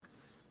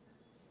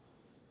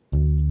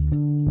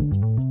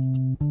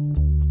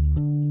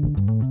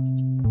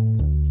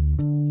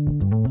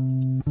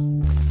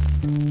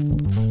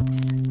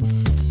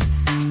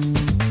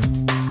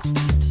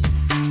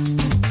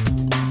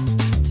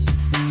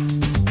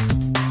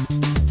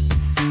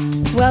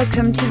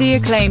Welcome to the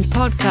acclaimed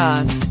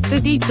podcast,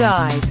 The Deep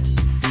Dive,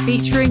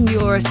 featuring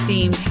your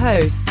esteemed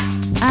hosts,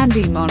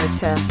 Andy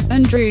Monitor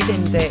and Drew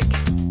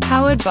Dinzik,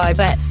 powered by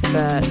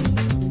BetSperts.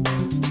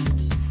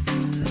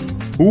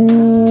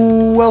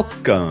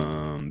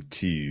 Welcome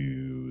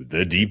to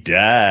The Deep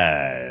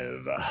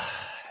Dive.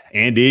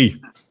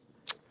 Andy,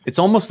 it's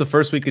almost the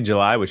first week of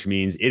July, which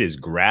means it is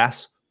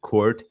grass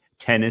court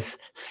tennis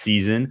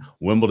season.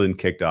 Wimbledon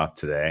kicked off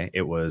today.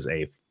 It was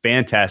a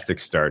fantastic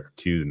start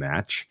to the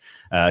match.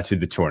 To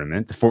the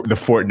tournament, the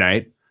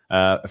fortnight,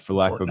 for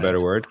lack of a better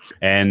word.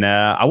 And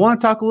I want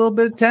to talk a little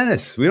bit of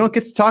tennis. We don't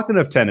get to talk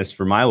enough tennis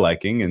for my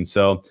liking. And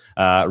so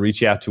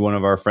reach out to one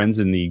of our friends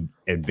in the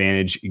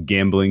Advantage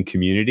gambling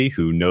community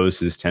who knows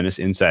his tennis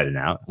inside and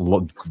out.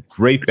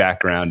 Great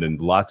background and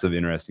lots of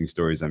interesting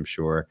stories, I'm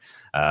sure,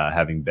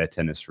 having bet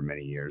tennis for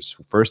many years.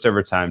 First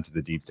ever time to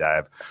the deep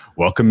dive.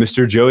 Welcome,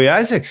 Mr. Joey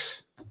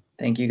Isaacs.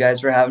 Thank you guys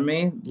for having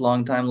me.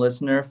 Long-time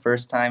listener,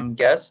 first-time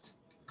guest.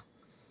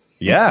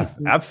 Yeah,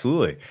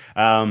 absolutely.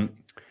 Well,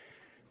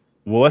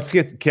 let's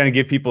give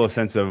people a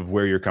sense of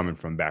where you're coming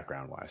from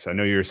background wise. I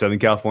know you're a Southern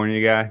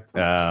California guy,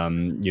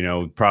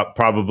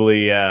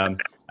 probably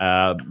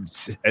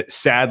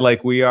sad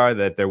like we are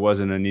that there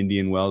wasn't an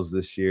Indian Wells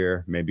this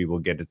year. Maybe we'll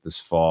get it this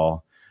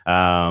fall.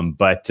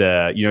 But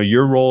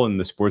your role in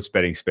the sports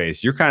betting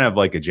space, you're kind of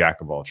like a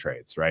jack of all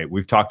trades, right?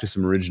 We've talked to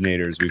some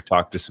originators, we've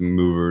talked to some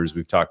movers,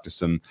 we've talked to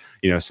some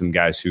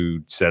guys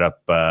who set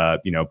up,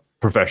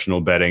 professional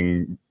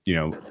betting,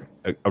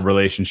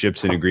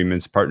 relationships and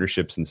agreements,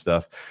 partnerships and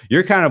stuff.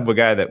 You're kind of a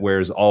guy that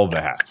wears all the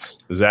hats.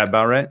 Is that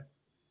about right?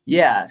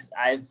 Yeah,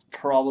 I've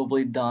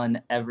probably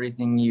done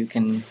everything you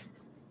can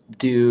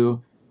do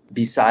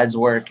besides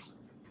work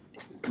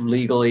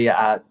legally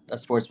at a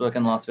sportsbook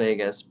in Las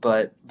Vegas.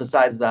 But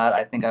besides that,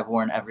 I think I've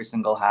worn every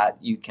single hat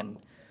you can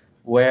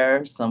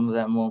wear. Some of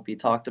them won't be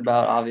talked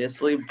about,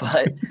 obviously,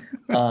 but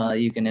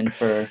you can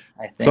infer,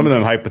 I think. Some of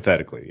them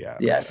hypothetically, yeah.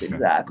 Yes,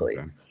 exactly.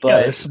 Okay.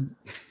 But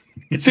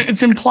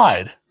it's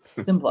implied.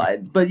 It's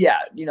implied. But yeah,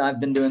 I've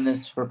been doing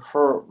this for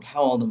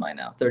how old am I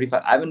now?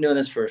 35. I've been doing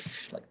this for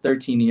like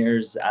 13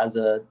 years as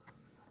a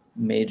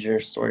major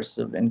source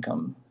of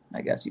income,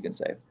 I guess you could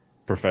say.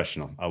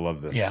 Professional. I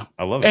love this. Yeah,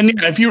 I love it. And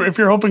if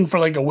you're hoping for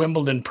like a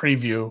Wimbledon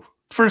preview,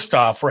 first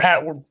off,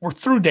 we're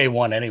through day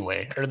one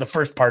anyway, or the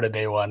first part of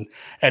day one,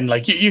 and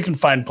like you can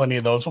find plenty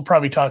of those. We'll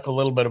probably talk a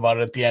little bit about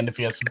it at the end if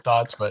you have some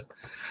thoughts, but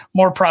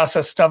more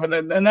process stuff,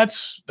 and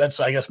that's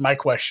I guess my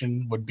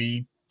question would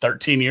be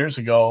 13 years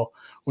ago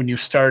when you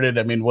started.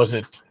 I mean,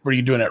 were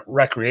you doing it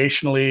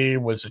recreationally?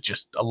 Was it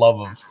just a love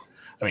of,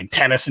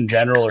 tennis in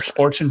general or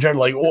sports in general?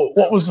 Like,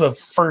 what was the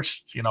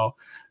first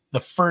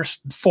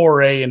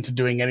foray into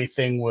doing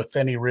anything with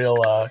any real,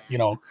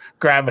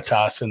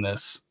 gravitas in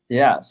this?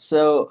 Yeah.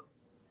 So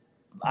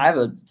I have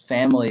a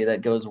family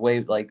that goes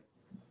way, like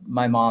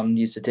my mom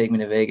used to take me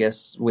to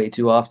Vegas way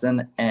too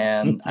often.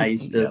 And I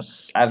used to,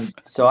 Yes. I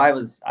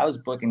was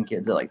booking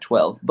kids at like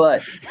 12,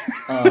 but,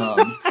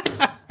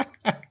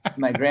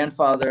 my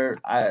grandfather,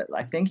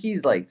 I think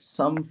he's like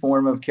some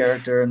form of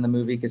character in the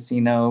movie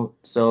Casino.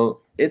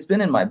 So it's been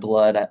in my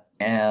blood,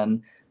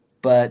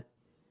 but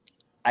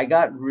I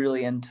got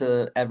really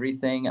into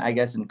everything, I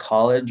guess, in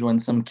college when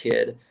some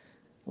kid,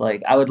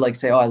 like, I would like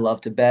say, oh, I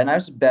love to bet. And I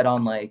used to bet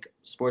on like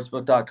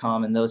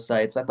sportsbook.com and those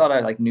sites. I thought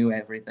I like knew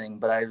everything,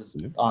 but I was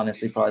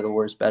honestly probably the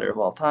worst bettor of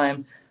all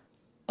time.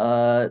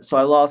 So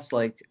I lost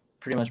like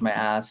pretty much my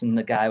ass. And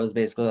the guy was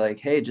basically like,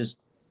 hey, just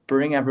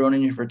bring everyone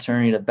in your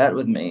fraternity to bet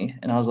with me.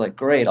 And I was like,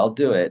 great, I'll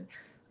do it.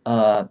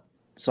 So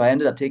I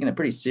ended up taking it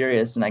pretty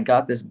serious. And I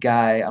got this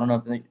guy, I don't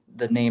know if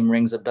the name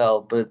rings a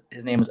bell, but he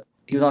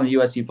was on the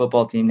USC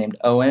football team named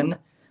Owen.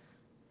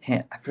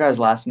 I forgot his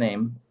last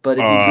name, but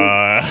if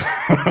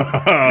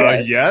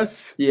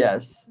yes.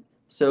 Yes.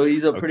 So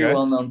he's a pretty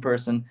well-known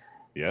person.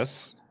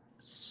 Yes.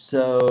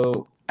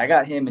 So I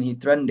got him, and he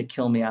threatened to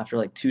kill me after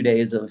like 2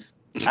 days of,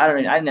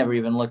 I never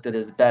even looked at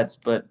his bets,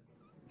 but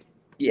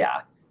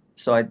yeah.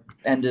 So I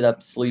ended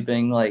up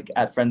sleeping like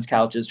at friends'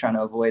 couches trying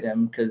to avoid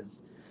him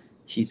because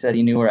he said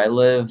he knew where I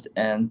lived,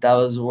 and that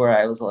was where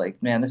I was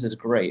like, man, this is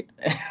great.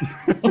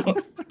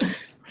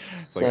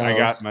 So, like, I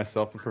got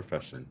myself a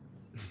profession.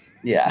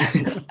 Yeah,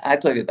 I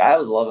took it. I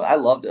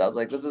loved it. I was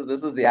like, this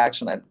is the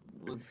action I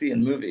would see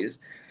in movies.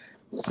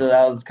 So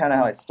that was kind of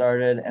how I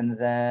started. And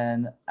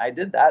then I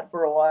did that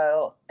for a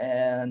while.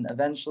 And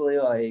eventually,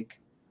 like,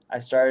 I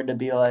started to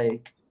be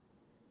like,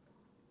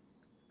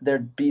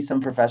 there'd be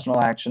some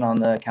professional action on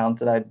the accounts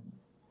that I'd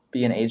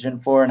be an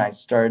agent for. And I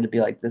started to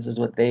be like, this is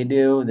what they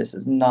do. This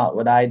is not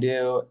what I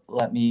do.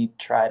 Let me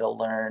try to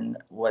learn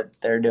what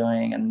they're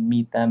doing and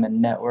meet them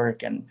and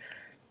network. And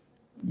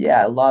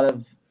yeah, a lot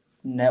of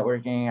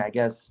networking. I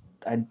guess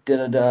I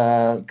did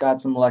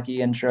got some lucky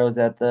intros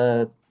at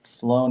the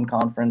Sloan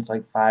conference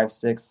like 5,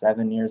 6,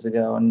 7 years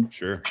ago. And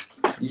sure,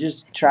 you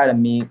just try to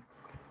meet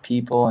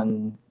people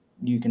and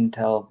you can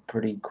tell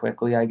pretty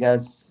quickly, I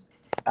guess,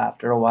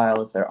 after a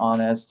while if they're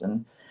honest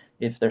and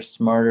if they're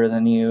smarter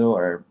than you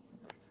or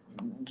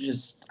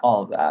just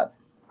all of that.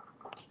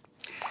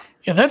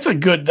 Yeah, that's a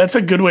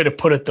good way to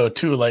put it though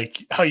too.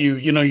 Like how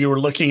you were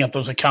looking at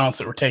those accounts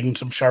that were taking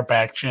some sharp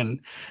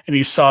action, and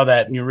you saw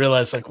that and you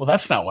realized like, well,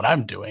 that's not what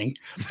I'm doing.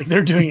 Like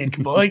they're doing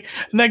it like,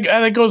 and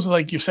that goes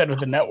like you said with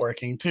the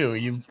networking too.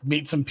 You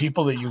meet some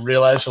people that you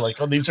realize are like,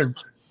 oh, these are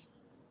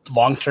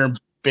long-term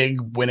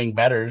big winning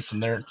bettors,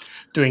 and they're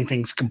doing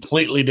things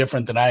completely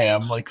different than I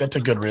am. Like that's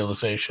a good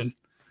realization.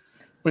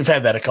 We've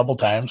had that a couple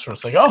times where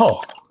it's like,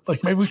 oh,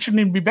 like maybe we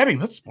shouldn't even be betting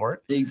this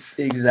sport.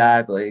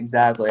 Exactly.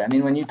 I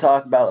mean, when you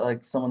talk about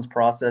like someone's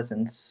process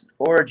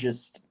or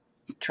just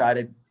try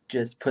to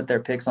just put their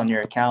picks on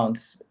your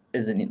accounts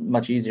is a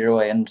much easier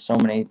way in so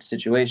many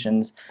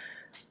situations.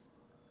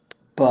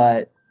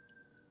 But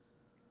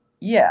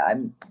yeah, I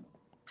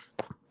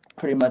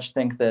pretty much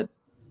think that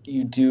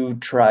you do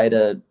try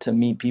to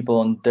meet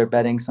people and they're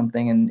betting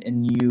something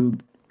and you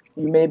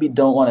maybe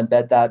don't want to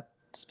bet that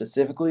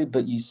specifically,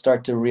 but you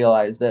start to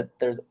realize that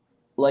there's,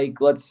 like,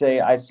 let's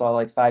say I saw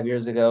like 5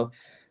 years ago,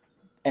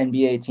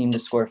 NBA team to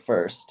score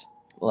first.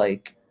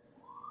 Like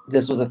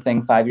this was a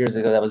thing 5 years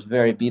ago that was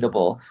very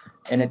beatable.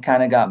 And it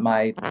kind of got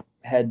my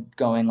head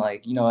going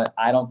like, you know what,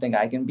 I don't think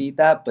I can beat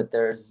that, but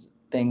there's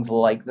things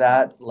like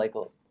that, like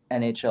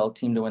NHL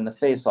team to win the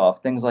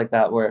face-off, things like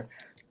that where,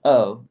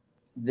 oh,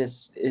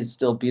 this is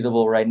still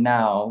beatable right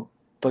now,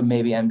 but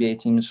maybe NBA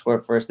team to score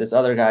first. This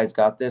other guy's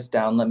got this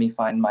down. Let me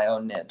find my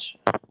own niche.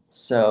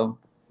 So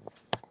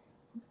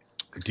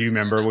do you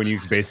remember when you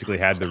basically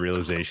had the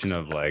realization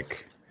of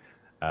like,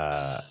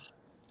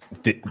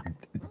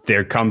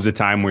 there comes a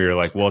time where you're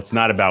like, well, it's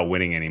not about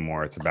winning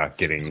anymore. It's about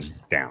getting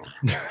down.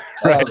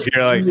 Right?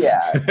 You're like,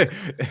 yeah.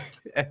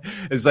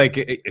 It's like,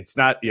 it's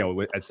not, you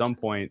know, at some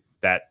point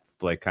that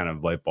like kind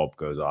of light bulb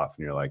goes off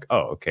and you're like,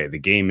 oh, okay, the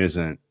game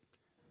isn't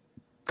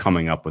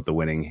coming up with the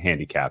winning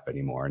handicap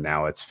anymore.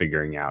 Now it's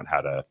figuring out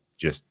how to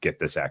just get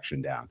this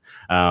action down.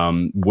 How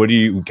do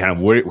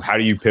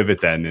you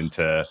pivot then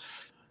into,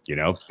 you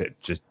know,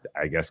 just,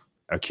 I guess,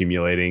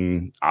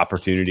 accumulating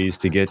opportunities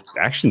to get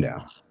action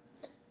down?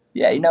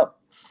 Yeah, you know,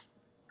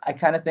 I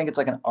kind of think it's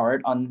like an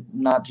art on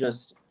not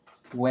just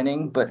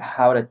winning, but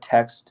how to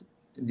text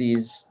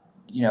these,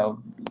 you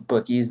know,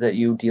 bookies that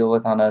you deal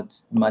with on a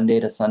Monday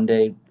to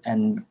Sunday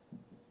and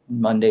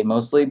Monday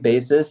mostly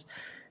basis.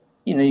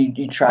 You know,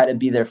 you try to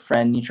be their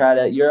friend.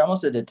 You're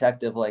almost a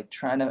detective, like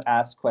trying to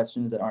ask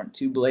questions that aren't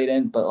too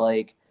blatant, but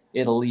like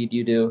it'll lead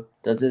you to,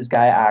 does this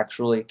guy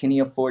can he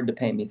afford to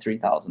pay me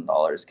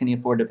 $3,000? Can he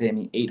afford to pay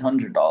me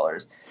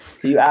 $800?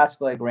 So you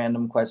ask like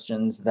random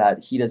questions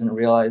that he doesn't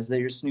realize that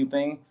you're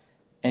snooping.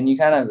 And you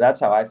that's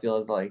how I feel,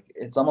 is like,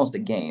 it's almost a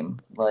game,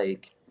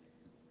 like,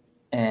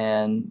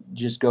 and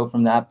just go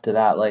from that to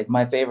that. Like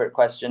my favorite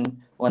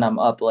question when I'm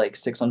up like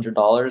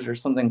 $600 or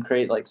something,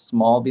 create like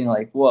small, being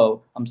like,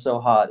 whoa, I'm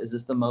so hot. Is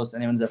this the most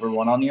anyone's ever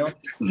won on you?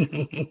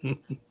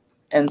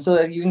 And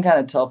so you can kind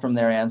of tell from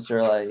their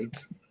answer, like,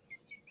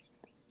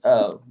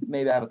 oh,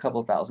 maybe I have a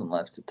couple thousand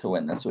left to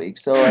win this week.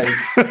 So like,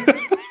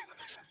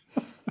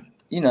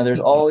 you know, there's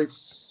always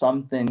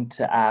something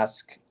to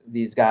ask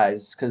these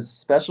guys, because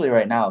especially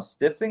right now,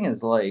 stiffing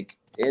is like,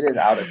 it is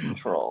out of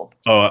control.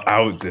 Oh,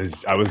 I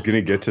was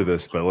gonna get to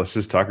this, but let's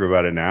just talk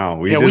about it now.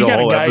 We got a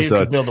whole guy episode.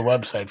 Who can build a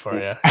website for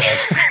you.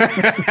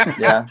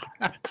 Yeah,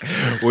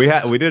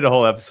 we did a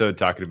whole episode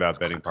talking about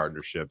betting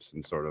partnerships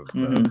and sort of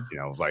you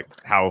know, like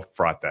how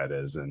fraught that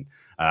is. And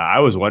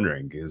I was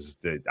wondering, because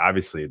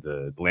obviously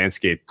the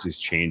landscape is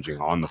changing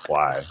on the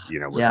fly. You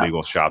know, with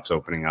legal shops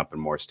opening up in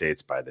more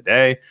states by the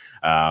day,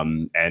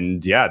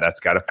 and yeah, that's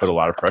got to put a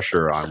lot of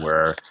pressure on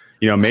where.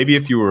 You know, maybe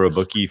if you were a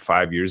bookie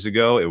 5 years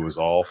ago, it was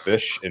all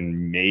fish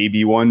and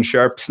maybe one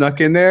sharp snuck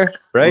in there,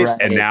 right?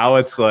 And now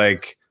it's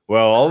like,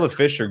 well, all the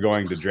fish are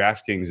going to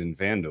DraftKings and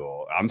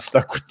FanDuel. I'm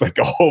stuck with like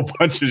a whole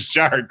bunch of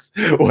sharks.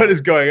 What is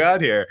going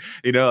on here?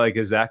 You know, like,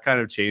 has that kind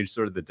of changed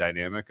sort of the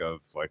dynamic of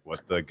like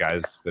what the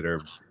guys that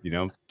are, you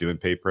know, doing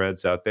paper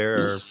heads out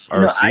there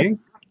are seeing?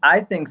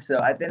 I think so.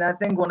 I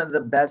think one of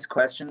the best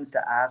questions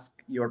to ask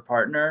your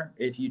partner,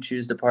 if you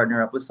choose to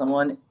partner up with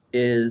someone,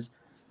 is,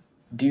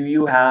 do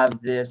you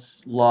have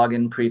this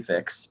login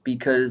prefix?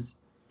 Because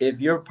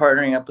if you're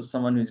partnering up with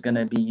someone who's going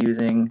to be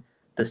using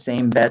the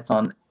same bets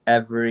on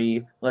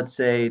every, let's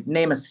say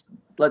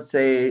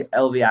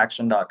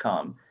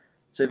lvaction.com.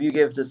 So if you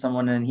give to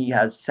someone and he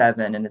has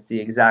 7 and it's the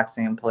exact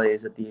same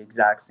plays at the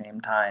exact same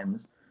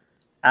times,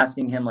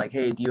 asking him like,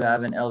 hey, do you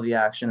have an LV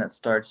action that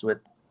starts with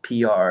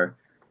PR?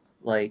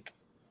 Like,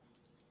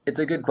 it's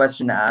a good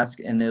question to ask,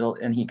 and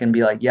he can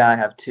be like, yeah, I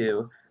have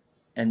 2.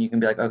 And you can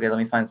be like, okay, let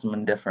me find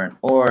someone different,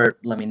 or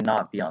let me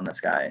not be on this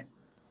guy.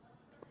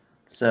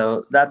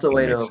 So that's a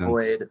way to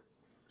avoid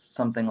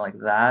something like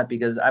that,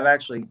 because I've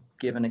actually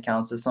given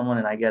accounts to someone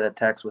and I get a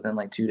text within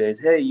like 2 days,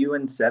 hey, you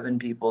and 7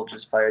 people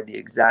just fired the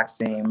exact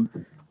same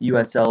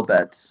USL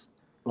bets.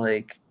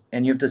 Like,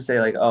 and you have to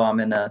say like, oh, I'm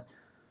in a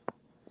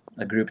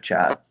group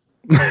chat.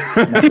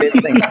 I'm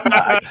in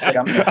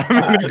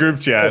a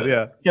group chat,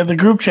 yeah. Yeah, the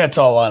group chat's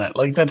all on it.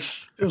 Like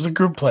it was a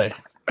group play.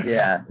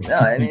 Yeah, no,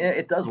 I mean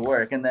it does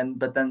work,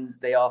 but then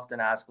they often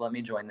ask, "Let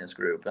me join this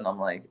group," and I'm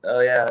like, "Oh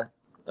yeah,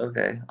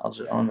 Okay,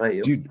 I'll invite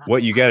you. Dude,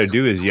 what you got to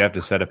do is you have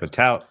to set up a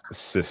tout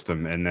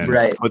system and then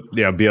Right.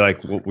 be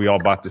like, well, we all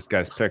bought this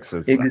guy's picks.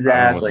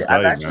 Exactly.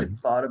 I've actually man.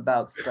 thought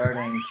about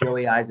starting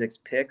Joey Isaac's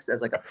picks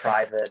as like a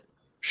private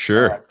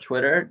Sure.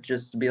 Twitter,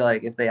 just to be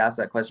like, if they ask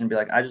that question, be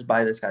like, I just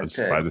buy this guy's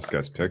picks. Buy this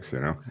guy's picks, you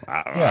know?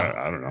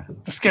 I don't know.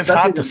 This guy's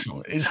hot this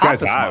month. This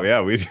guy's hot.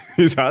 Yeah,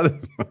 he's hot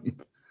this month.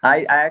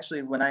 I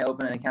actually, when I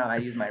open an account, I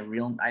use my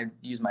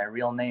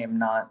real name,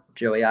 not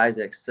Joey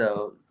Isaac,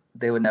 so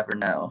they would never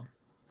know.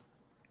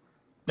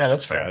 Yeah,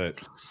 that's fair.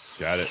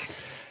 Got it.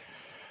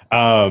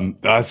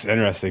 That's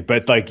interesting.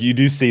 But like you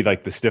do see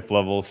like the stiff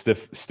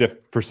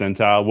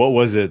percentile. What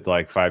was it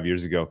like 5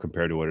 years ago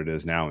compared to what it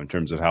is now in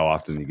terms of how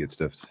often you get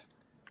stiffed?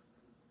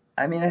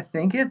 I mean, I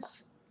think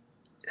it's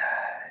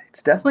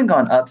definitely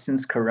gone up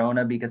since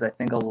Corona, because I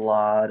think a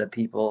lot of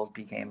people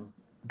became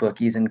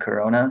bookies in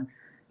Corona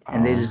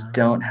and they just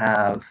don't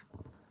have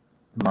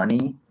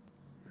money.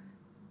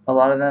 A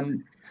lot of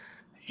them.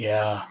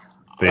 Yeah.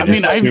 They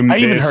assume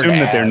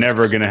that they're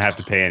never going to have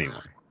to pay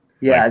anyone.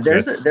 Yeah,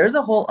 like, there's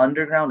a whole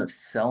underground of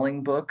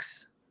selling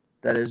books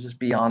that is just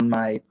beyond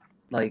my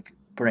like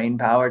brain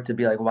power to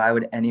be like, why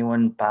would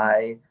anyone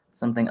buy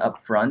something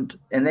up front?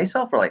 And they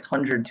sell for like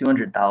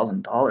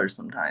 $100,000-$200,000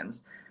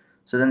 sometimes.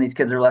 So then these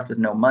kids are left with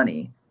no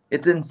money.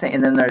 It's insane.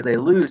 And then they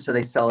lose, so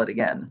they sell it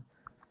again.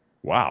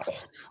 Wow. Well,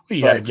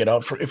 you got to get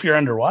out if you're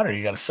underwater,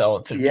 you got to sell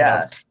it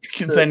to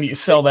So then you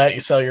sell that, you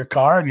sell your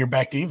car, and you're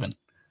back to even.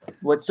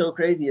 What's so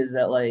crazy is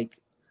that like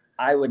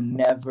I would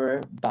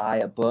never buy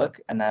a book,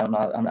 and I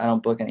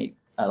don't book any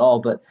at all,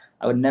 but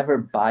I would never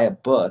buy a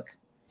book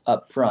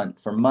up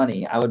front for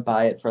money. I would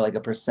buy it for like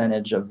a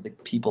percentage of the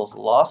people's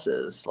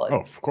losses. Like,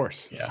 of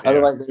course. Yeah.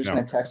 Otherwise, they're just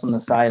going to text on the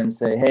side and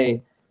say,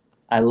 "Hey,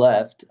 I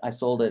left. I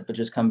sold it, but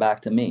just come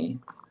back to me."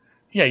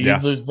 Yeah,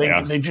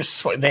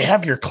 they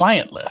have your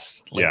client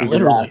list,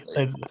 literally.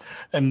 Exactly.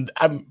 And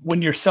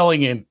when you're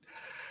selling it,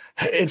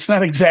 it's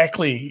not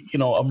exactly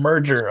a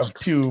merger of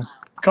two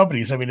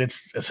companies. I mean,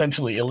 it's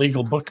essentially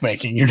illegal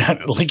bookmaking. You're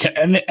not like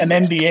an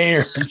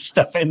NDA or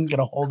stuff isn't going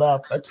to hold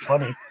up. That's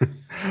funny.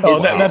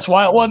 That's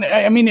why. Well,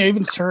 I mean, I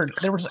even heard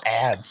there was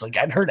ads. Like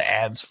I'd heard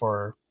ads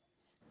for.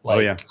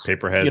 Like,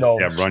 paperhead.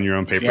 Run your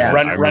own paperhead.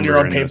 Run your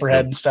own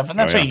paperhead and stuff. And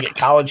that's how you get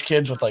college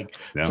kids with like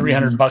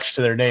 $300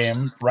 to their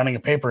name running a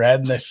paperhead,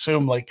 and they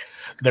assume like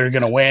they're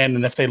going to win.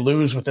 And if they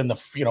lose within the,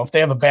 if they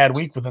have a bad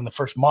week within the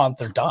first month,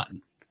 they're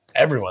done.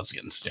 Everyone's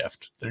getting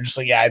stiffed. They're just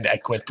like, yeah, I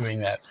quit doing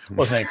that. It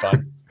wasn't any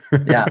fun.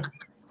 Yeah,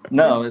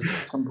 no, it's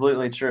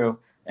completely true.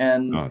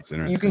 And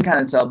you can kind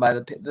of tell by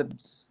the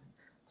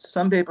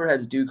some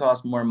paperheads do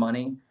cost more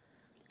money,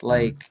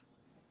 like.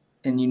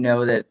 And you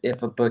know that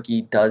if a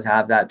bookie does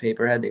have that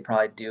paperhead, they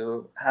probably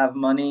do have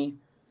money.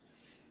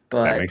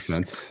 But that makes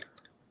sense.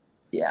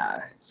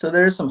 Yeah. So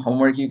there's some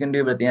homework you can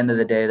do, but at the end of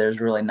the day, there's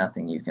really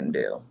nothing you can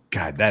do.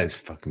 God, that is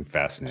fucking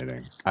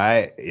fascinating.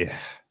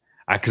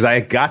 Because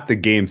I got the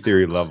game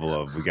theory level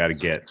of we got to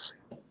get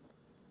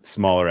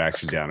smaller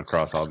action down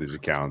across all these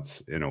accounts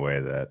in a way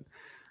that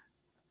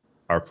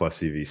R plus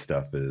CV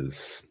stuff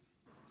is.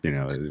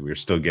 We're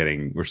still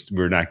getting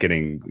we're not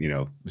getting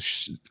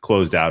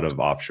closed out of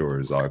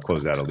offshores or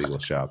closed out of legal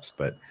shops,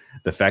 but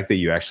the fact that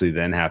you actually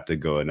then have to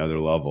go another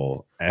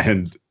level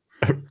and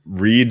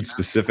read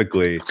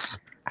specifically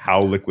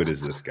how liquid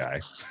is this guy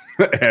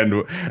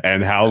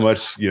and how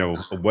much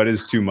what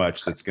is too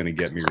much that's going to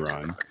get me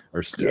run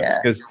or stiff,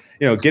 because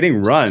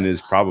getting run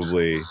is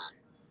probably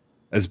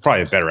a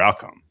better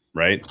outcome,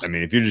 right? I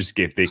mean, if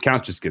the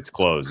account just gets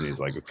closed and he's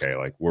like, okay,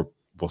 like we'll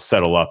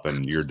settle up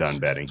and you're done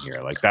betting here.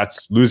 Like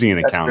that's losing an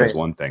account is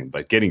one thing,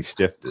 but getting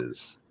stiffed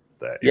is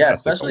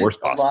that's like the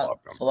worst possible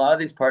outcome. A lot of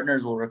these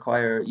partners will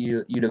require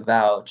you to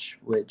vouch,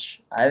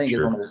 which I think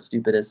is one of the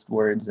stupidest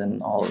words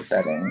in all of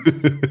betting.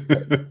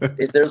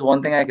 If there's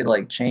one thing I could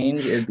like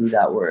change, it'd be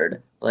that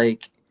word.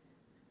 Like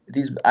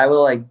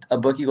a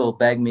bookie will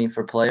beg me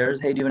for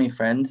players. Hey, do you have any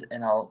friends?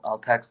 And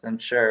I'll text them.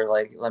 Sure.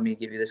 Like, let me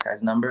give you this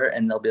guy's number.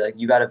 And they'll be like,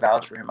 you got to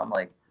vouch for him. I'm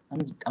like,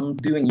 I'm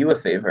doing you a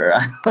favor.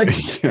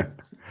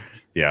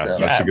 Yeah,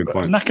 that's a good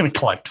point. I'm not going to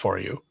collect for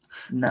you.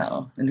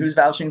 No. And who's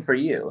vouching for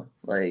you?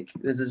 Like,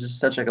 this is just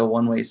such like a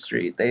one-way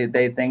street.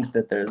 They think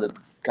that they're the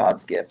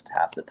God's gift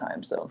half the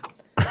time. So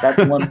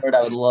that's one word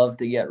I would love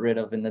to get rid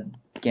of in the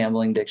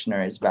gambling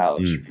dictionary is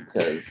vouch.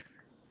 Because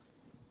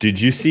did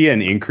you see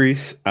an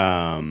increase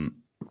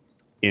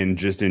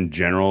in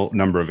general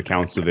number of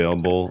accounts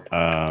available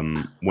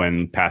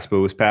when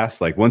PASPA was passed?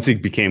 Like once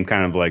it became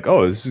kind of like,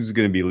 oh, this is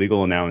going to be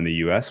legal now in the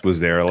US, was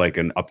there like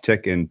an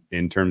uptick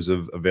in terms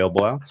of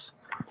available outs?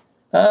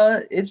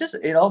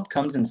 It all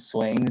comes in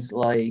swings.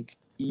 Like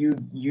you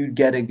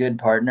get a good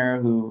partner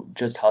who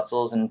just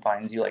hustles and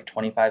finds you like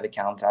 25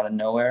 accounts out of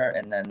nowhere,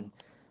 and then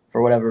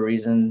for whatever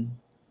reason,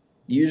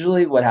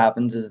 usually what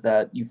happens is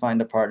that you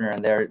find a partner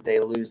and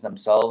they lose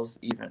themselves,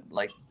 even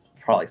like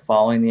probably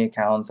following the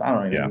accounts. I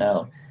don't even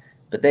know,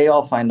 but they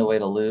all find a way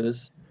to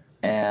lose,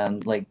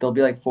 and like there'll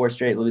be like 4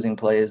 straight losing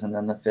plays, and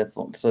then the 5th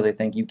one, so they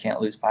think you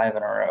can't lose 5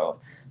 in a row,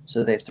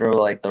 so they throw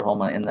like their whole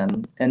money,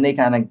 and they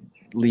kind of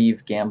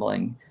leave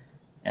gambling.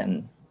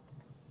 And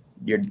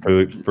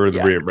for the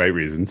yeah. right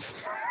reasons.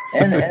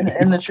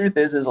 And the truth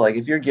is like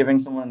if you're giving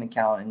someone an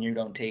account and you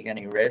don't take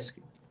any risk,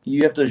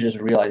 you have to just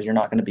realize you're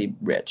not going to be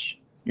rich.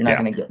 You're not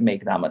going to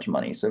make that much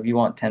money. So if you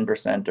want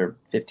 10% or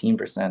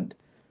 15%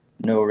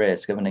 no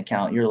risk of an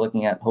account, you're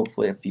looking at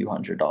hopefully a few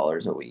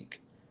 $100s a week.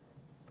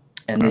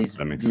 And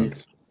that makes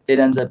sense. It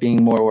ends up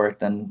being more work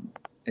than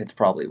it's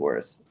probably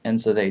worth, and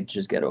so they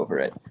just get over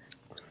it.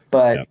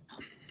 But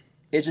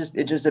it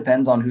just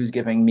depends on who's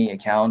giving me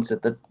accounts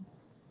at the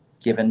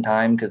given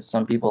time, because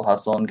some people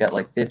hustle and get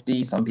like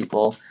 50, some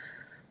people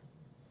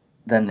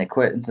then they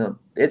quit, and so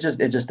it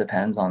just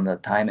depends on the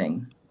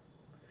timing.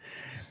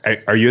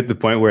 Are you at the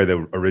point where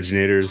the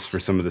originators for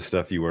some of the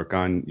stuff you work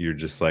on, you're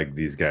just like,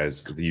 these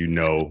guys, you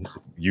know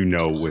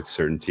with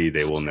certainty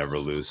they will never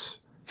lose?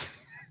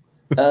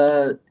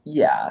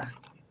 Yeah,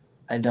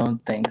 I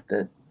don't think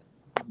that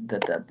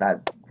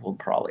will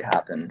probably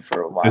happen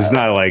for a while. It's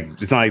not like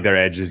their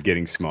edge is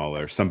getting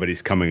smaller.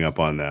 Somebody's coming up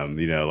on them,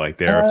 like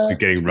they're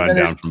getting run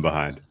down from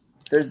behind.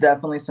 There's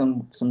definitely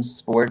some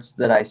sports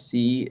that I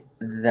see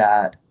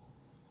that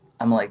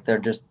I'm like,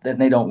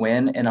 they don't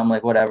win, and I'm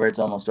like, whatever, it's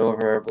almost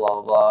over,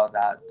 blah blah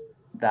blah,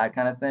 that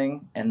kind of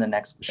thing. And the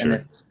next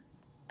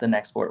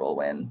sport will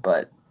win,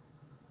 but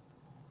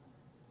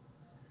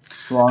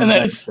long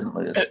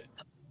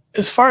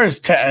as far as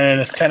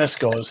tennis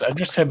goes, I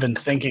just have been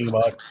thinking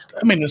about.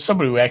 I mean, there's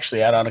somebody we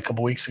actually had on a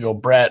couple weeks ago,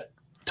 Brett,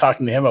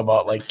 talking to him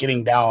about like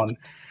getting down,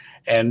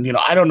 and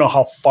I don't know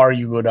how far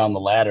you go down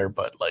the ladder,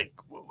 but like,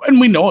 and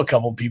we know a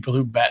couple people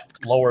who bet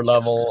lower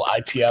level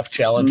ITF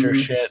challenger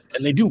shit,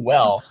 and they do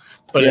well.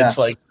 But it's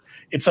like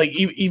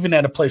even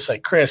at a place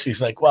like Chris,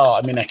 he's like, well,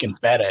 I mean, I can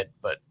bet it,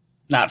 but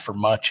not for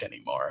much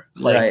anymore.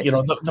 Like,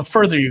 the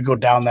further you go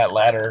down that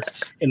ladder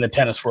in the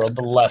tennis world,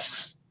 the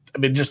less. I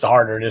mean, just the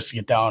harder it is to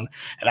get down.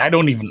 And I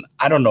don't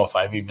know if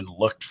I've even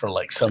looked for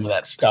like some of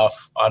that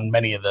stuff on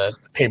many of the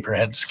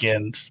paperhead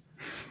skins.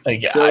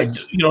 Like,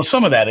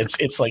 some of that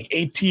it's like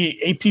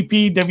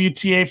ATP,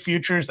 WTA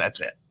futures.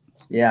 That's it.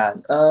 Yeah.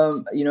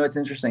 It's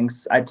interesting.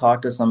 I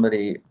talked to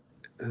somebody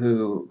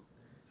who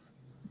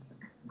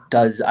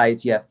does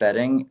ITF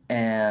betting,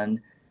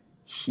 and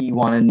he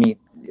wanted me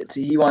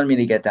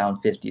to get down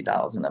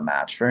 50,000 a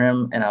match for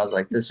him. And I was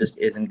like, this just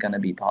isn't going to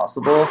be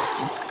possible.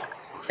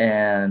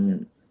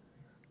 And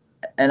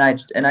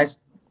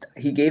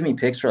he gave me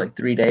picks for like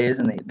 3 days,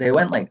 and they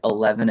went like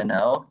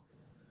 11-0,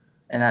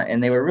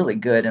 and they were really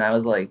good. And I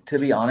was like, to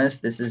be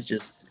honest, it's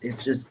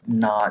just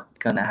not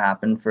gonna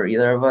happen for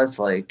either of us.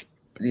 Like,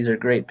 these are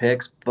great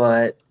picks,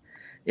 but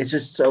it's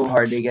just so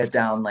hard to get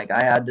down. Like,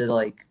 I had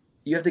to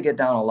you have to get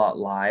down a lot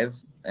live,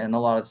 and a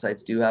lot of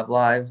sites do have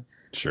live.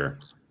 Sure.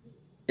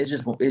 It's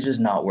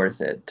just not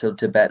worth it to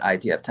bet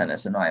ITF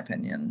tennis, in my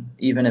opinion,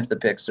 even if the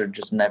picks are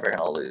just never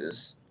gonna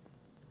lose.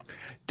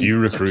 Do you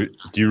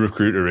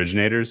recruit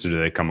originators, or do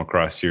they come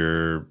across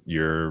your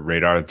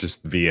radar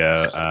just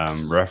via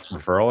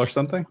referral or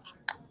something?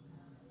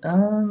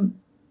 I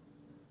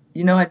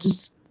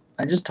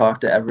just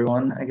talk to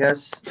everyone, I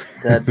guess,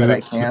 that I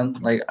can.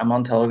 Like, I'm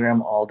on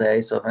Telegram all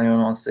day, so if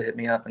anyone wants to hit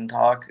me up and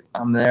talk,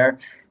 I'm there.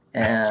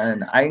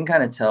 And I can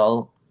kind of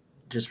tell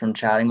just from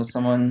chatting with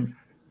someone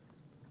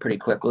pretty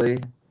quickly.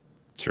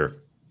 Sure.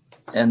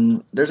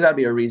 And there's got to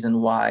be a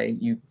reason why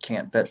you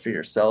can't bet for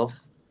yourself.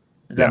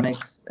 Does that make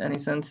any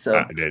sense? So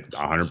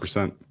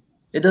 100%.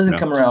 It doesn't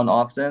come around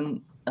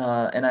often.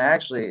 And I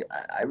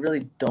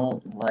really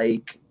don't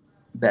like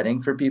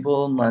betting for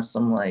people unless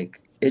I'm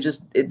like,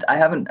 I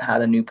haven't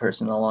had a new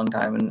person in a long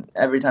time. And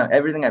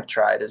everything I've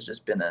tried has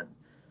just been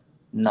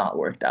not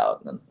worked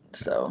out. And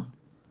so.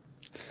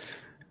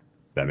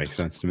 That makes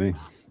sense to me.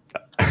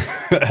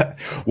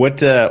 What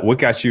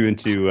got you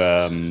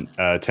into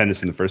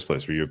tennis in the first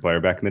place? Were you a player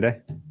back in the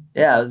day?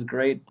 Yeah, I was a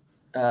great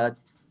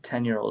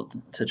 10-year-old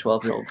to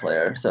 12-year-old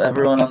player. So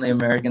everyone on the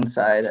American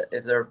side,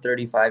 if they're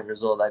 35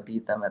 years old, I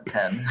beat them at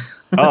 10.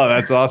 Oh,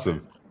 that's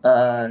awesome.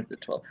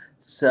 12.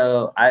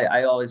 So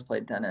I always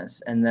played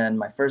tennis. And then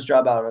my first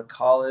job out of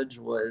college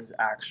was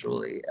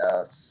actually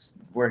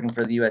working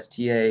for the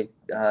USTA,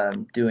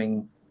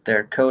 doing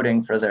their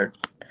coding for their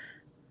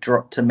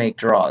to make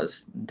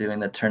draws, doing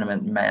the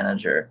tournament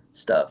manager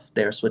stuff.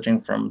 They were switching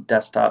from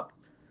desktop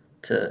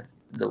to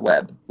the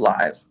web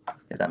live,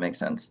 if that makes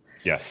sense.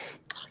 Yes,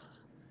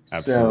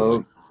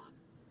 absolutely. So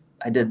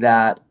I did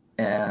that,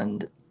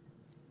 and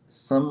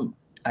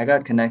I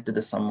got connected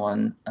to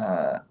someone.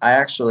 I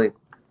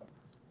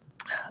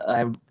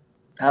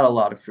had a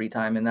lot of free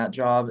time in that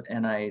job,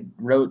 and I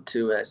wrote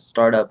to a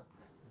startup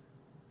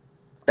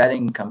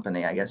betting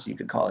company, I guess you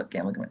could call it,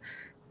 gambling company.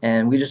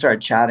 And we just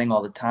started chatting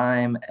all the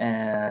time,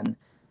 and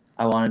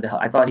I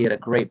thought he had a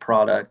great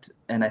product,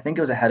 and I think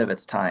it was ahead of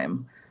its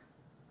time.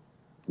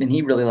 And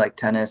he really liked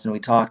tennis, and we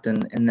talked,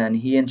 and then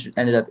he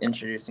ended up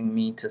introducing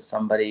me to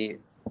somebody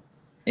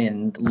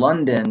in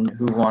London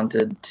who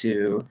wanted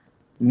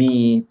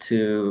me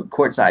to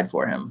courtside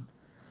for him.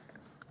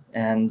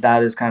 And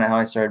that is kind of how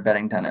I started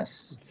betting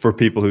tennis. For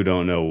people who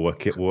don't know,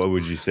 what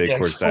would you say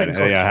courtsiding?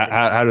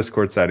 How does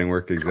courtsiding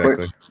work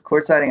exactly?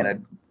 Courtsiding at a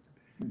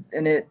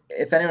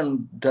if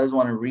anyone does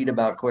want to read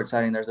about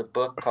courtsiding, there's a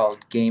book called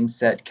Game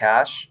Set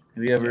Cash.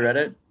 Have you ever read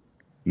it?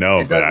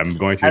 No, but I'm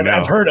going to now.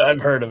 I've heard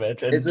of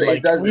it.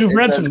 And we've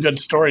read some good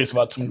stories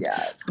about some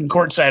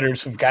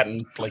courtsiders who've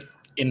gotten like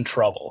in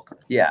trouble.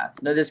 Yeah.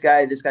 No, this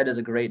guy does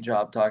a great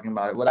job talking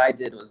about it. What I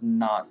did was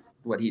not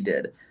what he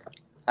did.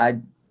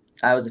 It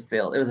was a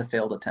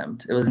failed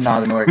attempt. It was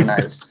not an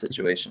organized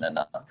situation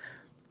enough.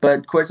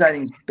 But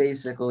courtsiding is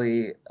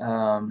basically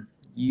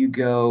you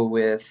go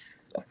with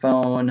a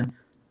phone,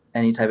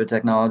 any type of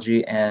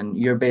technology, and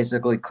you're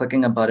basically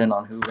clicking a button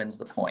on who wins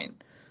the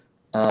point,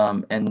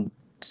 and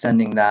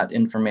sending that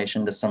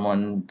information to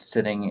someone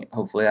sitting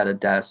hopefully at a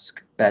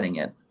desk betting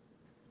it.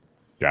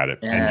 Got it.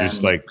 And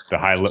just like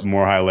the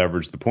more high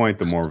leverage the point,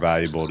 the more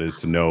valuable it is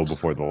to know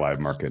before the live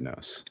market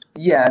knows.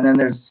 Yeah, and then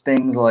there's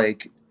things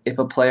like if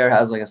a player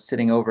has like a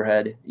sitting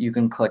overhead, you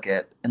can click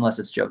it unless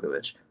it's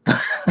Djokovic.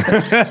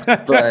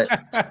 But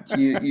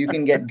you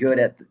can get good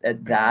at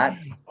that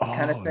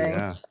kind of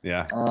thing.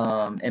 Yeah.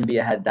 And be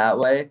ahead that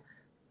way.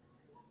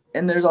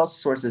 And there's all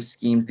sorts of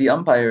schemes. The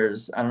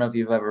umpires, I don't know if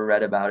you've ever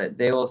read about it,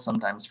 they will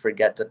sometimes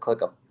forget to click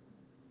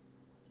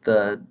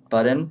the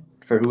button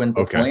for who wins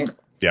the point.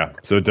 Yeah,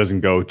 so it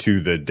doesn't go to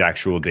the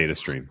actual data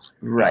stream.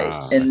 Right.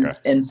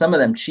 And some of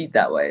them cheat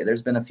that way.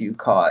 There's been a few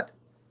caught.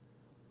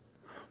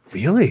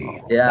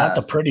 Really? Yeah. Not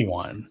the pretty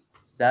one.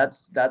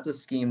 That's a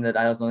scheme that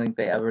I don't think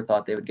they ever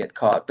thought they would get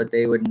caught, but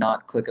they would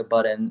not click a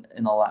button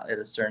and allow in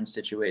a certain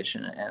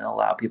situation and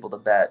allow people to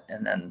bet,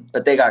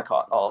 but they got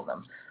caught, all of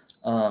them.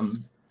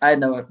 I had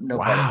no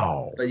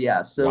wow. But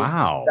yeah, so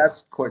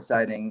that's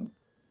courtsiding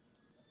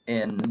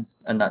in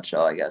a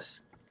nutshell, I guess.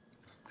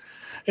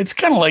 It's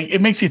kind of like,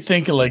 it makes you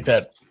think of like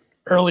that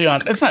early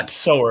on. It's not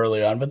so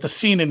early on, but the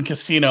scene in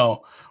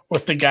Casino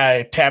with the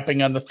guy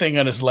tapping on the thing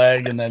on his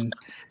leg, and then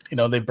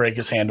they break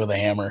his hand with a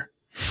hammer.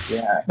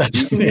 Yeah,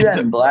 you can do that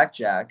in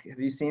blackjack. Have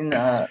you seen?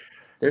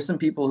 There's some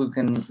people who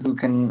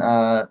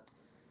can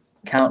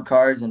count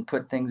cards and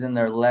put things in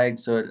their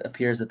legs so it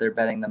appears that they're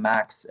betting the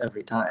max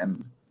every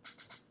time.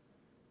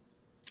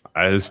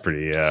 That is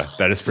pretty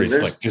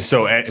slick. Just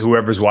so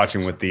whoever's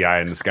watching with the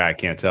eye in the sky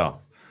can't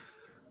tell.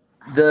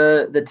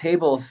 The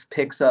table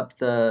picks up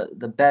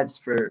the bets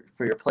for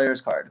your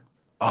player's card.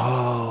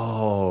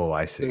 Oh,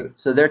 I see.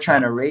 So they're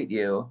trying to rate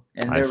you,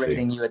 and they're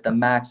rating you at the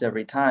max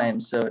every time.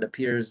 So it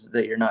appears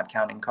that you're not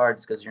counting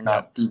cards because you're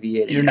not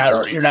deviating. You're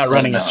not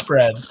running a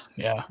spread.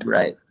 Yeah.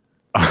 Right.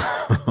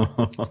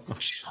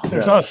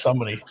 There's always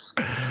somebody.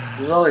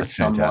 There's always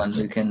someone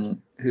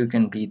who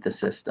can beat the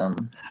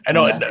system. I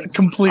know,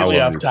 completely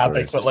off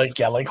topic, but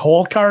like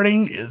hole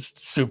carding is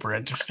super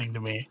interesting to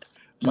me.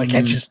 Like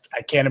I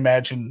can't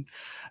imagine.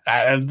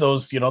 And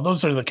those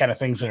are the kind of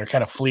things that are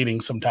kind of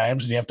fleeting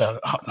sometimes, and you have to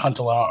hunt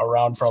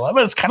around for a lot.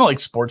 But it's kind of like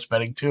sports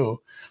betting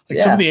too. Like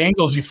some of the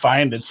angles you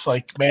find, it's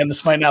like, man,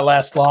 this might not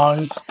last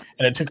long,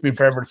 and it took me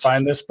forever to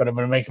find this, but I'm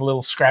going to make a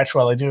little scratch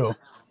while I do.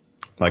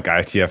 Like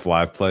ITF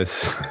Live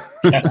plays.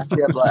 Yeah,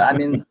 I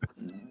mean,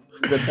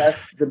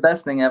 the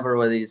best thing ever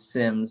were these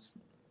sims.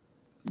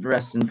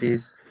 Rest in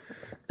peace.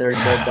 They're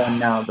done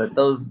now, but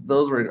those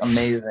were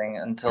amazing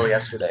until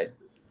yesterday.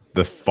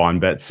 The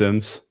FonBet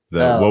sims.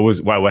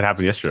 What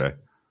happened yesterday?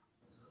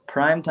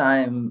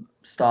 Primetime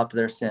stopped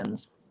their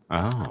sims.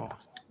 Oh.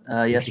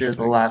 Yesterday was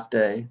the last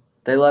day.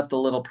 They left a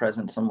little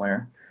present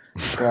somewhere,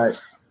 but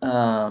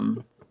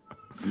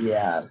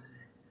yeah,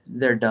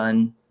 they're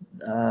done.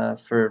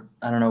 For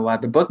I don't know why,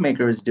 but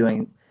Bookmaker was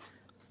doing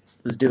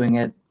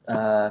it.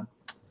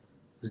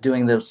 Was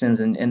doing those sims,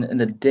 and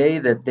the day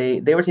that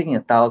they were taking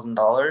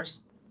 $1,000,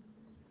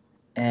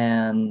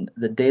 and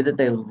the day that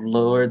they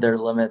lowered their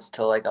limits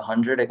to like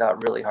 100, it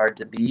got really hard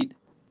to beat.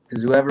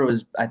 Because whoever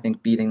was, I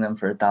think, beating them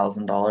for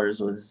 $1,000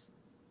 was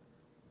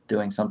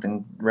doing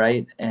something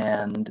right,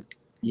 and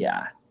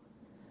yeah,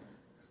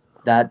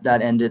 that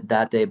ended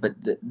that day. But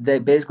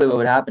basically, what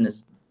would happen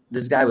is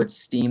this guy would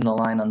steam the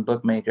line on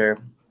Bookmaker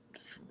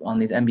on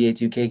these NBA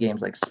 2K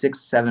games like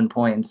 6-7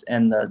 points,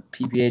 and the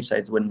PPH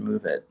sites wouldn't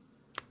move it.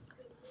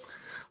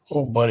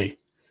 Oh, buddy!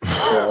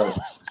 So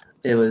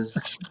it was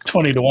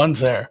 20-1s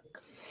there.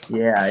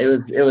 Yeah,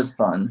 it was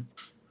fun.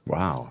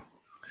 Wow.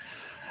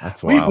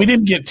 That's wild. We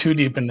didn't get too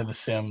deep into the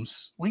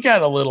Sims. We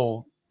got a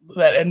little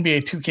that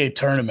NBA 2K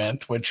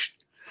tournament, which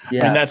I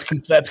mean,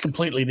 that's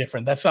completely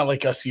different. That's not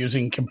like us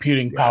using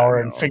computing power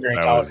and figuring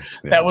out.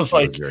 That was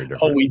like,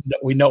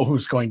 we know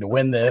who's going to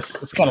win this.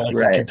 It's kind of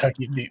like the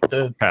Kentucky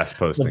the pass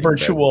posting, the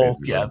virtual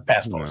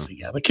pass posting,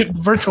 the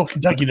virtual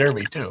Kentucky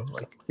Derby too.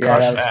 Like that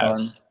was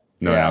fun.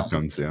 No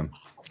outcomes, yeah.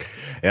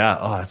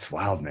 Oh, that's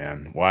wild,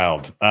 man.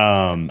 Wild.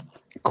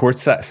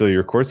 Courtside. So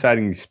your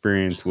courtsiding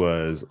experience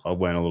went a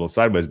little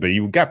sideways, but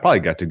you probably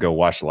got to go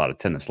watch a lot of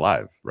tennis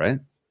live, right?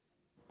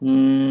 Or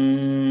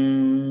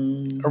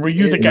were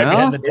you the guy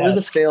behind the desk? It was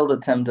a failed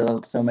attempt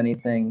of so many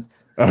things.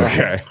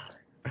 Okay.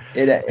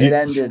 It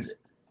ended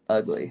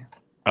ugly.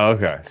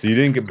 Okay, so you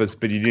didn't get,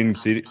 but you didn't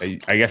see.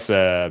 I guess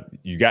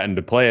you got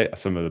into play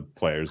some of the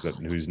players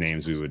whose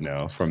names we would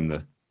know from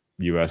the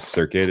U.S.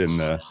 circuit in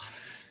the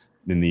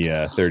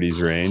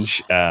 30s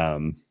range.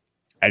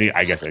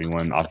 I guess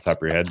anyone off the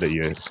top of your head that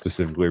you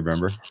specifically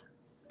remember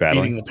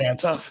battling, Beating the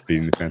pants off.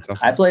 beating the pants off?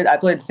 I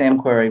played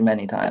Sam Querrey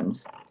many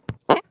times.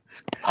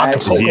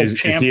 Acapulco Is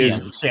he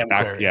champion Sam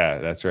Querrey. Yeah,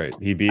 that's right.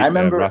 He beat I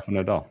remember- Rafa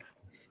Nadal.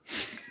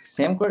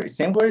 Sam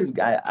Querrey's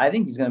guy. I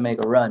think he's gonna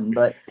make a run,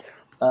 but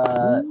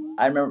I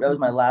remember that was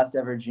my last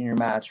ever junior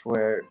match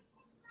where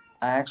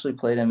I actually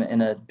played him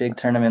in a big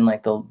tournament.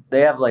 Like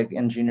they have like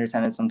in junior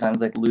tennis sometimes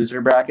like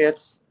loser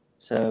brackets.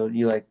 So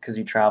you because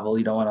you travel,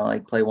 you don't want to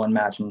like play one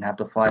match and have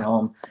to fly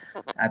home.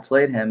 I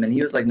played him, and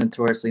he was like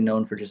notoriously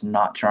known for just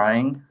not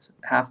trying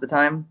half the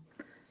time.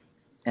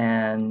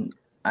 And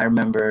I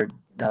remember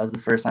that was the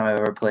first time I've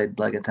ever played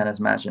like a tennis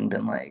match and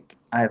been like,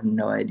 I have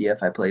no idea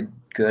if I played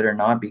good or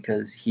not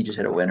because he just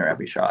hit a winner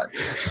every shot.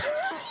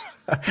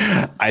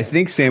 I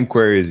think Sam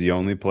Querrey is the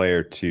only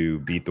player to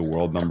beat the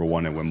world number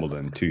 1 at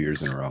Wimbledon 2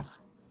 years in a row.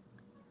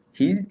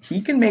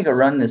 He can make a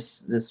run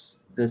this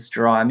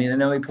draw. I mean, I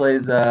know he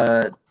plays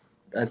a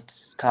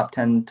top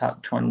 10,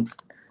 top 20,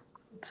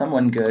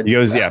 someone good. He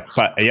goes,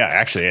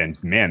 actually,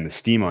 and man, the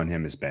steam on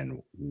him has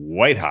been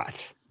white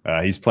hot.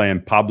 He's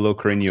playing Pablo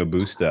Carreño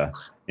Busta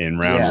in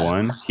round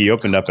 1. He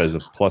opened up as a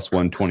plus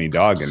 120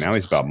 dog, and now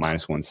he's about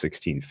minus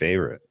 116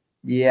 favorite.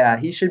 Yeah,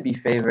 he should be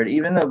favored,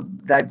 even though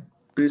that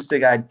Busta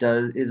guy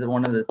is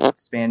one of the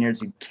Spaniards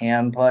who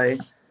can play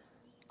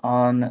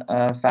on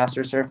a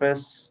faster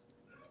surface.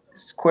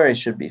 Querrey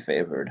should be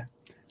favored.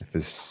 If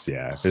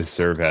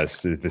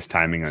his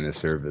timing on his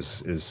serve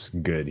is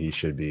good, he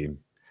should be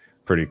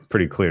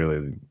pretty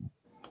clearly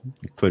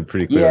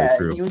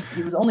through.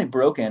 He was only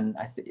broken.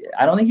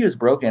 I don't think he was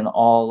broken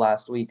all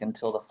last week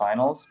until the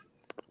finals.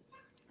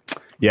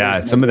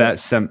 Yeah, some of that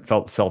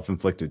felt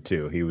self-inflicted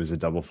too. He was a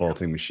double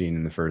faulting machine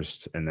in the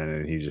first, and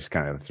then he just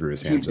kind of threw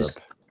his hands up.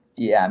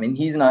 Yeah, I mean,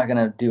 he's not going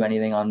to do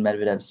anything on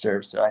Medvedev's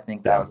serve, so I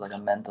think that was like a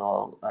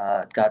mental,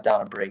 got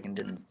down a break and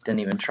didn't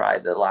even try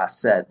the last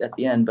set at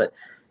the end. But,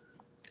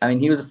 I mean,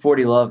 he was a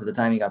 40 love at the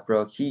time he got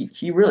broke.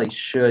 He really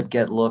should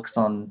get looks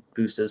on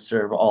Busta's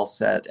serve all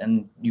set,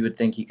 and you would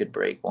think he could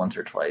break once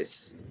or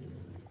twice.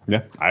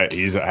 Yeah,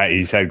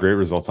 he's had great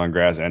results on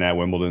grass and at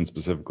Wimbledon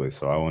specifically,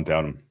 so I won't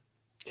doubt him.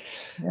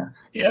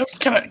 Yeah, I was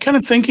kind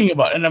of thinking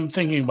about, and I'm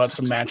thinking about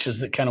some matches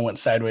that kind of went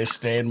sideways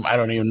today, and I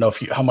don't even know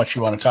how much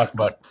you want to talk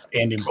about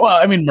Andy. Well,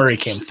 I mean, Murray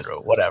came through,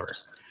 whatever.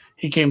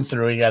 He came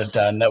through, he got it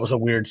done. That was a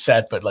weird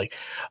set, but like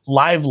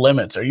live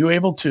limits, are you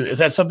able to? Is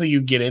that something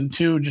you get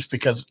into? Just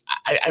because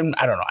I don't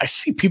know, I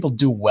see people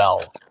do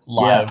well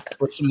live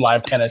with some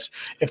live tennis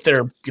if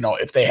they're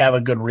if they have a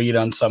good read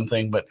on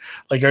something. But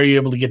like, are you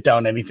able to get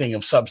down anything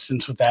of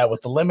substance with that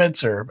with the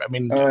limits, or I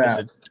mean, is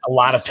it a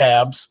lot of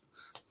tabs?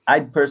 I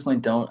personally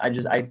don't.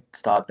 I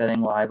stopped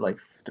betting live like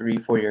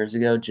 3-4 years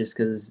ago just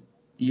because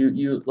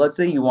you let's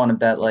say you want to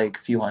bet like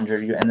a few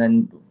hundred, and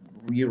then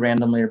you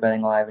randomly are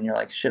betting live and you're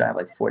like, shit, I have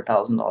like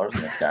 $4,000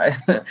 in this guy.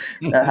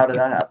 How did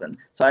that happen?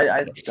 So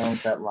I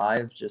don't bet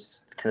live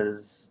just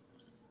because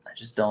I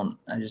just don't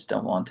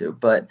want to.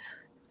 But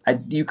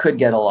you could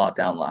get a lot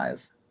down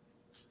live.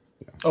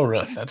 Oh,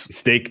 really? That's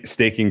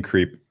staking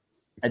creep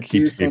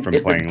keeps me from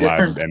playing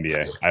live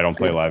NBA. I don't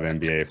play live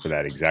NBA for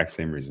that exact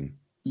same reason.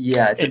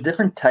 Yeah, it's a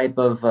different type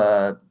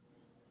of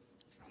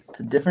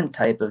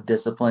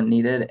discipline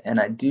needed, and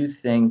I do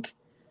think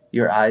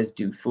your eyes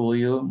do fool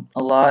you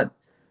a lot,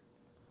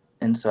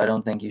 and so I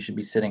don't think you should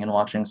be sitting and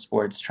watching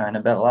sports trying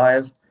to bet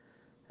live.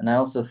 And I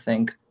also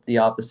think the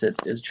opposite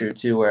is true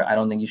too, where I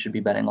don't think you should be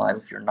betting live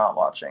if you're not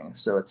watching.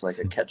 So it's like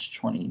a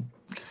catch-20.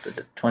 Is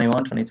it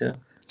 21, 22?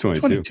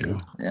 22.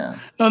 Yeah.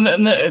 No,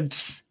 and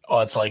it's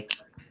like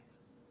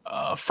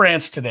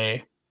France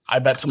today. I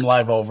bet some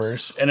live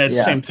overs, and it's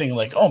the same thing.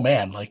 Like, oh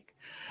man, like,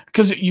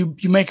 because you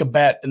make a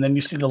bet and then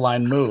you see the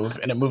line move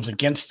and it moves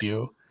against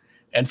you,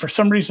 and for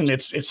some reason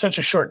it's such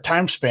a short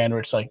time span where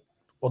it's like,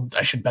 well,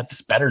 I should bet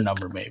this better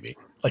number maybe.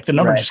 Like the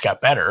number just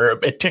got better, or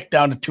it ticked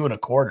down to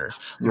 2.25.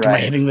 Like, am I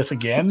hitting this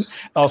again? And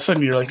all of a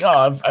sudden you're like,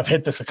 oh, I've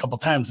hit this a couple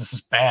times. This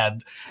is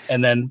bad.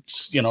 And then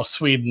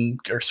Sweden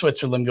or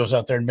Switzerland goes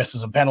out there and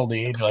misses a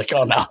penalty, and you're like,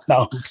 oh, now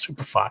I'm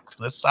super fucked.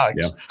 This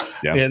sucks.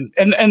 Yeah.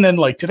 And then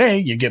like today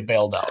you get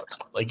bailed out.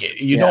 Like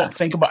you don't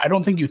think about. I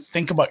don't think you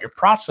think about your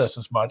process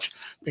as much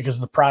because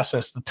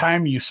the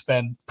time you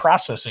spend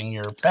processing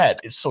your bet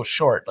is so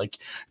short. Like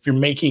if you're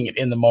making it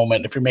in the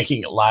moment, if you're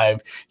making it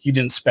live, you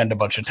didn't spend a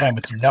bunch of time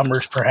with your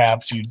numbers,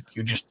 perhaps.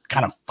 You just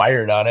kind of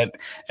fired on it,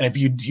 and if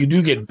you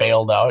do get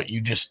bailed out,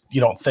 you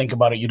don't think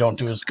about it. You don't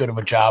do as good of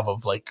a job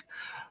of like,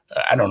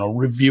 I don't know,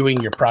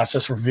 reviewing your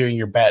process, reviewing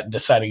your bet, and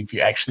deciding if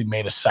you actually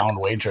made a sound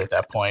wager at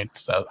that point.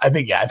 So I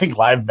think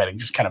live betting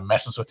just kind of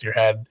messes with your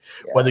head,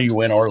 whether you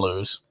win or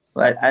lose.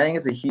 But I think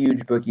it's a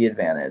huge bookie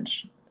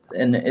advantage,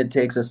 and it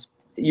takes us.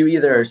 You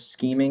either are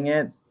scheming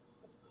it,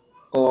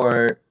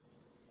 or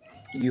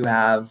you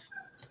have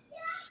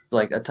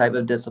like a type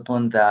of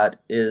discipline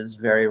that is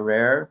very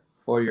rare,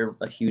 or you're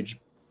a huge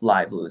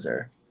live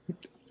loser.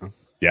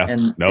 Yeah,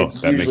 and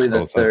it's that usually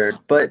makes the third.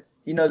 sense. But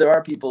there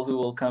are people who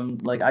will come.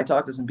 Like I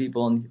talk to some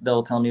people, and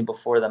they'll tell me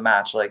before the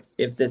match, like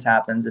if this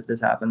happens,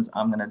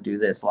 I'm gonna do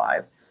this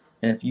live,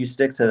 And if you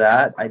stick to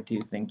that, I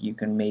do think you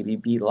can maybe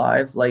beat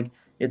Live. Like,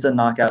 it's a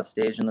knockout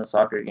stage in the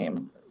soccer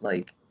game.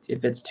 Like,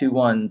 if it's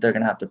 2-1, they're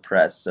going to have to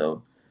press.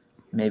 So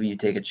maybe you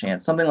take a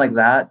chance. Something like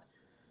that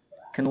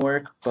can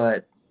work,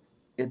 but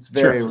it's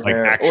very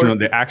rare. Like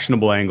the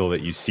actionable angle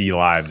that you see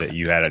live that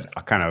you had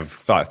a kind of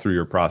thought through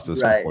your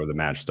process Right. before the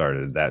match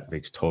started. That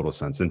makes total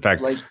sense. In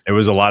fact, Like- there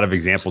was a lot of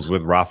examples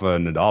with Rafa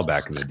Nadal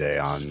back in the day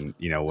on,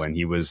 when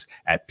he was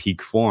at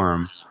peak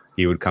form,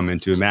 he would come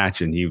into a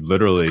match and he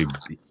literally,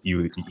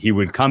 he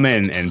would come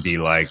in and be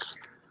like,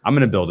 I'm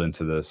going to build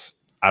into this.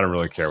 I don't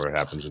really care what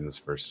happens in this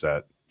first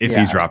set. If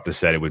he dropped a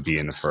set, it would be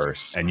in the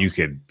first. And you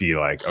could be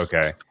like,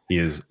 okay, he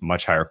is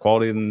much higher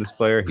quality than this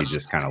player. He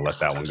just kind of let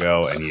that one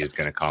go. And he is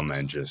going to come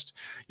and just,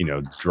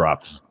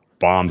 drop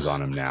bombs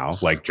on him now,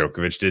 like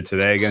Djokovic did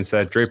today against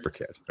that Draper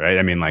kid, right?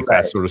 I mean, like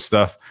that sort of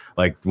stuff.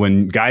 Like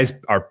when guys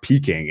are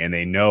peaking and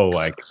they know,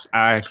 like,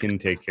 I can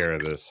take care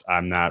of this.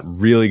 I'm not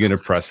really going to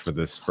press for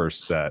this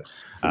first set.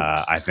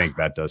 I think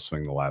that does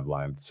swing the live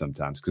line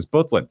sometimes because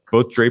both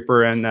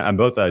Draper and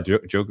both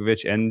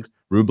Djokovic and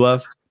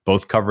Rublev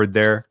both covered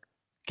their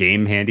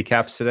game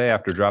handicaps today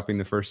after dropping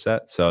the first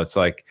set. So it's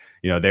like,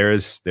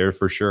 there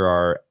for sure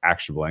are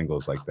actionable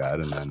angles like that.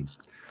 And then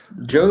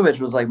Djokovic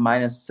was like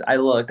minus. I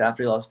looked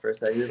after he lost the first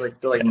set. He was like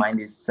still like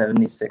minus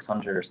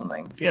 7,600 or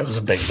something. Yeah, it was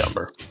a big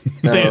number.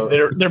 So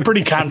they're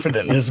pretty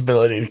confident in his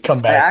ability to come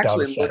I back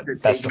down actually to looked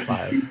at best of taking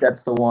 5. 3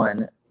 sets to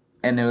 1,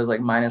 and it was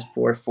like minus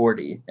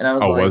 440. And I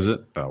was was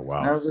it? Oh wow!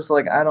 And I was just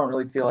like, I don't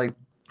really feel like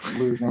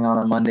losing on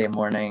a Monday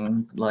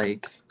morning.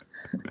 Like,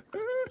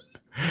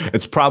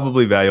 it's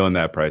probably value on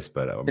that price,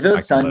 but if it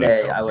was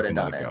Sunday, I would have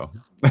done it.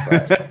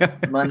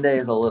 But Monday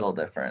is a little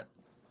different.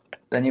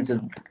 Then you have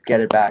to get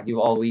it back. You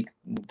have all week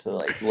to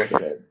like look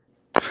at it.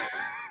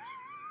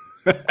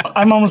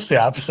 I'm almost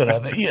the opposite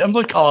of it. I'm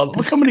like,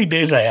 look how many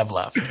days I have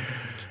left.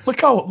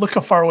 Look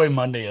how far away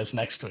Monday is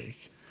next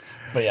week.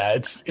 But yeah,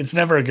 it's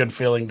never a good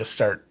feeling to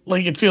start.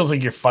 Like it feels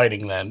like you're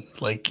fighting then.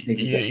 Like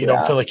you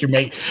don't feel like you're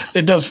making.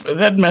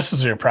 That messes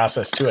with your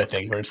process too. I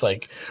think where it's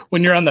like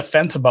when you're on the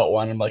fence about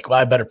one, I'm like, well,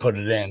 I better put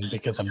it in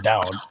because I'm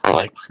down.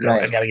 Like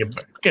I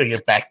gotta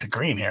get back to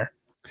green here.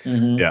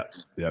 Mm-hmm.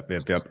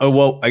 Yep. Oh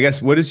well, I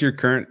guess what is your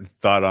current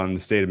thought on the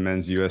state of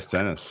men's U.S.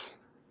 tennis?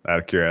 Out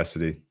of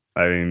curiosity,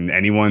 I mean,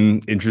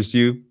 anyone interest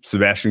you?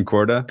 Sebastian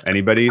Korda?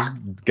 Anybody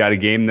got a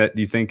game that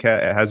you think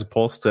has a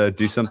pulse to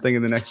do something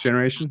in the next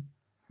generation?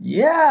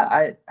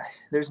 Yeah,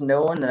 there's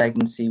no one that I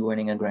can see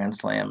winning a Grand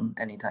Slam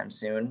anytime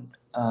soon.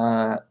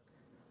 And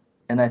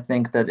I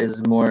think that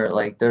is more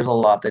like there's a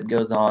lot that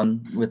goes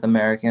on with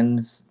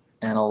Americans,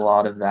 and a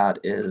lot of that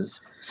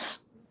is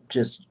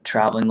just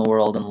traveling the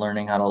world and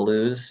learning how to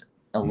lose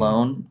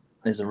alone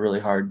is a really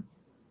hard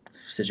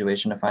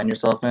situation to find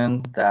yourself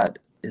in. That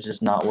is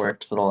just not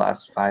worked for the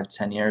last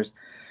 5-10 years.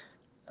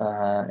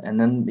 And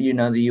then,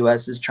 the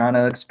U.S. is trying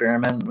to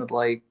experiment with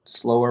like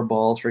slower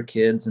balls for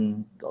kids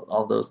and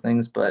all those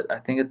things. But I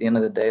think at the end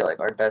of the day, like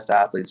our best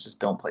athletes just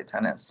don't play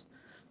tennis.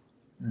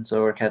 And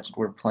so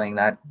we're playing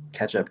that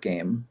catch-up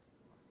game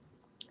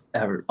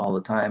all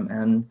the time.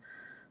 And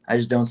I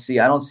don't see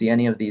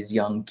any of these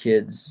young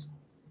kids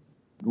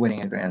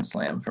winning a Grand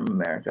Slam from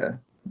America.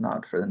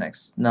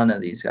 None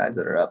of these guys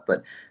that are up,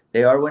 but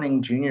they are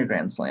winning junior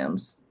Grand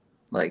Slams.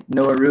 Like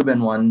Noah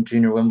Rubin won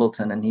Junior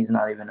Wimbledon, and he's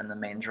not even in the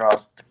main draw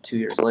 2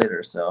 years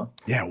later. So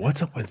yeah,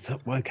 what's up with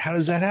like how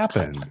does that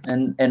happen?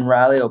 And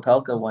Riley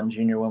Opelka won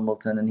Junior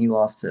Wimbledon, and he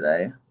lost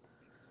today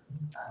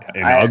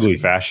in ugly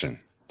fashion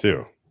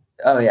too.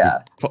 Oh yeah,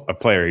 a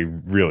player he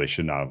really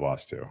should not have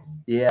lost to.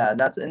 Yeah,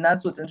 that's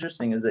what's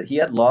interesting is that he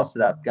had lost to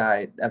that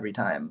guy every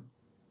time.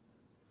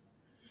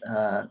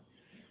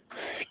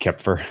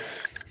 Koepfer.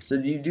 So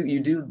you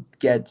do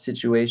get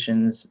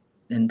situations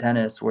in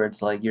tennis where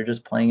it's like you're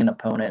just playing an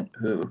opponent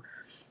who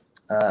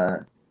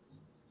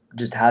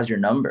just has your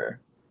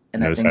number,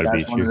 and I think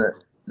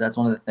that's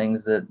one of the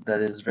things that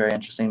is very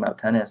interesting about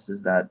tennis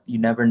is that you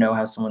never know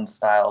how someone's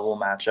style will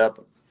match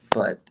up,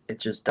 but it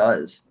just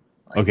does.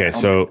 Okay,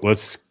 so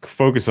let's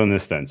focus on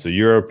this then. So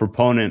you're a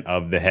proponent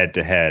of the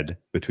head-to-head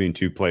between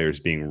two players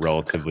being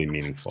relatively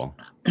meaningful.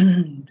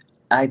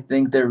 I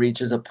think there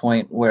reaches a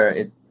point where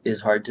it is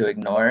hard to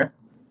ignore,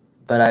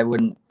 but I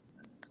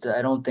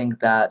don't think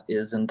that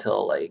is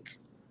until like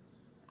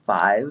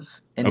 5,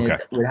 and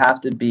it would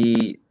have to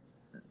be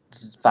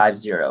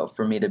 5-0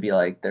 for me to be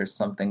like, there's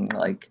something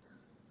like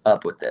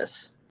up with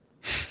this.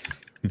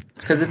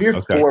 Because if you're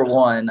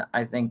 4-1,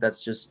 I think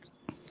that's just,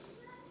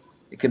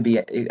 it could be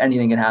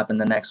anything can happen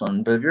the next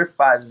one. But if you're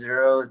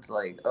 5-0, it's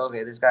like,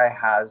 okay, this guy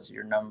has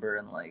your number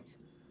and like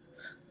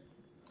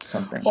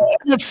something. Well,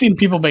 I've seen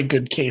people make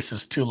good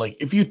cases too. Like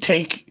if you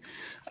take,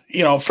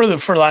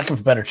 for lack of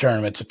a better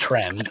term, it's a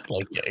trend.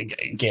 Like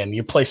again,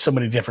 you play so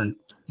many different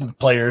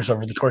players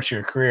over the course of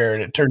your career,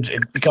 and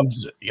it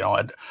becomes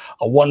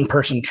a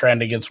one-person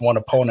trend against one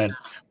opponent.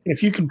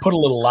 If you can put a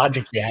little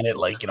logic behind it,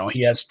 like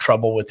he has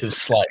trouble with his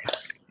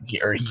slice,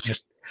 or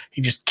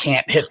he just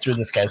can't hit through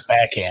this guy's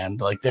backhand.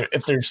 Like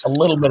if there's a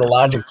little bit of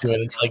logic to it,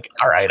 it's like,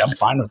 all right, I'm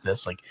fine with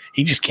this. Like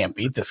he just can't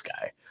beat this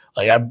guy.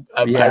 Like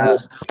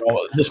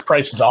this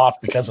price is off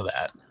because of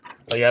that.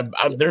 Like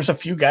there's a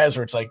few guys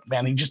where it's like,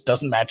 man, he just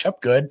doesn't match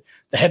up good.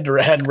 The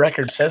head-to-head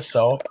record says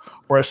so.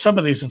 Whereas some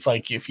of these, it's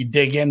like if you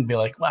dig in, be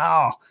like,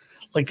 wow,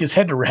 like his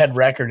head-to-head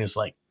record is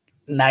like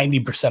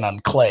 90% on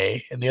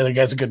clay, and the other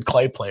guy's a good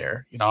clay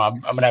player.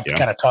 I'm gonna have to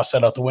kind of toss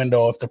that out the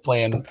window if they're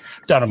playing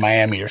down in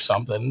Miami or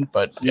something.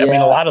 But I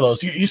mean, a lot of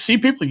those you see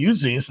people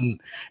use these,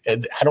 and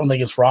I don't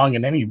think it's wrong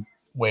in any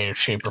way,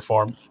 shape, or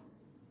form.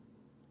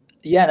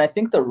 Yeah, and I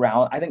think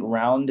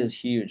round is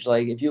huge.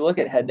 Like if you look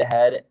at head to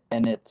head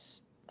and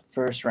it's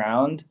first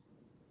round,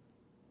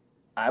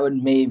 I would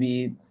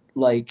maybe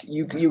like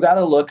you got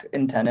to look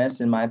in tennis,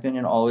 in my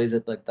opinion, always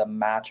at like the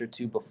match or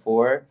two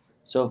before.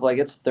 So if like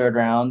it's third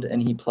round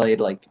and he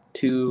played like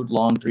 2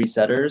 long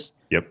 3-setters,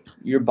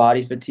 your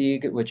body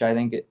fatigue, which I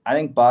think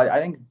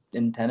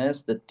in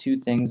tennis the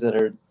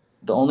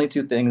only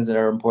two things that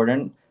are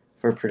important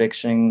for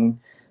predicting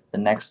the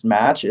next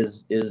match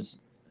is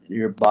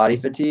your body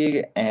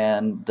fatigue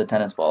and the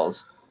tennis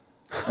balls.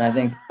 And I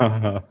think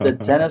the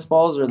tennis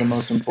balls are the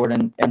most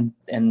important,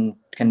 and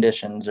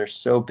conditions are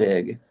so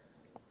big.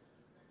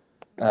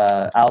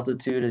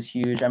 Altitude is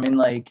huge. I mean,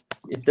 like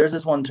if there's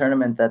this one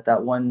tournament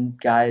that one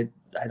guy,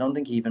 I don't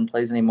think he even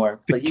plays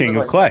anymore. The king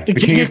of clay. The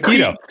king of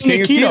Quito.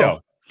 King of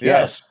Quito.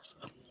 Yes.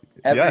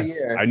 Every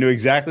year. I knew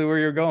exactly where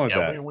you're going with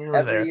that. We were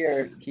every there.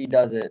 year he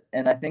does it.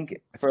 And I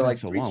think for like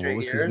 3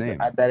 straight years,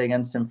 I bet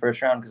against him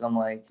first round because I'm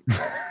like,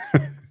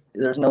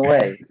 there's no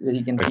way that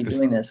he can keep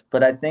doing this.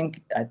 But I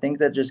think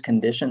that just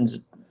conditions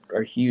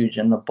are huge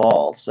in the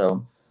ball.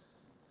 So,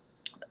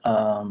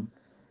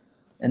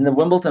 and the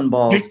Wimbledon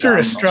ball. Victor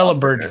Estrella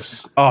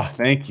Burgess. Oh,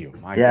 thank you.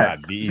 My God.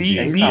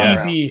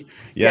 VEB.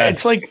 Yeah,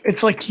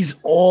 it's like he's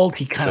old.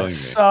 He kind of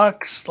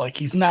sucks. Like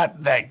he's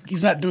not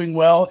doing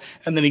well,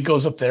 and then he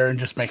goes up there and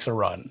just makes a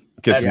run.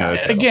 Gets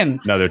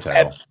another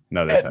title.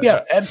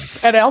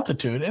 At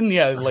altitude, and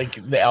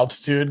like the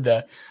altitude,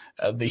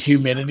 the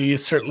humidity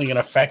is certainly going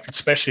to affect,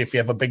 especially if you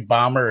have a big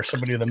bomber or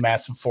somebody with a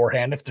massive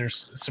forehand. If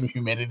there's some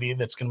humidity,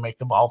 that's going to make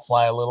the ball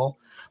fly a little.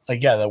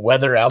 Like the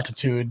weather,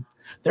 altitude.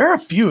 There are a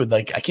few.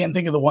 Like I can't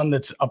think of the one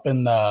that's up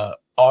in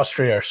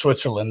Austria or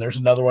Switzerland. There's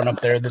another one up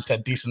there that's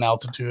at decent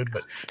altitude,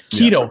 but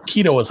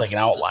Quito was like an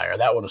outlier.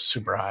 That one was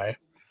super high.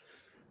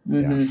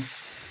 Mm-hmm.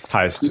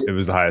 Yeah. It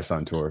was the highest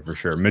on tour for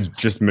sure.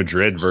 Just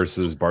Madrid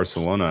versus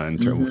Barcelona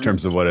in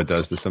terms of what it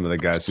does to some of the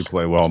guys who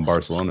play well in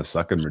Barcelona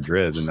suck in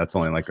Madrid, and that's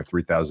only like a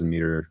 3,000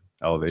 meter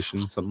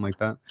elevation, something like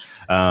that.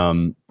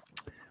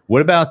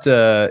 What about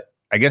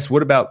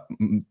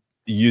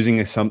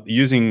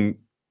using?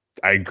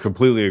 I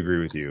completely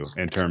agree with you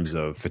in terms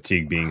of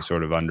fatigue being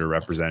sort of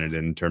underrepresented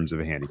in terms of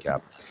a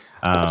handicap.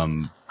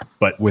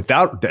 But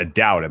without a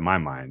doubt, in my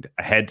mind,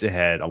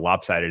 a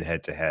lopsided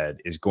head-to-head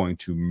is going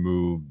to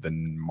move the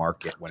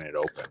market when it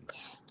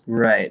opens.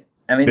 Right.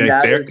 I mean,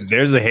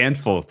 there's a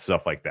handful of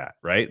stuff like that,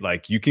 right?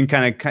 Like you can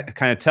kind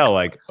of tell,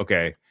 like,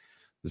 okay,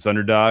 this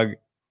underdog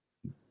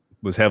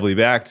was heavily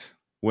backed,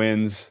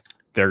 wins.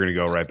 They're going to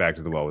go right back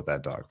to the well with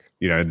that dog.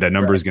 That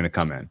number is going to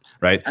come in,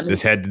 right? I mean,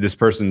 this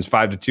person's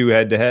 5-2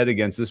 head-to-head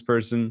against this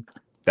person.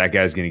 That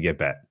guy's going to get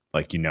bet,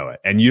 like it,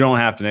 and you don't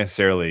have to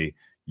necessarily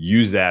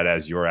use that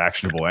as your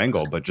actionable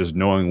angle, but just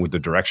knowing with the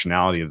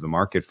directionality of the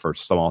market for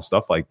small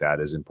stuff like that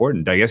is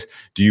important. I guess,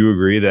 do you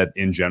agree that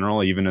in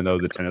general, even though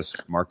the tennis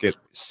market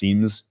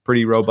seems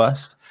pretty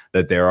robust,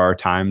 that there are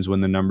times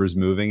when the number's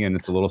moving and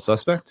it's a little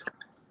suspect?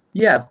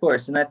 Yeah, of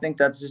course. And I think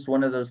that's just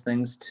one of those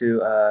things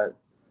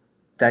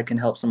that can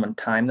help someone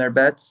time their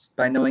bets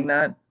by knowing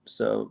that.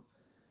 So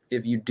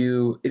if you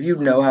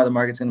know how the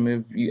market's going to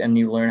move and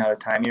you learn how to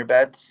time your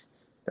bets,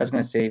 that's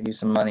going to save you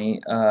some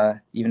money,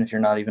 even if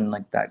you're not even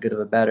like that good of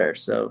a bettor.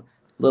 So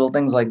little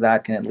things like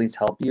that can at least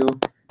help you.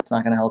 It's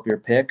not going to help your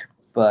pick,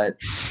 but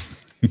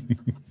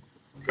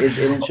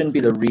it shouldn't be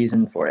the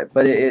reason for it.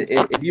 But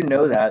if you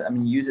know that, I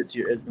mean, use it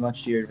as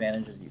much to your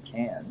advantage as you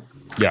can.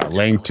 Yeah,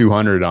 laying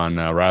 200 on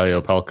Riley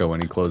Opelka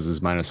when he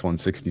closes minus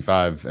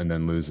 165 and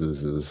then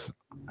loses is,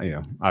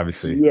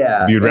 obviously.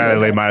 Yeah, you'd rather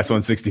lay minus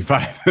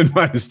 165 than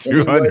minus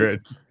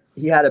 200.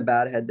 He had a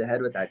bad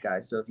head-to-head with that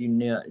guy. So if you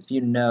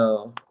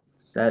know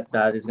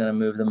that is going to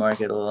move the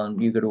market a little,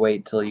 and you could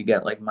wait till you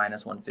get like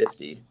minus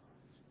 150.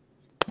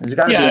 There's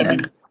got to be an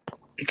end.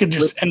 It could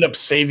just end up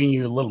saving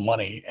you a little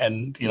money,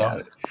 and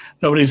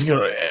nobody's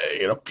gonna,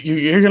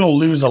 you're gonna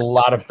lose a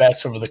lot of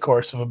bets over the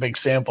course of a big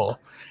sample.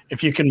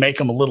 If you can make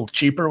them a little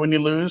cheaper when you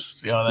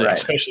lose, right.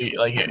 Especially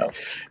like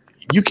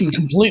you can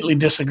completely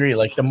disagree.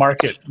 Like the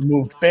market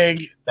moved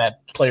big,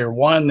 that player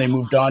won, they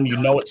moved on.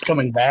 It's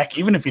coming back.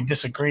 Even if you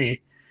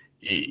disagree,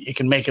 you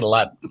can make it a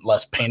lot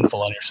less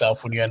painful on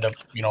yourself when you end up,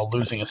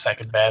 losing a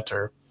second bet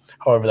or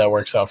however that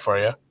works out for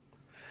you.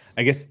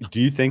 I guess, do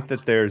you think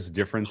that there's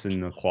difference in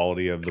the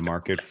quality of the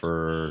market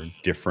for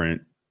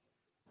different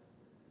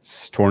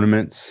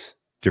tournaments,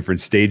 different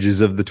stages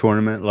of the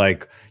tournament?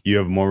 Like you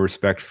have more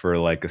respect for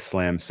like a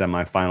slam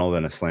semifinal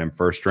than a slam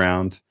first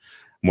round.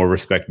 more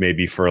respect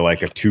maybe for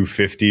like a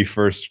 250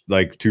 first,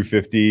 like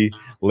 250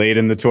 late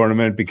in the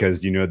tournament,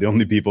 because you know the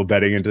only people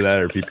betting into that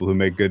are people who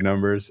make good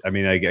numbers. I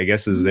mean, I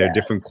guess is there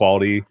different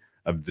quality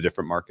of the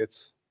different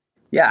markets?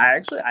 Yeah,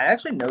 I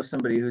actually know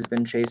somebody who's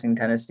been chasing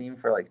Tennis Steam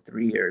for like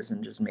 3 years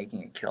and just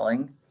making a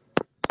killing.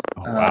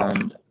 Oh, wow.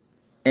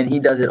 And he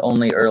does it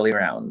only early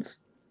rounds.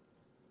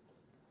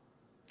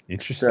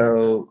 Interesting.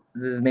 So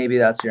maybe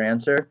that's your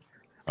answer.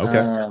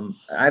 Okay.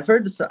 I've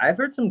heard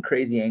some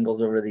crazy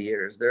angles over the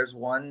years. There's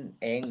one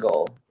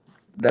angle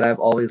that I've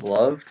always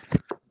loved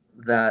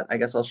that I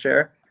guess I'll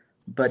share,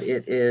 but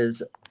it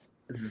is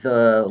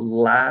the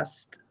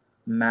last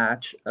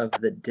match of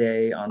the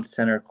day on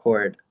center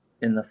court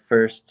in the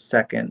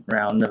second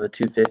round of a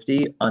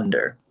 250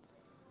 under.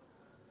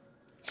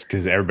 It's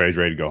because everybody's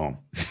ready to go home.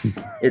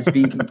 It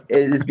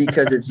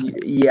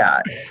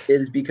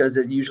is because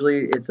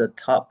usually it's a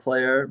top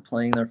player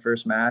playing their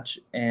first match,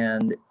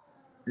 and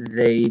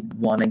they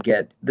want to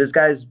get this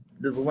guy's.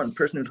 The one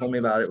person who told me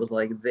about it was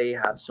like they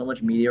have so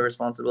much media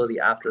responsibility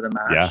after the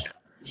match. Yeah,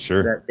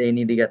 sure. That they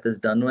need to get this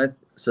done with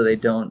so they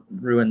don't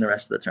ruin the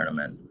rest of the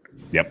tournament.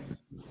 Yep.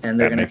 And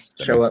they're going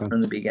to show up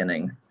from the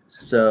beginning.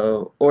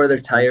 So, or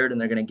they're tired and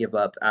they're going to give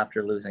up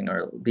after losing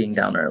or being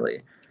down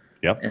early.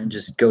 Yep. And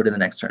just go to the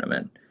next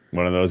tournament.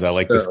 One of those, I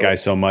like this guy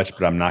so much,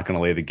 but I'm not going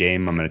to lay the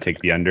game. I'm going to take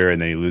the under,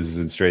 and then he loses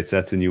in straight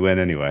sets, and you win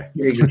anyway.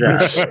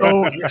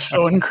 Exactly. You're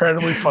so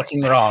incredibly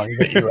fucking wrong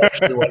that you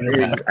actually won your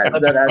match.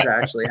 That has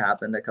actually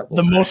happened a couple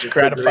the times. most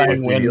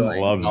gratifying win.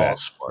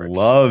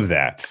 Love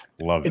that.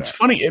 It's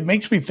funny. It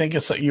makes me think.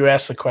 It's like you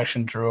asked the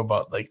question, Drew,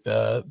 about like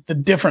the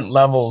different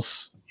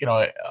levels, you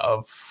know,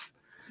 of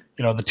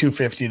the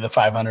 250, the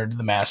 500,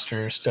 the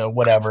Masters, to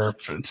whatever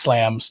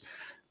slams.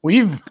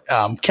 We've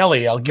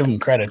Kelly, I'll give him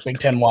credit. Big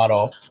Ten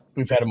Watto.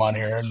 We've had him on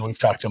here and we've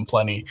talked to him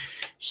plenty.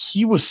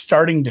 He was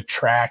starting to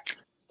track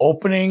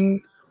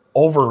opening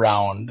over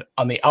round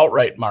on the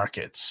outright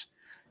markets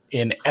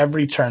in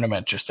every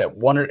tournament, just at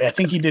one, I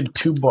think he did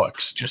 2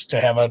 books just to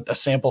have a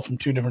sample from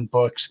 2 different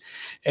books.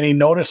 And he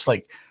noticed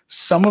like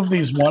some of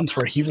these ones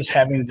where he was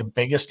having the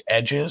biggest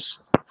edges,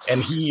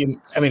 and he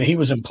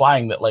was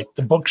implying that like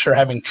the books are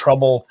having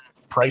trouble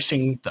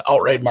pricing the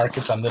outright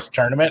markets on this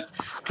tournament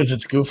because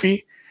it's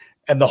goofy,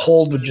 and the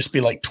hold would just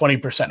be like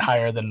 20%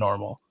 higher than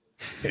normal.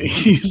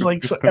 He's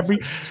like, so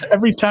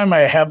every time I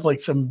have like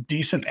some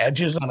decent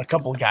edges on a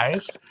couple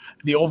guys,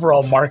 the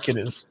overall market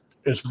is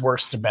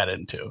worse to bet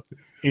into.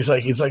 He's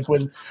like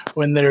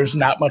when there's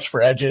not much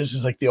for edges,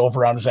 he's like the over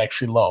round is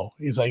actually low.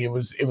 He's like it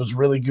was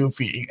really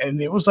goofy, and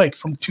it was like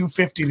from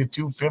 250 to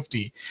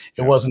 250.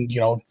 It wasn't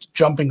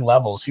jumping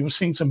levels. He was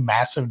seeing some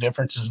massive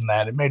differences in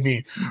that. It made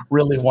me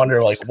really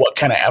wonder like what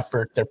kind of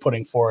effort they're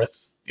putting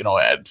forth,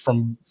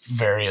 from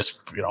various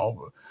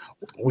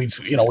we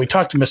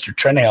talked to Mr.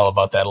 Trennail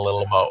about that a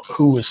little, about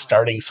who was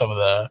starting some of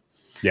the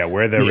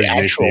where the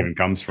origination even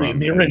comes from.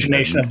 The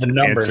origination of the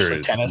numbers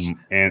for tennis.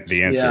 And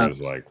the answer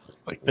is like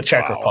the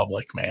Czech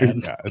Republic,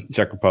 man. Yeah,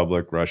 Czech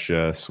Republic,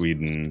 Russia,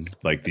 Sweden,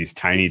 like these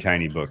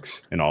tiny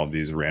books in all of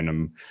these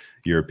random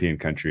European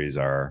countries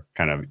are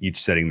kind of each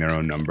setting their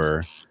own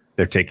number.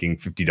 They're taking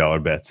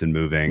 $50 bets and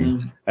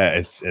moving.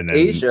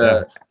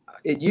 Asia.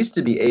 It used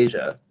to be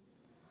Asia.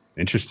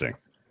 Interesting.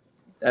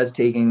 As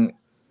taking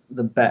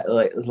the bet,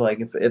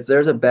 like if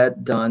there's a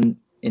bet done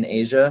in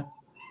Asia,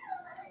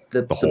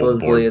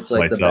 supposedly it's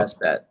like the best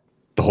bet.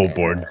 The whole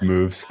board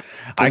moves.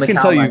 I can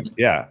tell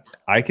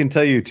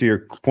you to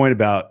your point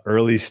about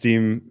early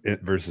steam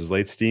versus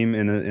late steam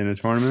in a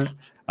tournament.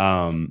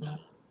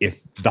 If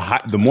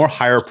the more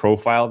higher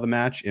profile the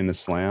match in the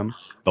slam,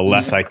 the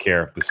less I care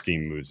if the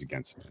steam moves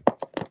against me.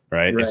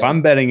 Right? If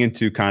I'm betting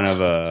into kind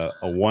of a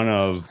one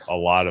of a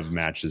lot of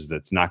matches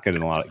that's not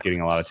getting a lot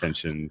of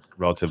attention,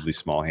 relatively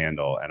small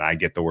handle, and I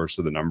get the worst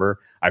of the number,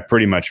 I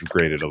pretty much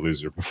graded a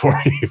loser before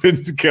it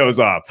even goes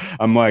off.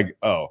 I'm like,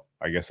 oh,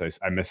 I guess I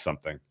missed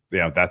something.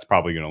 That's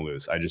probably going to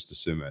lose. I just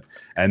assume it.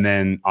 And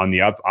then on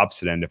the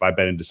opposite end, if I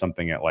bet into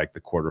something at like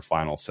the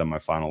quarterfinal,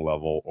 semifinal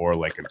level, or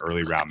like an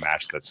early round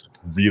match that's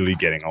really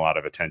getting a lot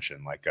of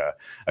attention, like a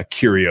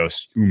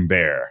Kyrgios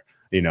Humbert,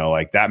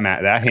 like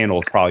that handle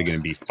is probably going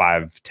to be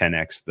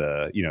 5-10x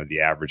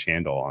the average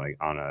handle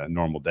on a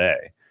normal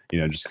day,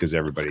 just because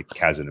everybody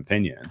has an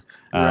opinion.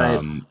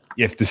 Right.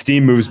 If the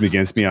steam moves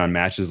against me on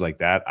matches like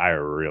that, I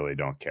really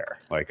don't care.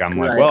 Like I'm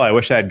like, well, I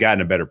wish I had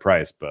gotten a better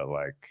price, but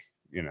like,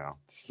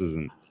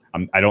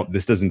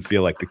 this doesn't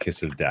feel like the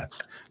kiss of death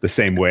the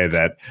same way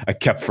that I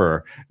kept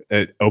for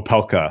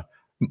Opelka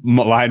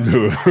line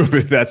move.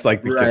 That's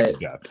like the kiss of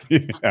death.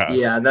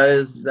 Yeah,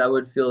 that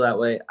would feel that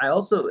way. I've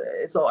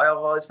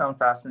always found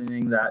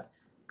fascinating that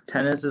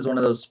tennis is one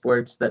of those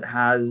sports that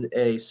has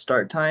a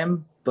start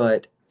time,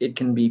 but it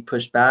can be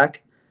pushed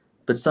back.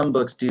 But some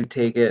books do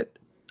take it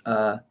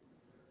down,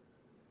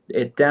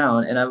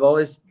 and I've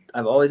always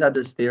had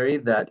this theory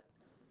that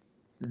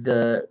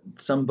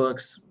some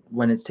books,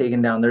 when it's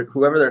taken down,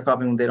 whoever they're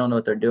copying, they don't know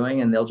what they're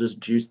doing, and they'll just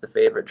juice the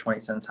favorite 20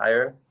 cents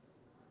higher.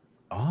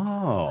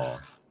 Oh.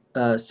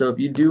 So if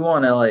you do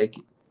want to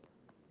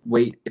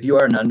wait, if you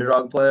are an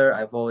underdog player,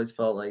 I've always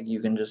felt like you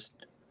can just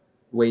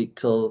wait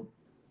till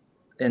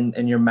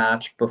in your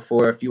match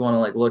before, if you want to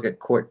like look at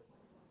court,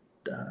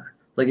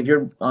 like if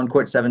you're on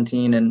court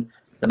 17 and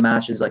the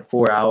match is like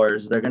 4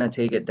 hours, they're going to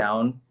take it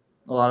down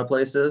a lot of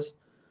places.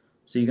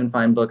 So you can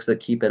find books that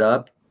keep it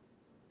up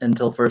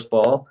until first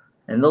ball,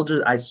 and they'll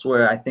just, I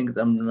swear, I think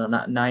I'm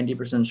not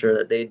 90% sure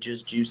that they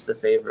just juice the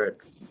favorite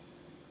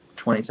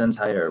 20 cents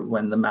higher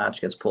when the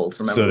match gets pulled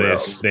from everywhere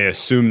else. They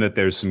assume that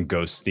there's some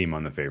ghost theme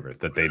on the favorite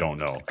that they don't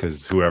know,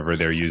 because whoever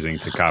they're using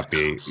to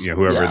copy,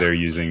 whoever they're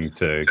using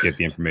to get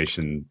the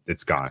information,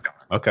 it's gone.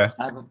 Okay.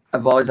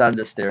 I've always had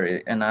this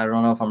theory, and I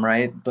don't know if I'm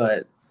right,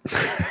 but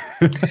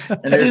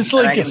that is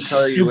like a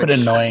stupid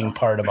annoying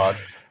part about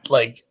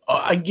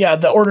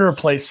the order of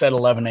play said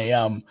 11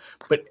 a.m.,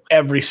 but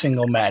every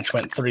single match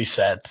went 3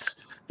 sets.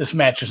 This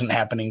match isn't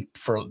happening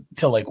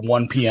till like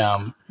 1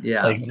 p.m.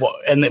 Yeah.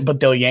 But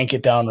they'll yank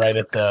it down right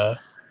at the.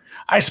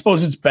 I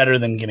suppose it's better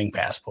than getting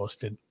pass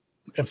posted.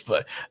 Not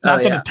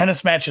that a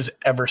tennis match has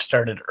ever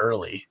started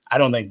early. I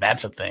don't think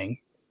that's a thing.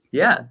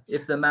 Yeah,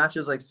 if the match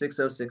is like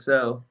 6-0,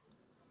 6-0.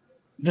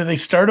 Do they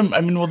start them? I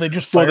mean, will they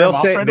just fire them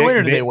off right away,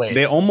 or do they wait?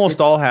 They almost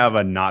all have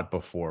a not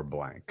before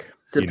blank.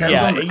 Depends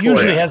on the it court.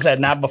 usually has that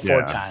not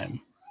before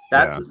time.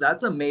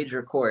 That's a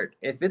major court.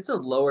 If it's a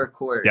lower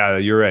court, yeah,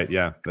 you're right.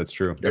 Yeah, that's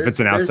true. If it's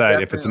an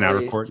outside, if it's an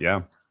outer court,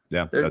 yeah.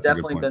 There's that's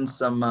definitely been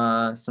some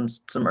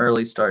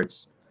early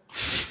starts.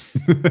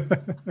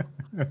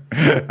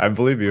 I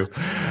believe you.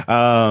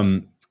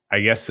 I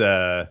guess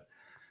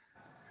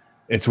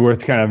it's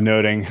worth kind of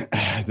noting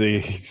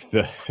this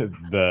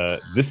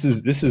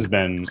has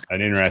been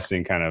an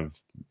interesting kind of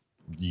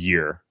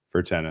year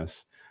for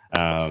tennis.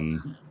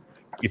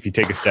 If you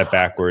take a step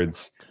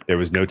backwards, there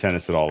was no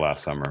tennis at all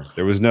last summer.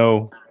 There was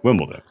no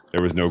Wimbledon.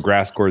 There was no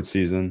grass court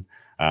season.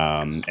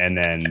 And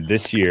then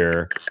this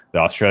year, the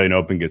Australian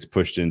Open gets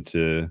pushed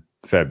into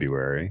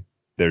February.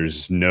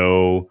 There's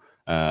no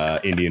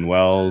Indian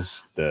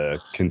Wells. The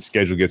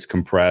schedule gets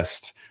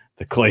compressed.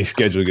 The clay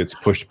schedule gets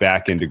pushed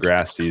back into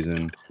grass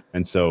season.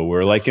 And so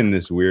we're like in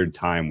this weird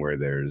time where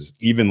there's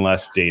even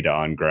less data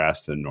on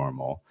grass than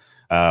normal.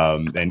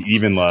 And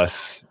even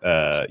less,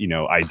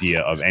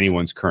 idea of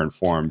anyone's current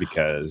form,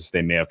 because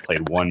they may have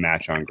played one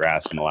match on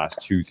grass in the last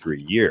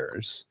 2-3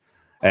 years.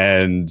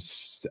 And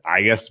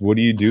I guess, what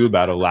do you do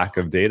about a lack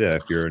of data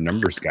if you're a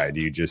numbers guy? Do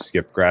you just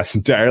skip grass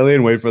entirely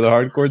and wait for the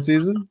hard court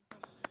season?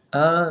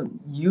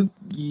 You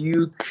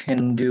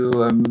can do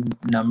a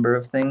number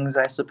of things,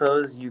 I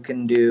suppose. You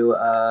can do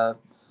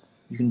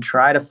you can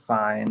try to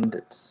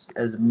find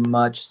as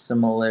much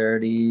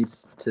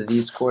similarities to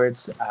these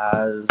courts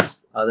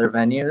as other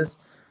venues,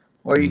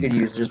 or you could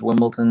use just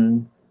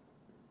Wimbledon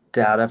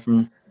data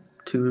from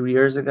 2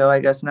 years ago, I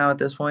guess, now at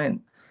this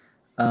point.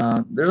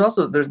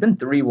 There's been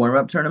 3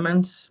 warm-up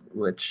tournaments,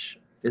 which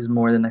is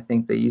more than I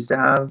think they used to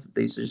have.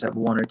 They used to just have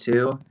 1 or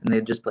 2, and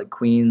they'd just play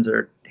Queens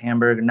or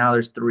Hamburg, and now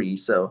there's 3.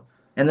 So,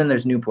 and then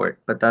there's Newport,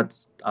 but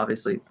that's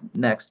obviously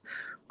next.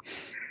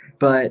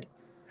 But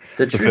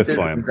the truth is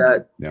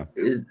that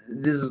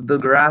the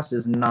grass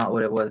is not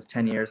what it was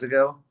 10 years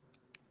ago.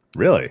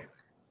 Really?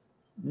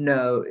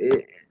 No,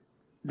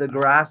 the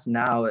grass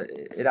now,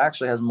 it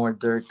actually has more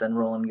dirt than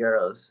Roland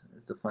Garros.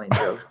 It's a funny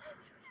joke.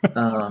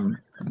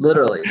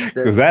 Literally.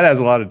 Because that has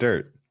a lot of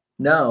dirt.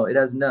 No, it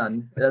has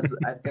none. I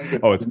think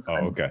it's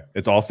okay.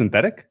 It's all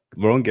synthetic?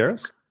 Roland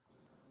Garros?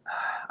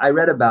 I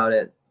read about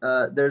it.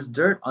 There's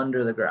dirt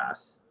under the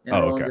grass. And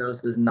Roland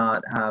Garros does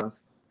not have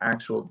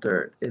actual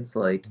dirt. It's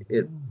like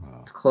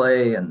it's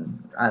clay,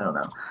 and I don't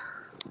know.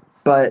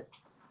 But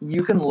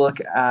you can look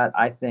at,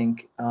 I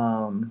think,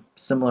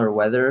 similar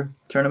weather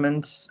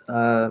tournaments.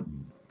 So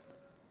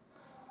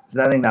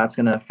I think that's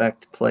going to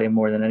affect play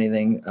more than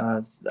anything.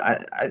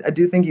 I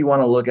do think you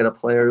want to look at a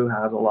player who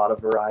has a lot of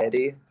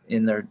variety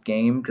in their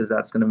game, because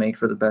that's going to make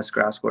for the best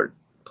grass court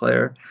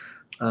player.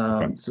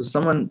 So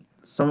someone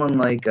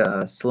like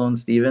Sloane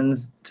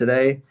Stephens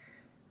today,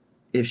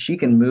 if she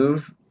can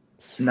move,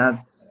 and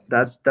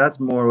that's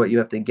more what you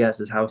have to guess,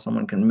 is how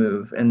someone can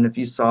move. And if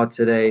you saw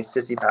today,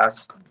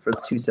 Tsitsipas for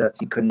the 2 sets,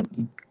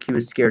 he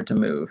was scared to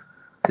move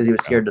because he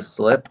was scared to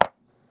slip.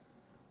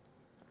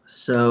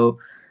 So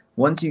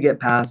once you get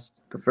past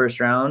the first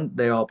round,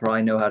 they all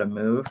probably know how to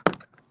move.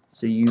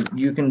 So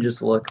you can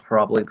just look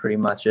probably pretty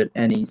much at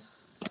any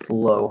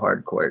slow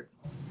hard court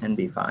and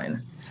be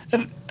fine.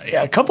 And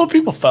yeah, a couple of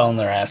people fell on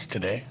their ass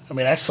today. I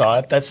mean, I saw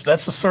it. That's the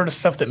sort of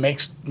stuff that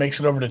makes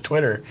it over to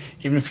Twitter.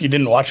 Even if you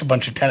didn't watch a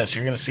bunch of tennis,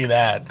 you're going to see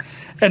that.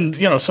 And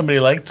somebody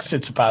like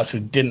Tsitsipas who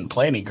didn't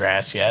play any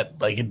grass yet,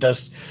 like it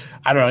does.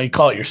 I don't know. You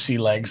call it your sea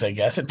legs, I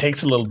guess. It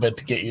takes a little bit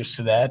to get used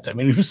to that. I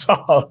mean, you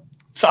saw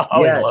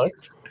how he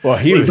looked. Well,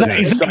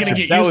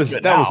 that was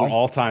an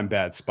all-time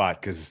bad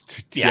spot, because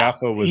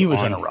Tiafoe was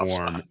on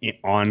form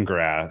on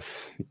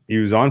grass. He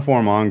was on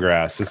form on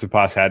grass.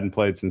 Tsitsipas hadn't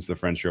played since the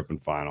French Open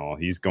final.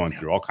 He's going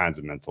through all kinds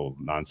of mental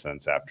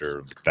nonsense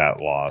after that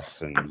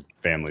loss and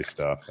family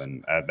stuff,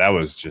 and that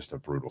was just a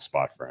brutal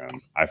spot for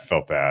him. I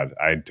felt bad.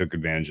 I took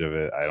advantage of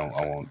it. I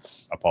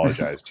won't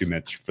apologize too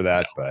much for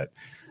that, but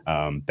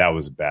that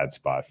was a bad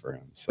spot for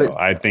him. So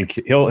I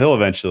think he'll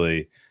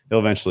eventually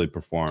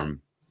perform.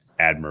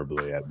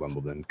 admirably at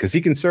Wimbledon because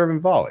he can serve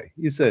and volley.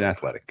 He's an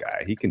athletic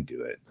guy. He can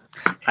do it.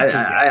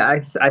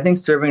 I think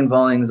serving and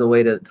volleying is a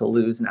way to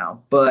lose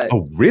now. But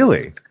oh,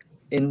 really?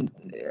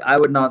 I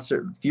would not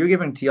serve. You're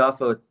giving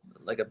Tiafoe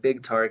like a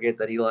big target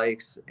that he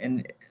likes,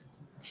 and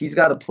he's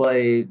got to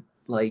play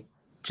like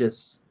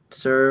just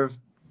serve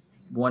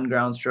one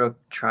ground stroke,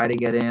 try to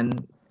get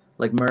in.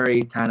 Like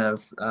Murray kind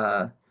of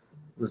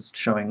was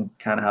showing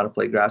kind of how to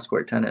play grass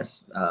court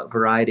tennis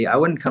variety. I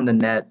wouldn't come to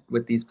net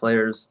with these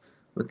players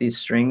with these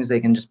strings. They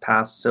can just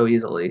pass so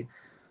easily.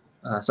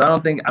 So I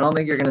don't think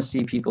you're going to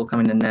see people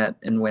coming to net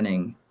and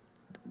winning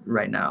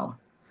right now.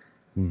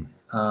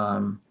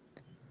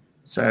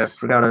 Sorry, I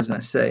forgot what I was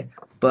going to say.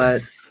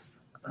 But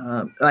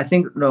I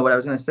think what I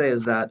was going to say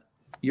is that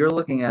you're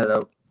looking at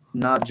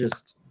not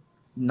just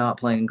not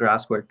playing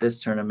grass court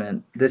this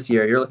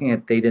year. You're looking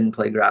at they didn't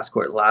play grass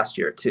court last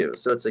year too.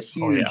 So it's a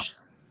huge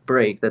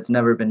break that's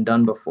never been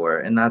done before,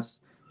 and that's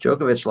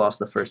Djokovic lost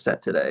the first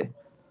set today.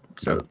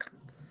 So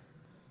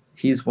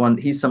he's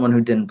someone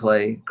who didn't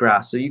play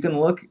grass. So you can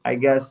look, I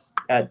guess,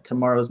 at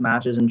tomorrow's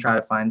matches and try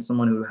to find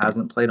someone who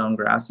hasn't played on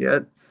grass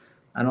yet.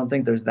 I don't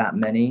think there's that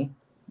many.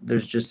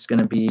 There's just going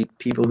to be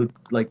people who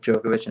like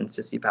Djokovic and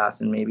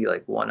Tsitsipas and maybe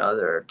like one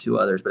other or two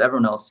others, but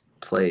everyone else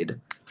played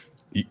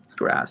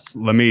grass.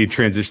 Let me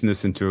transition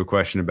this into a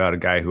question about a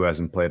guy who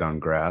hasn't played on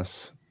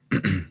grass.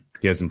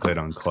 He hasn't played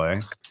on clay.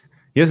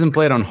 He hasn't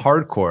played on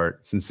hard court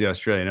since the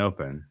Australian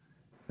Open,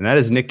 and that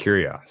is Nick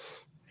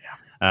Kyrgios.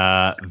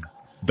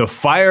 The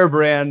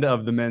firebrand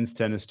of the men's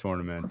tennis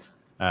tournament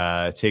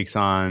takes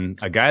on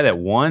a guy that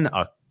won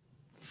a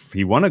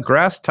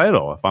grass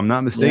title, if I'm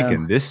not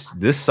mistaken,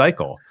 this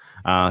cycle.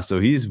 So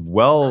he's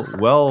well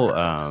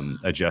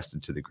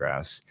adjusted to the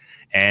grass.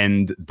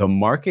 And the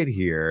market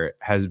here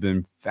has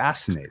been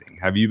fascinating.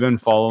 Have you been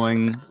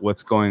following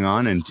what's going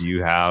on? And do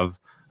you have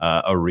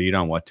a read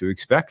on what to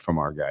expect from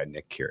our guy,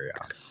 Nick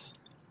Kyrgios?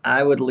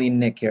 I would lean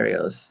Nick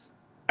Kyrgios.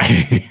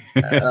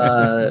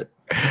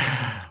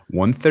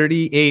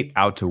 138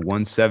 out to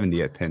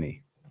 170 at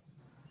Penny.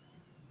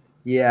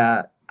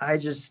 Yeah,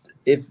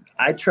 if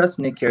I trust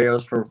Nick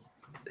Kyrgios for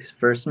his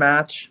first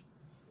match,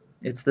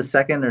 it's the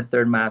second or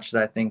third match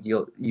that I think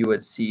you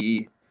would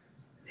see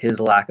his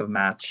lack of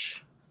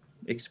match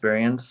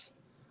experience.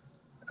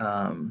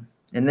 And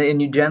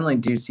you generally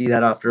do see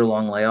that after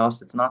long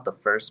layoffs. It's not the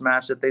first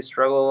match that they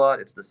struggle a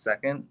lot, it's the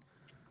second.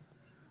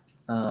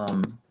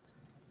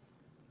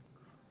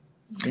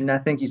 And I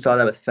think you saw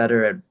that with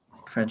Federer at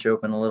French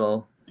Open a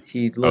little.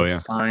 He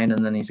looked fine,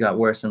 and then he's got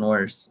worse and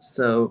worse.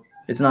 So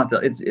it's not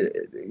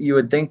you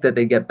would think that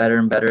they get better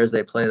and better as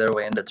they play their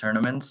way into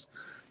tournaments.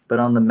 But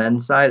on the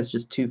men's side, it's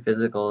just too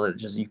physical.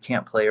 You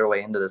can't play your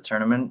way into the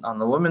tournament. On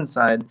the women's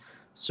side,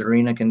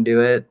 Serena can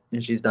do it,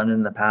 and she's done it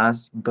in the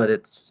past. But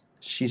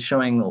she's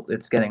showing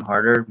it's getting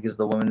harder because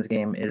the women's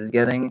game is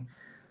getting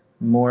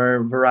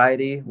more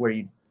variety, where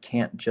you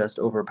can't just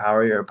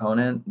overpower your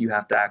opponent. You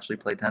have to actually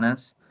play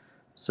tennis.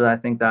 So I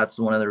think that's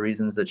one of the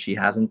reasons that she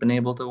hasn't been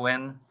able to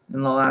win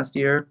in the last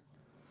year.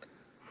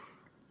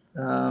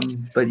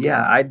 But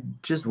yeah, I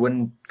just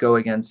wouldn't go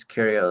against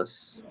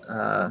Kyrgios.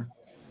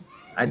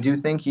 I do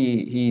think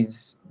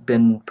he's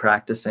been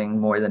practicing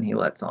more than he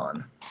lets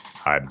on.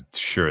 I'm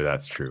sure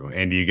that's true.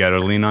 And you got to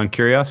lean on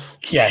Kyrgios?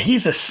 Yeah,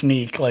 he's a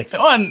sneak. the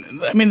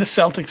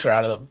Celtics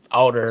are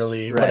out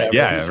early. Right. Whatever.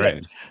 Yeah,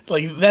 right.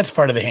 That's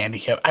part of the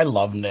handicap. I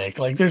love Nick.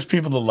 There's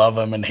people that love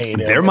him and hate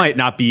him. There might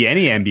not be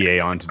any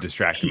NBA on to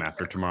distract him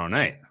after tomorrow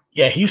night.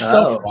 Yeah, he's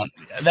so fun.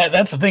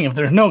 That's the thing. If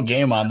there's no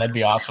game on, that'd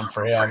be awesome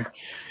for him.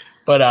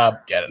 But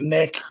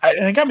Nick,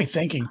 it got me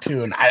thinking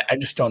too, and I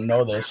just don't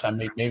know this. I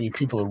mean, maybe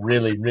people who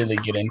really, really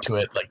get into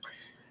it.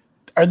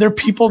 Are there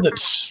people that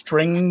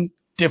string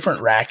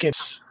different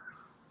rackets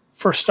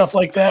for stuff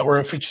like that? Where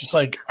if it's just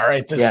all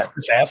right,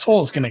 this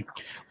asshole is gonna.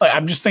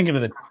 I'm just thinking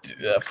of the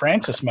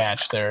Francis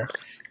match there.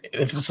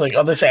 If it's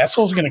this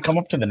asshole is gonna come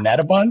up to the net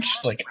a bunch,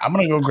 I'm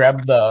gonna go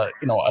grab a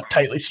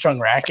tightly strung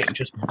racket and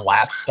just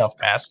blast stuff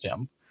past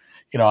him.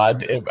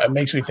 It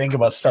makes me think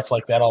about stuff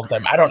like that all the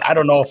time. I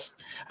don't know if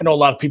I know a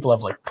lot of people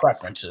have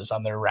preferences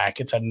on their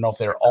rackets. I don't know if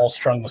they're all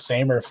strung the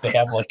same or if they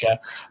have all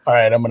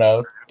right, I'm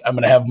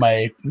gonna have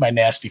my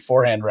nasty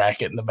forehand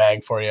racket in the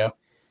bag for you.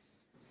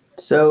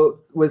 So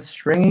with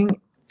stringing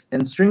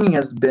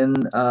has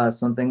been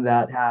something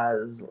that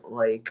has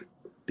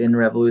been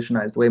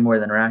revolutionized way more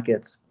than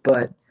rackets.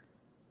 But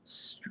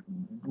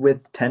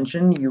with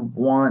tension, you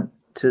want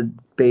to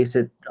base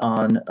it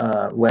on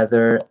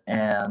weather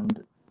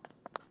and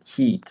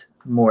heat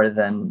more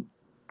than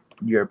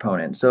your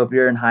opponent. So if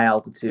you're in high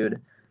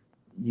altitude,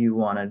 you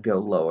want to go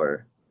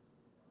lower.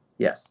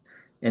 Yes.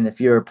 And if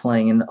you're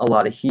playing in a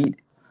lot of heat,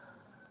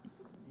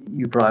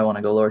 you probably want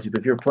to go lower too. But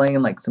if you're playing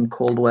in some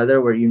cold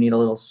weather where you need a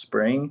little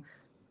spring,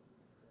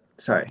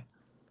 sorry,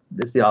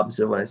 that's the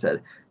opposite of what I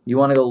said. You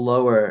want to go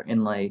lower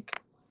and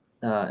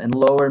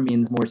lower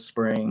means more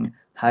spring,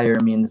 higher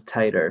means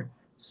tighter.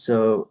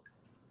 So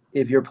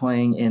if you're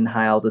playing in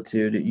high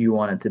altitude, you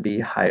want it to be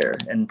higher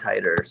and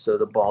tighter so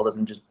the ball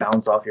doesn't just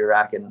bounce off your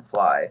racket and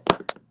fly.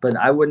 But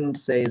I wouldn't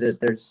say that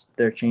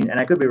they're changing, and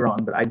I could be wrong,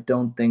 but I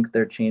don't think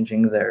they're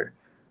changing their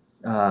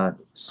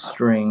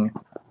string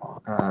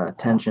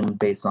tension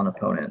based on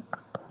opponent.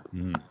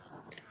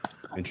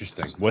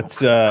 Interesting.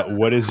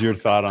 What is your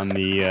thought on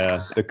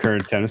the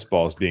current tennis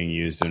balls being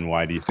used, and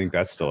why do you think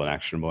that's still an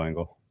actionable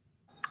angle?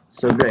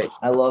 So great.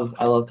 I love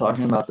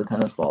talking about the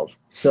tennis balls.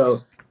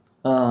 So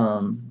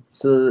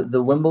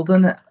the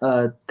Wimbledon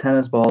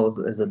tennis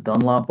ball is a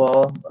Dunlop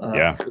ball.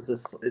 It's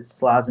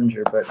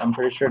Slazenger, but I'm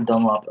pretty sure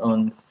Dunlop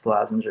owns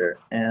Slazenger.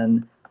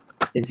 And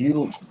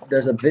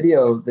there's a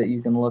video that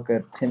you can look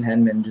at Tim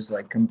Henman just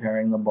like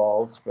comparing the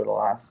balls for the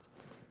last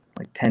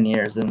like 10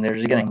 years, and they're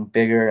just getting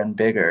bigger and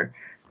bigger.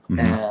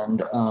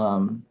 And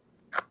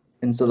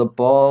so the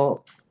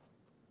ball,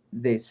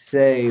 they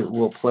say,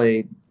 will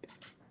play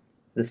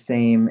the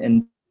same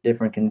in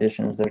different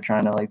conditions. They're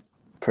trying to like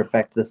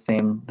perfect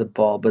the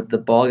ball, but the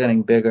ball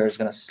getting bigger is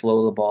going to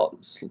slow the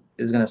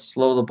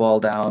ball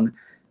down,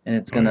 and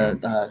it's going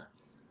to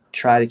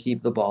try to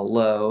keep the ball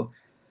low,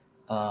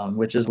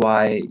 which is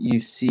why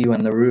you see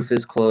when the roof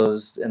is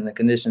closed and the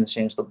conditions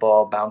change, the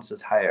ball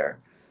bounces higher.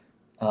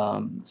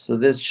 So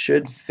this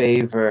should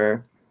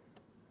favor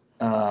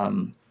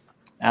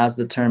as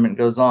the tournament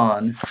goes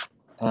on,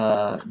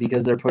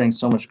 because they're putting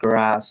so much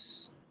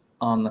grass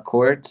on the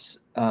courts.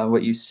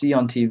 What you see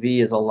on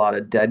TV is a lot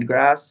of dead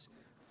grass,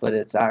 but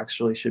it's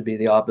actually should be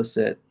the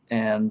opposite,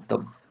 and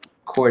the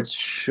courts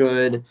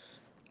should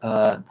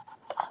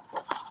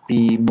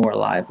be more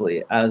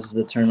lively as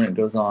the tournament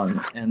goes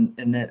on. And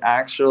it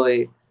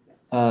actually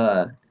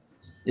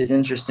is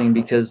interesting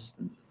because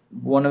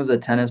one of the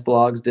tennis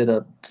blogs did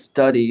a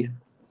study,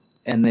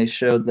 and they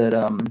showed that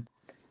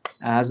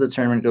as the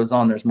tournament goes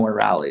on, there's more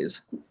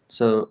rallies.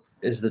 So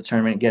is the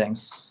tournament getting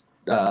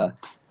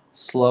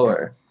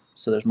slower?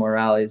 So there's more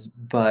rallies.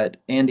 But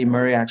Andy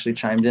Murray actually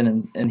chimed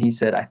in, and he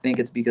said, I think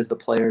it's because the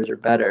players are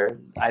better.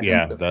 I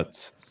think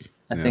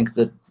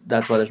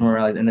that's why there's more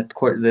rallies, and the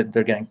court that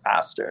they're getting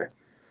faster.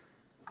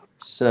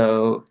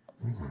 So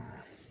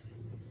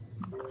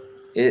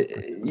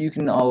you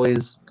can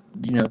always,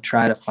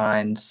 try to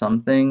find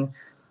something,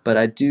 but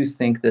I do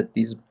think that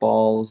these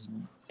balls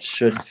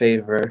should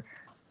favor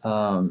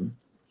and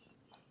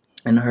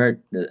hurt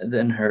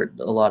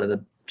a lot of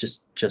the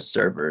just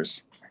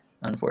servers,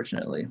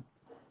 unfortunately.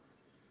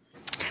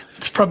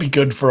 It's probably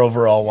good for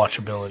overall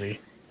watchability.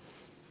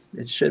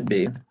 It should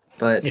be,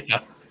 but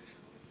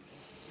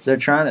they're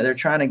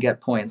trying to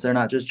get points. They're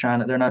not trying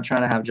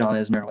to have John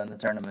Isner win the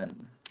tournament,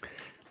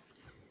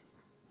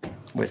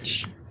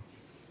 which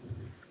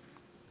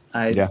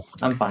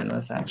I'm fine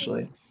with,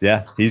 actually.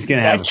 Yeah, he's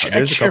gonna have.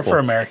 I cheer for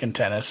American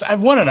tennis.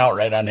 I've won an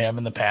outright on him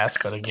in the past,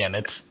 but again,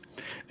 it's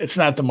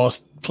not the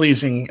most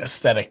pleasing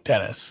aesthetic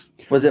tennis.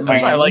 Was it?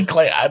 That's why I like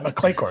clay. I'm a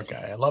clay court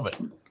guy. I love it.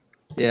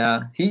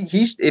 Yeah, he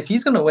if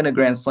he's gonna win a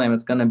Grand Slam,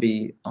 it's gonna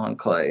be on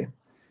clay.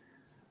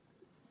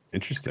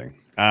 Interesting.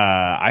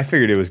 I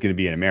figured it was going to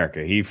be in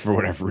America. He, for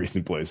whatever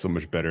reason, plays so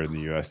much better in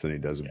the U.S. than he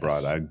does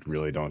abroad. I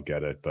really don't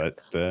get it, but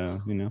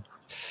it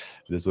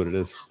is what it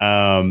is.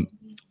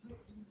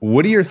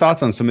 What are your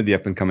thoughts on some of the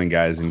up and coming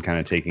guys and kind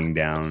of taking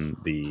down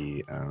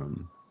the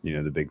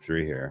the big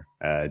three here?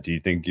 Do you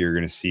think you're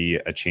going to see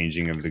a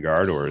changing of the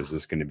guard, or is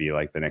this going to be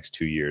like the next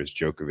 2 years?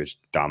 Djokovic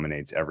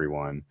dominates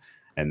everyone,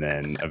 and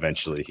then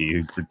eventually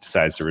he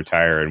decides to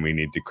retire, and we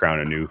need to crown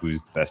a new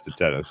who's the best at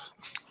tennis.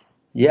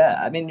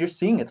 Yeah, I mean, you're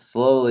seeing it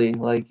slowly.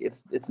 Like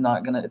they're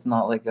not gonna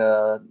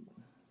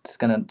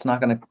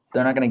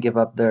give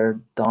up their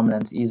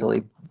dominance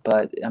easily.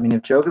 But I mean,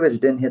 if Djokovic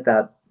didn't hit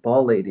that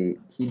ball lady,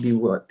 he'd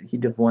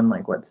have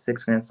won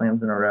 6 Grand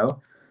Slams in a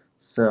row.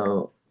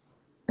 So,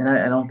 and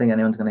I don't think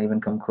anyone's gonna even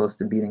come close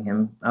to beating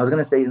him. I was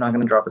gonna say he's not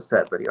gonna drop a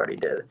set, but he already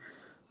did.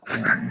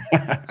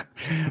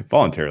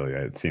 Voluntarily,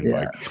 it seemed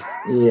like.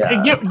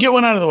 Yeah. Hey, get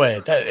one out of the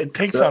way. It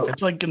takes off.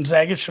 It's like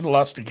Gonzaga should have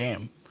lost the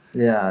game.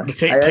 Yeah,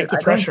 take the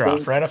pressure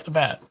off right off the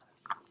bat.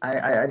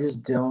 I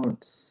just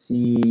don't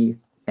see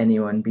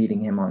anyone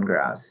beating him on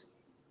grass.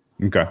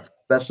 Okay.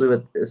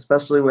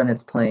 Especially when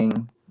it's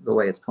playing the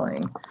way it's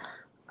playing.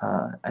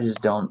 I just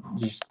don't.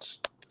 You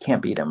just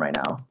can't beat him right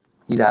now.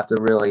 He'd have to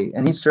really.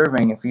 And he's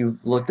serving. If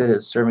you've looked at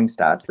his serving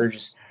stats,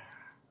 it's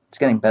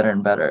getting better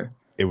and better.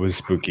 It was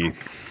spooky.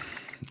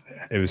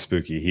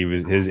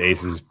 His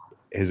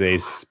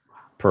ace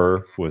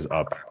per was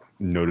up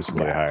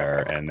noticeably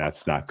higher, and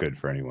that's not good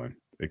for anyone.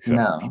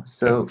 No,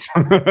 so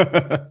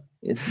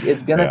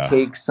it's gonna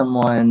take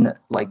someone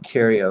like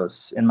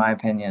Kyrgios, in my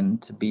opinion,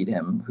 to beat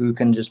him, who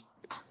can just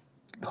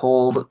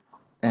hold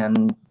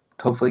and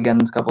hopefully get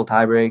in a couple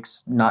tie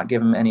breaks, not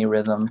give him any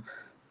rhythm.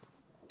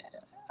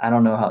 I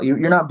don't know how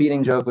you're not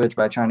beating Djokovic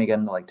by trying to get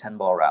into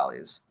 10-ball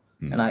rallies,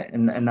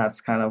 and that's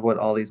kind of what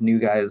all these new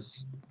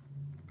guys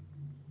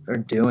are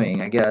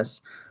doing, I guess.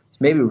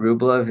 Maybe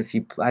Rublev,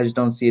 I just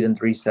don't see it in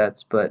 3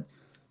 sets, but.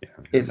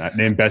 If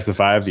in best of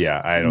 5,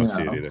 I don't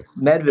see it either.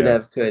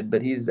 Medvedev could,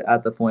 but he's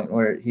at the point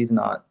where he's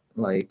not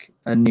like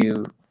a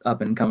new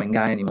up and coming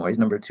guy anymore. He's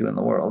number 2 in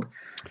the world.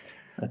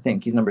 I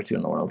think he's number 2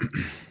 in the world.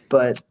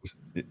 But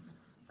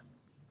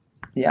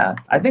yeah,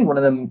 I think one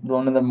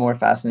of the more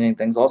fascinating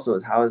things also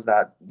is how is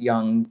that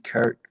young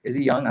is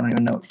he young? I don't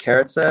even know.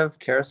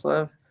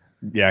 Karatsev?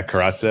 Yeah,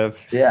 Karatsev.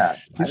 Yeah.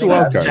 He's a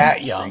wild card.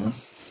 That young.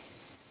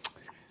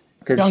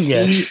 Because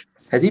Youngish.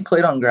 has he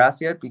played on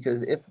grass yet?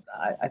 Because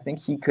I think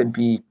he could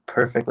be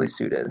perfectly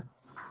suited.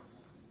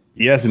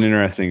 He has an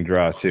interesting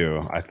draw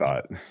too. I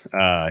thought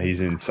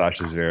he's in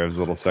Sasha Zverev's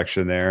little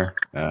section there.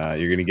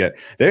 You're gonna get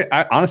there.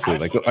 Honestly,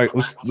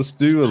 let's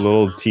do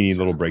a teeny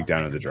little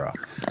breakdown of the draw.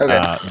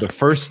 Okay.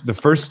 The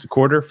first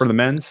quarter for the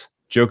men's,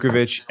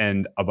 Djokovic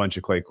and a bunch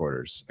of clay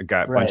quarters.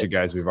 Bunch of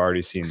guys we've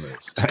already seen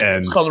lose. And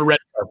it's called a red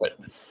carpet.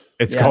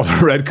 It's called a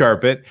red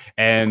carpet,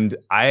 and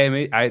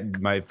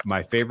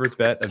my favorite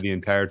bet of the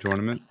entire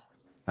tournament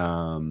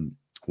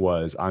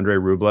was Andrei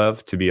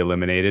Rublev to be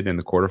eliminated in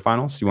the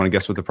quarterfinals. You want to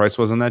guess what the price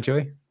was on that,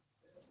 Joey?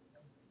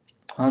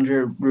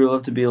 Andrei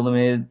Rublev to be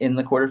eliminated in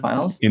the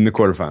quarterfinals? In the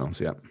quarterfinals,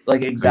 yeah.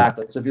 Like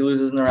exactly. So if he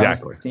loses in the round of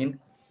 16?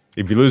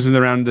 If he loses in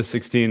the round of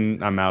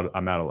 16, I'm out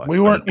of luck. We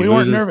weren't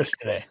nervous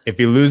today. If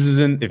he loses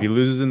in the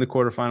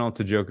quarterfinal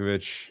to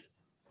Djokovic,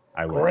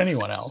 I will. Or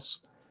anyone else.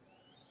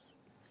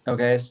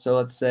 Okay, so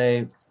let's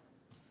say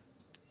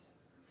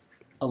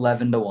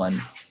 11-1.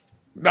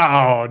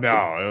 No,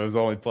 it was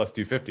only plus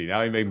 250.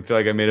 Now you make me feel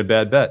like I made a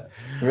bad bet.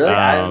 Really?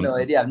 I have no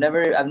idea. I've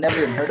never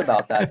even heard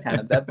about that kind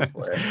of bet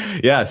before.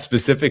 Yeah,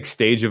 specific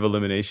stage of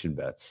elimination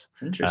bets.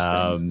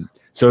 Interesting.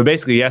 So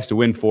basically, he has to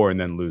win 4 and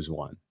then lose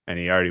 1, and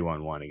he already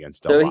won 1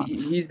 against Del Bonis.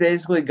 So he's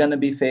basically going to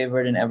be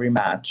favored in every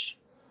match.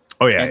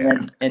 Oh yeah,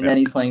 and then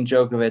he's playing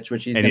Djokovic,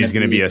 which he's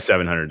going to be a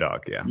 700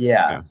 dog. Yeah.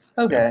 Yeah.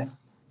 Okay.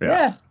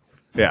 Yeah.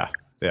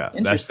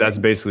 That's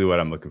basically what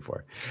I'm looking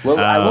for. We'll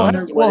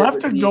have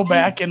to go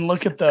back and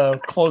look at the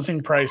closing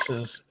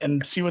prices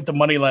and see what the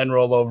money line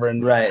rollover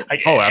and right.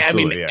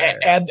 Absolutely.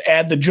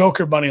 Add the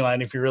Joker money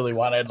line if you really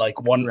wanted like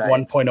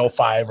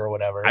 1.05 or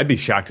whatever. I'd be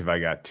shocked if I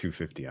got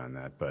 250 on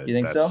that, but you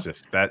think that's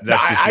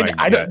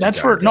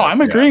so?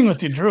 I'm agreeing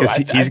with you, Drew.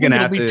 He's going to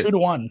have be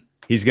 2-1.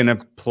 He's going to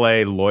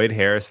play Lloyd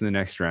Harris in the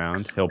next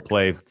round. He'll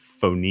play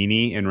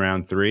Fonini in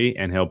round 3,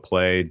 and he'll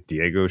play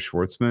Diego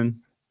Schwartzman.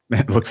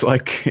 It looks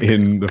like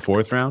in the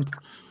 4th round.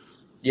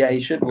 Yeah,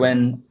 he should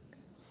win.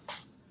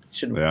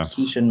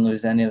 He shouldn't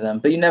lose any of them,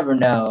 but you never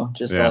know.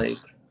 His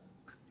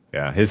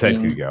head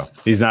could go.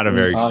 He's not a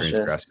very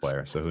experienced grass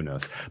player, so who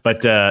knows?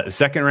 But the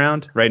second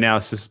round, right now,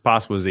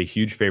 Tsitsipas was a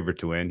huge favorite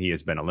to win. He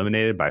has been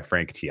eliminated by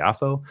Frank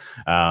Tiafoe,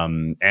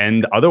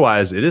 and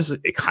otherwise, it is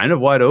kind of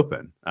wide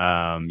open.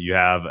 You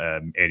have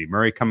Andy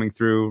Murray coming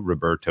through,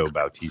 Roberto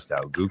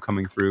Bautista Agut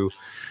coming through.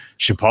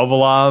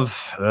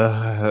 Shapovalov,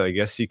 I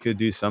guess he could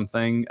do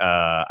something.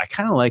 I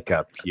kind of like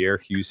Pierre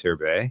Hughes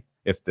Herbet.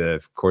 If the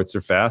courts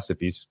are fast,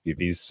 if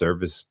he's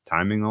service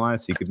timing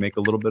wise, he could make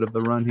a little bit of the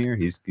run here.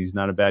 He's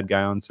not a bad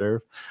guy on serve.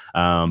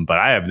 But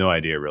I have no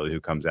idea really who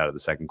comes out of the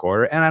second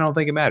quarter, and I don't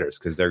think it matters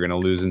because they're going to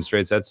lose in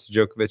straight sets to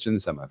Djokovic in the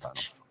semifinal.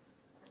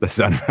 That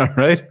sound about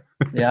right?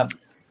 Yeah.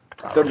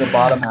 Let's go to the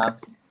bottom half.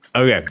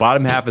 Okay,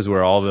 bottom half is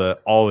where all the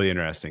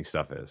interesting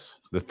stuff is.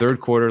 The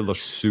third quarter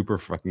looks super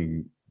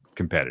fucking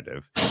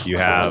competitive. You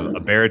have a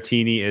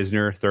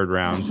Berrettini-Isner third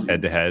round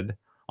head-to-head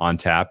on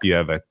tap. You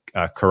have a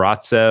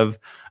Karatsev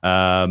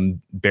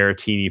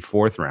Berrettini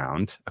fourth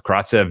round, a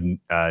Karatsev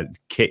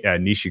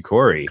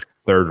Nishikori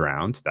third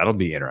round. That'll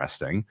be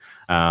interesting.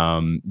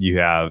 You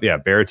have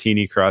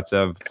Berrettini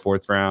Karatsev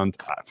fourth round.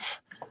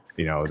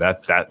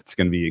 That's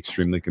going to be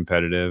extremely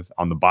competitive.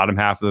 On the bottom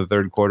half of the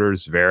third quarter,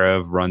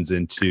 Zverev runs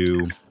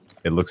into,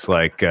 it looks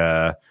like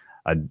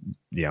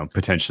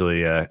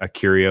potentially a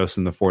Kyrgios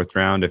in the fourth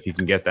round if he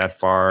can get that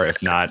far.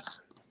 If not,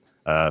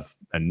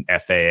 an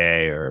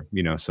FAA or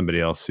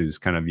somebody else who's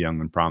kind of young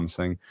and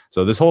promising.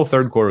 So this whole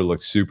third quarter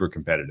looks super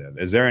competitive.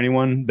 Is there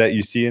anyone that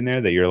you see in there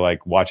that you're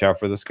like, watch out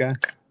for this guy?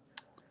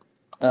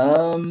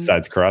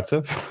 Besides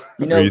Karatsev,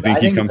 or you think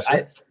he comes?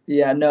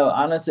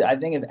 Honestly, I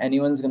think if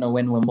anyone's going to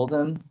win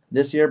Wimbledon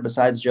this year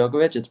besides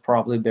Djokovic, it's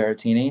probably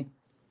Berrettini.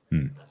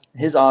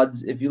 His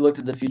odds, if you looked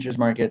at the futures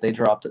market, they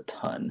dropped a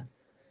ton.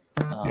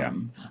 I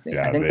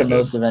think the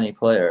most of any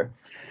player.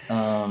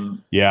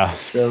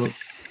 So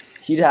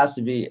he has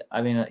to be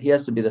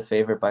the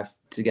favorite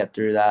to get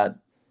through that.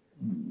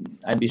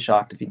 I'd be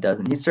shocked if he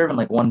doesn't. He's serving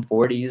like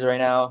 140s right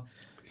now.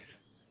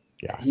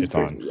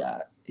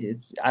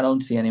 I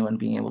don't see anyone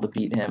being able to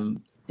beat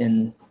him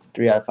in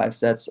 3 out of 5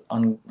 sets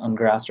on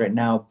grass right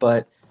now.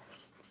 But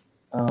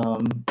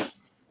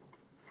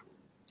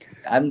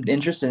I'm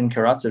interested in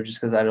Karatsev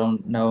just because I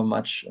don't know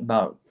much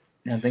about.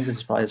 I think this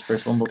is probably his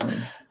first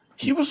Wimbledon.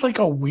 He was like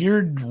a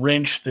weird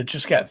wrench that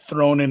just got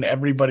thrown in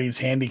everybody's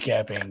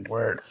handicapping.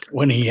 Where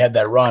when he had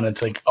that run,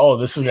 it's like, oh,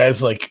 this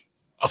guy's like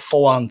a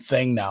full-on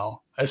thing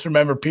now. I just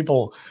remember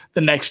people the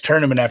next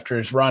tournament after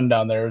his run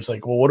down there was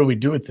like, well, what do we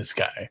do with this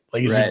guy?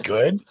 Like, is he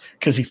good?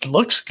 Because he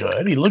looks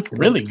good. He looked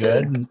really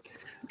good.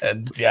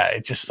 And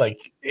it just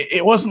like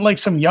it wasn't like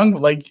some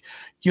young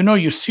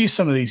you see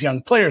some of these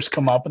young players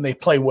come up and they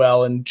play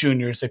well in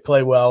juniors. They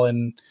play well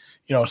in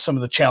some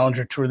of the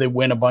Challenger Tour. They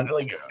win a bunch.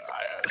 Like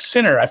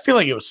Sinner, I feel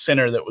like it was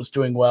Sinner that was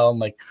doing well in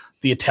like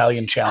the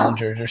Italian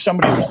Challengers, or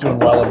somebody was doing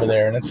well over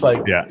there. And it's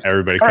like, yeah,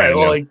 everybody all kind right, of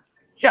well, knew. like,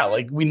 yeah,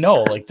 like we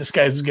know, like this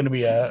guy's going to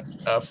be a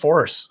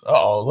force.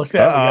 Oh, look at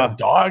that! We got a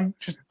dog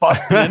just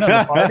busting in on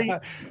the party.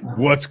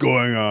 What's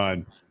going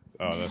on?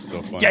 Oh, that's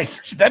so funny. Yeah,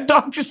 that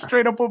dog just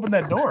straight up opened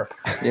that door.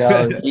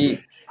 Yeah,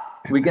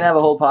 we can have a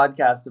whole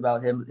podcast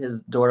about his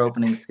door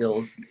opening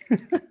skills.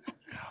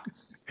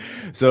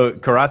 So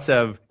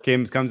Karatsev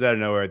comes out of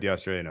nowhere at the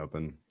Australian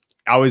Open.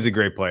 Always a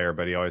great player,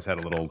 but he always had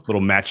a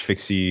little match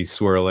fixie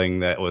swirling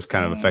that was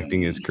kind of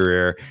affecting his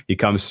career. He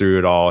comes through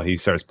it all. He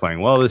starts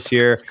playing well this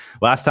year.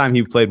 Last time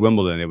he played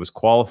Wimbledon, it was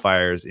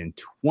qualifiers in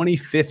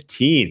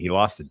 2015. He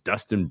lost to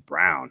Dustin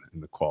Brown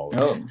in the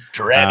qualies.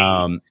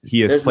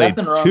 He has played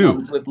nothing wrong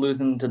two with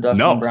losing to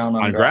Dustin Brown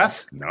on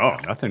grass. No,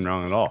 nothing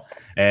wrong at all.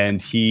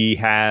 And he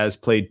has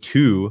played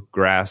 2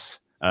 grass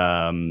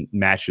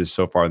matches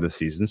so far this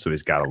season, so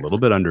he's got a little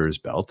bit under his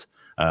belt.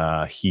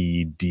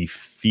 He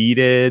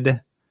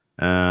defeated.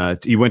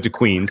 He went to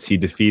Queens. He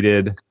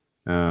defeated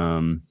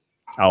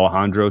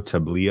Alejandro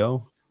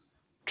Tabillo,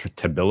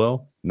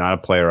 not a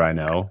player I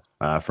know,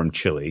 from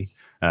Chile.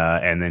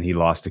 And then he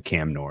lost to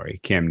Cam Norrie.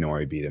 Cam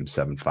Norrie beat him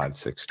 7-5,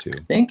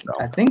 6-2.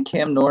 I think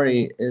Cam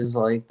Norrie is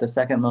like the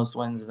second most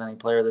wins of any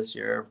player this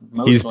year.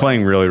 He's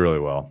playing really, really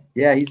well.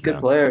 Yeah, he's a good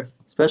player,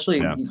 especially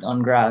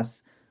on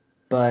grass.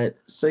 But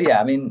so yeah,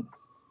 I mean,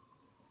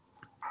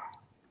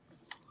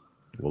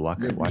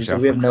 watch out.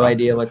 We have no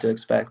idea what to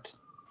expect.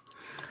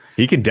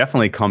 He could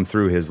definitely come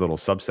through his little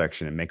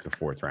subsection and make the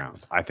 4th round.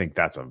 I think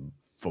that's a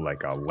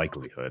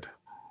likelihood.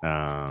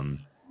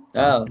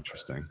 That's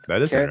interesting.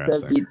 That is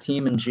interesting. Beat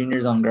team and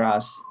juniors on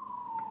grass.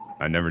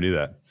 I never knew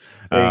that.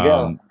 There you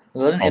go.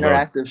 What an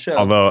interactive show.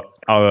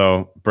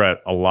 Although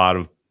Brett, a lot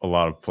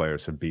of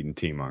players have beaten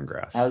team on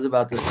grass. I was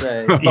about to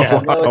say, a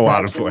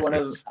lot of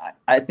players.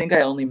 I think I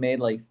only made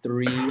like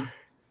 3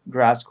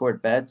 grass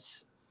court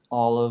bets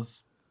all of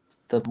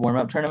the warm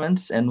up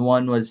tournaments, and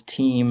one was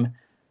team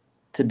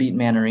to beat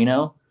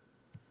Manarino,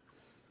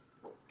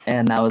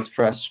 and that was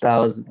fresh. That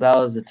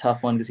was a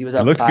tough one because he was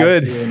up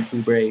 5-2 in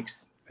 2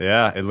 breaks.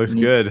 Yeah, it looks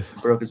good.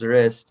 Broke his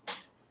wrist.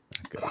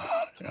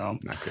 Not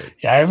good.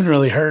 Yeah, I haven't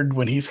really heard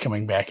when he's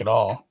coming back at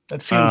all.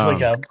 That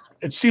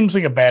seems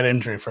like a bad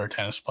injury for a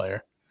tennis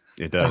player.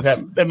 It does.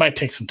 Like that might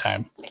take some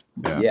time.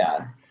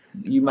 Yeah.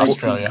 You might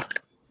Australia.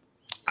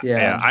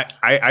 Yeah,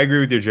 I agree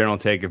with your general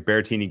take. If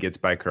Berrettini gets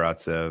by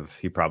Karatsev,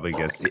 he probably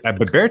gets. But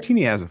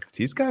Berrettini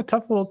he's got a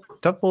tough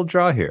little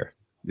draw here.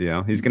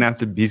 He's gonna have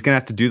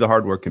to do the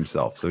hard work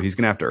himself. So he's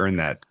gonna have to earn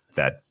that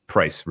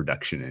price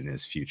reduction in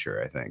his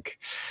future, I think.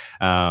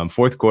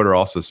 4th quarter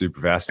also super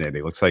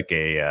fascinating. Looks like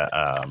a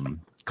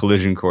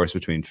collision course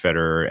between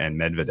Federer and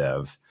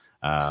Medvedev.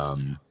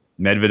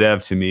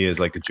 Medvedev to me is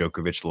like a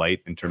Djokovic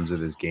light in terms of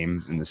his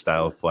game and the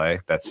style of play.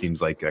 That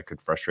seems like that could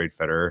frustrate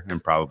Federer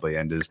and probably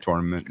end his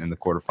tournament in the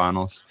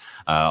quarterfinals.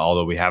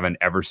 Although we haven't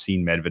ever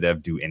seen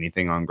Medvedev do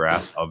anything on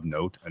grass of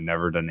note and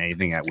never done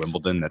anything at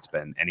Wimbledon that's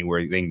been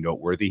anything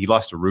noteworthy. He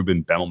lost to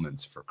Ruben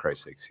Bemelmans, for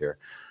Christ's sakes here.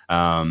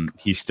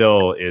 He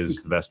still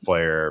is the best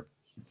player,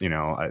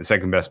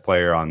 second best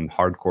player on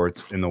hard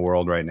courts in the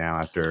world right now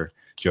after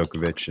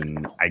Djokovic.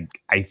 And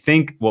I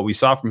think what we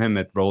saw from him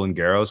at Roland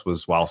Garros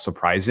was, while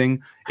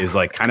surprising, is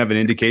like kind of an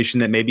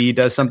indication that maybe he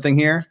does something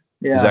here.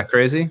 Yeah. Is that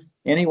crazy?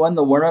 And he won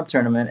the warm-up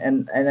tournament.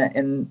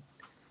 And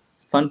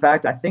fun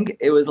fact, I think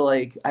it was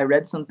like, I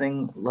read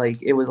something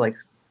like it was like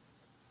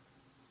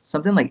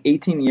something like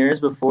 18 years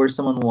before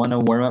someone won a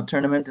warm-up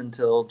tournament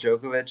until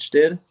Djokovic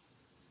did.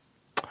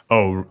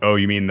 Oh,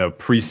 you mean the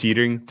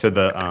preceding to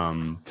the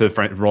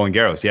Roland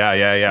Garros?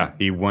 Yeah.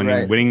 He won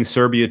winning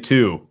Serbia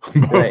 2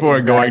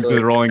 before going to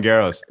the Roland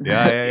Garros.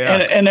 Yeah.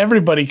 And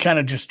everybody kind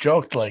of just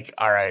joked like,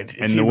 all right,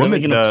 is he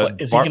going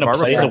to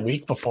play the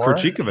week before?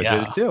 Krejcikova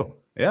did it too.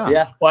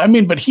 Yeah. Well, I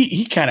mean, but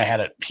he kind of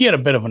had a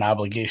bit of an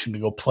obligation to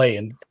go play,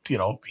 and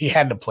he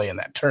had to play in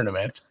that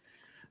tournament.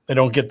 They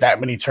don't get that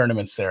many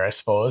tournaments there, I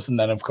suppose. And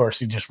then, of course,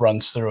 he just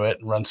runs through it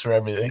and runs through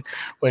everything,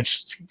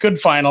 which good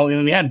final.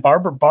 In the end,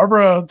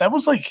 Barbara, that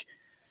was like,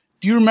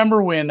 do you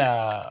remember when,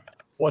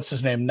 what's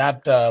his name?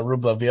 Not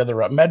Rublev, the other,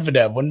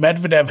 Medvedev, when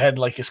Medvedev had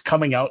like his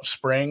coming out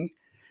spring,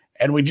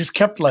 and we just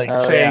kept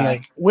saying,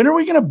 like, when are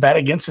we going to bet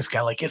against this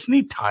guy? Like, isn't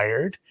he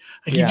tired?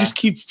 Like, he just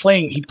keeps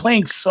playing. He's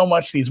playing so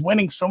much. He's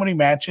winning so many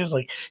matches.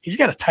 Like, he's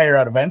got to tire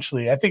out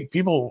eventually. I think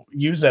people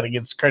use that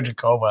against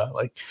Krejcikova.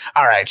 Like,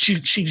 all right,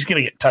 she's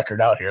going to get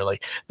tuckered out here.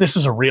 Like, this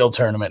is a real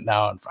tournament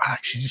now. And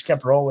she just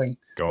kept rolling.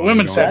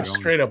 Women's set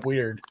straight up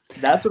weird.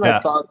 That's what I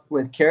thought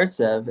with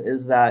Karatsev,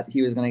 is that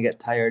he was going to get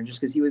tired just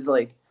because he was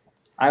like,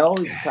 I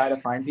always try to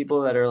find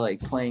people that are like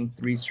playing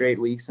 3 straight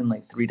weeks in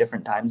like 3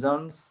 different time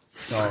zones.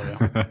 Oh,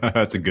 yeah.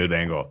 That's a good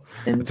angle.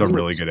 It's a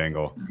really good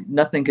angle.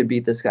 nothing could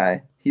beat this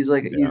guy. He's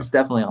he's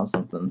definitely on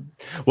something.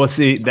 Well,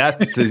 see,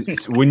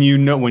 that's when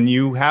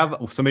you have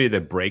somebody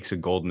that breaks a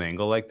golden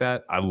angle like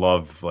that, I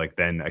love like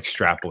then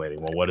extrapolating.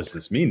 Well, what does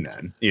this mean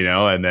then?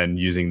 And then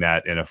using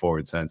that in a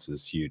forward sense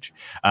is huge.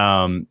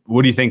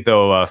 What do you think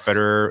though?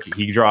 Federer,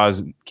 he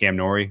draws Cam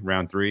Norrie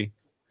round 3.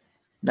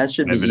 That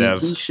should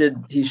Medvedev. be.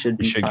 He should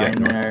be fine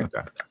there.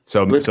 Okay.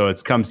 So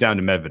it comes down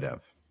to Medvedev.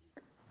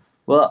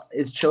 Well,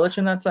 is Cilic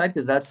in that side?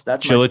 Because that's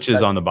Cilic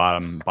is on the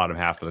bottom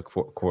half of the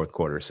fourth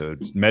quarter. So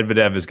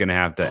Medvedev is going to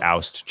have to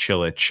oust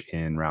Cilic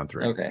in round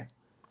 3. Okay.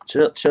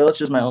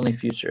 Cilic is my only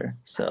future.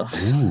 So.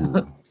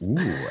 Ooh.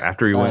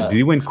 After he won, did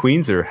he win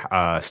Queens or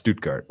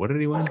Stuttgart? What did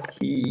he win?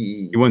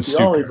 He won Stuttgart.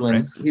 He always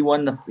wins. Right? He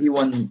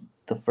won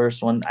the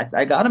first one.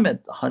 I got him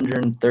at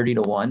 130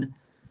 to 1.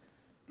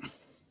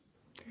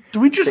 Do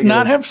we just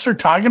not have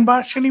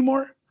Sertagenbosch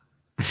anymore?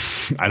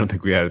 I don't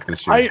think we had it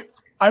this year.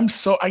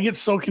 I get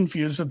so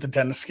confused with the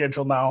tennis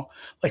schedule now.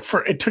 Like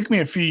it took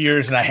me a few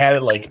years and I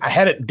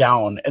had it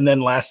down, and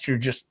then last year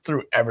just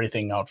threw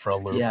everything out for a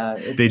loop. Yeah,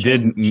 they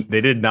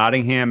did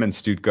Nottingham and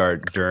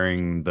Stuttgart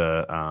during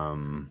the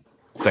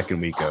second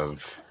week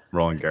of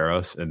Roland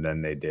Garros, and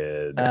then they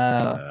did.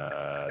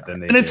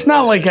 And it's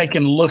not like I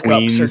can look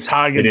Queens, up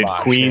Sertagenbosch. They did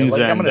Queens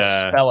I'm going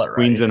to spell it right.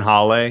 Queens and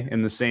Halle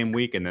in the same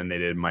week, and then they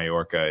did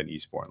Mallorca and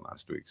Eastbourne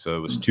last week. So it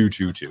was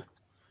 2-2-2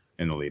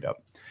 in the lead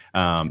up.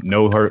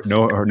 No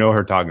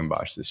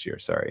Hertogenbosch this year.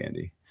 Sorry,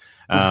 Andy.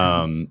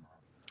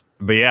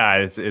 But yeah,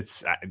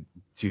 it's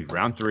dude,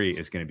 round 3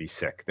 is going to be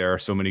sick. There are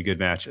so many good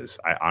matches.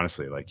 I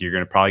honestly you're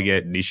going to probably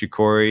get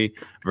Nishikori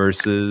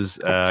versus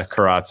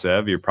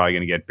Karatsev. You're probably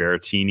going to get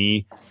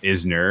Berrettini,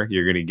 Isner.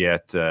 You're going to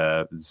get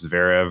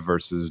Zverev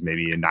versus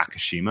maybe a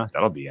Nakashima.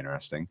 That'll be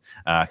interesting.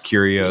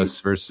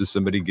 Kyrgios versus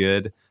somebody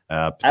good.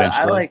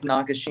 I like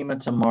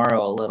Nakashima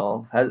tomorrow a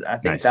little. I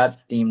think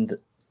that's themed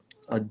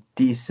a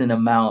decent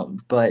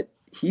amount, but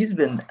he's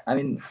been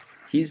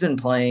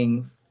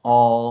playing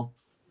all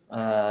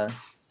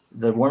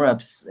the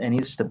warm-ups, and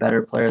he's just a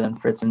better player than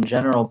Fritz in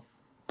general.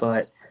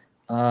 But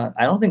I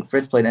don't think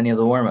Fritz played any of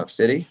the warm-ups,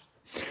 did he?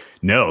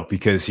 No,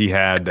 because he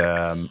had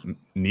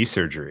knee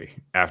surgery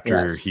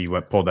after he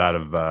pulled out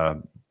of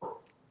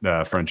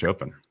the French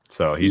Open.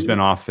 So he's been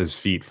off his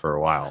feet for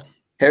a while.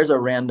 Here's a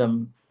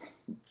random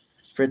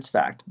Fritz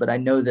fact, but I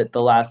know that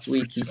the last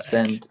week he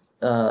spent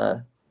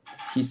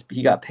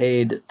he got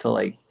paid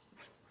to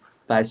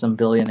by some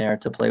billionaire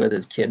to play with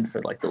his kid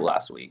for the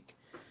last week.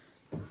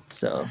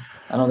 So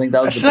I don't think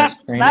that was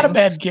not a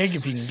bad gig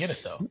if you can get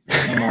it though.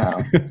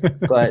 No,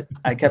 but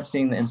I kept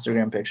seeing the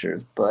Instagram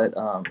pictures, but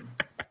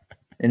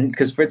and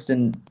because Fritz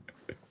didn't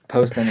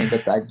post any,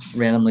 but I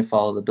randomly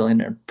follow the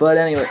billionaire. But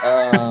anyway,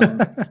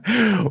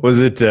 was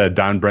it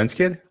Don Brent's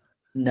kid?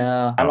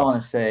 No, I don't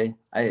want to say.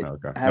 I had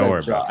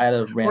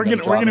a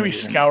random. We're gonna be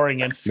scouring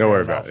Instagram. Don't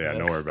worry about it. Yeah,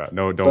 don't worry about it.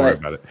 No, don't worry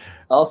about it.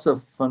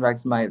 Also, fun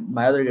fact: my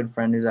other good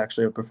friend, who's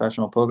actually a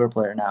professional poker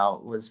player now,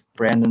 was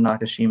Brandon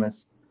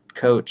Nakashima's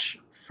coach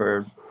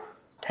for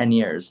 10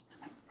 years.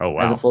 Oh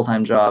wow! As a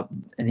full-time job,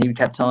 and he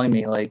kept telling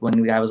me when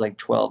the guy was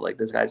 12,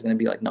 this guy's gonna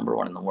be number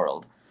 1 in the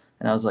world,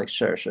 and I was like,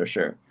 sure,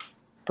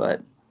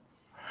 but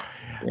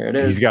there it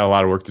is. He's got a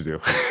lot of work to do.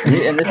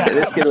 And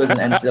this kid was an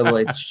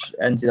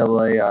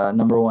NCAA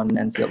number 1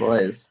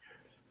 NCAAs.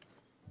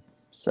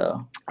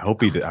 So I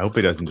hope he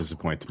doesn't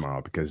disappoint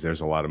tomorrow, because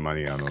there's a lot of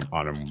money on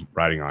him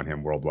riding on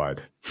him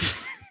worldwide.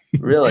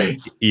 Really?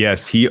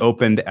 Yes, he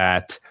opened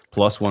at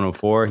plus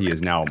 104. He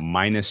is now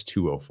minus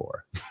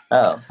 204.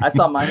 Oh, I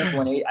saw minus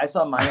 180. I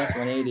saw minus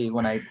 180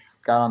 when I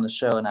got on the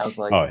show, and I was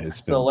like, "Oh,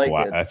 it's been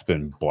that's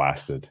been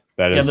blasted."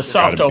 The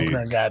soft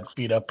opener got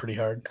beat up pretty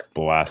hard.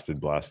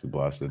 Blasted. What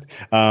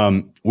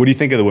do you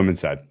think of the women's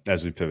side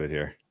as we pivot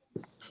here?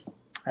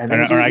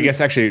 I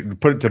guess actually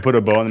to put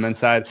a bow on the men's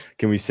side,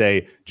 can we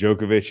say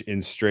Djokovic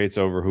in straights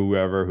over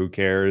who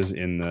cares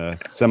in the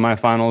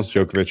semifinals?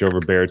 Djokovic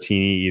over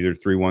Berrettini, either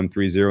 3-1,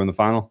 3-0 in the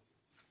final.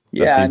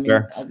 Yeah,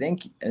 I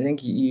think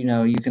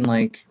you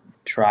can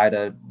try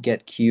to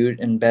get cute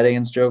and bet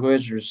against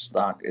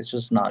Djokovic. It's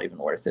just not even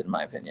worth it in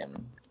my opinion.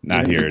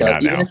 Even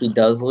if he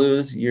does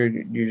lose,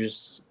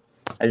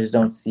 I just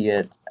don't see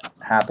it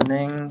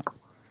happening.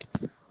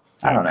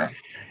 I don't know.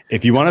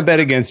 If you want to bet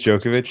against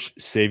Djokovic,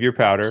 save your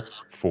powder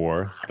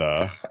for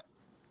the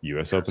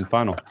U.S. Open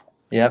final.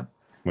 Yep.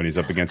 When he's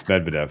up against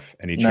Medvedev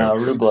and he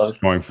chokes. Rublev.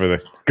 Going for the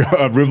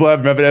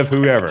Rublev, Medvedev,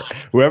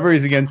 whoever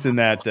he's against in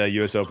that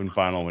U.S. Open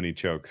final when he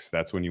chokes,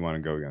 that's when you want to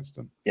go against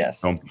him.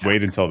 Yes. Don't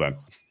wait until then.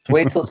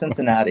 Wait till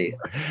Cincinnati.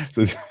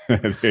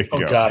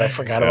 God, I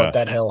forgot about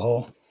that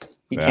hellhole.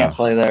 He can't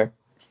play there.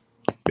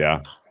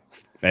 Yeah.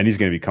 And he's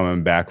going to be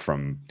coming back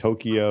from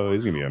Tokyo.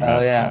 He's going to be a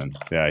mess, man.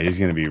 Yeah, he's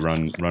going to be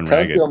run ragged.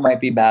 Tokyo might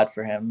be bad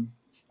for him.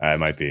 It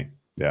might be.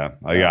 Yeah.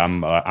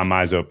 I'm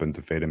eyes open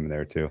to fade him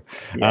there too.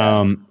 Yeah.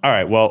 All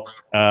right. Well,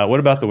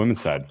 what about the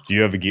women's side? Do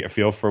you have a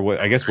feel for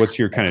what's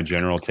your kind of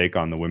general take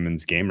on the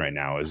women's game right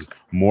now? Is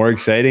more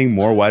exciting,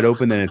 more wide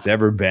open than it's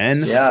ever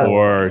been? Yeah.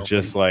 Or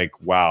just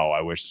wow,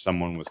 I wish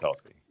someone was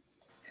healthy?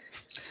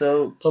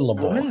 So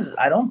women's,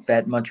 I don't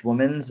bet much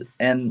women's,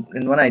 and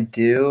when I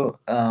do,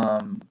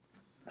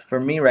 for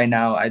me right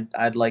now,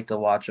 I'd like to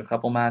watch a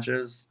couple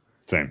matches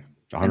Same.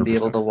 100%. and be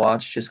able to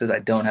watch, just because I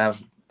don't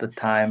have the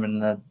time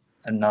and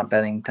I'm not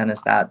betting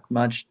tennis that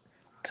much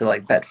to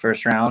like bet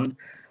first round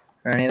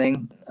or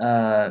anything.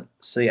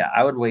 So yeah,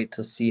 I would wait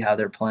to see how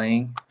they're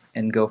playing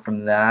and go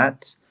from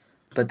that.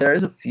 But there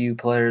is a few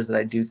players that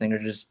I do think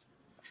are just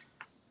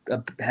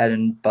head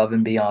and above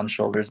and beyond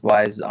shoulders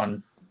wise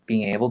on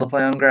being able to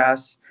play on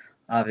grass.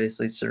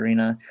 Obviously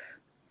Serena,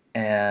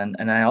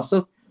 and I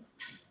also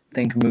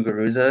think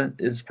Muguruza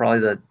is probably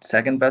the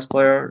second best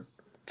player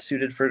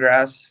suited for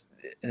grass.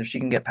 If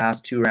she can get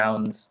past 2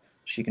 rounds,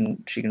 she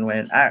can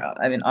win.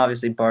 I mean,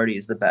 obviously Barty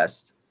is the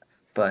best,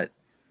 but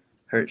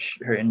her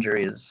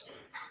injury is.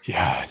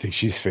 Yeah, I think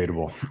she's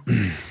fadeable.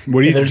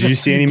 What do you? Did you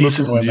see any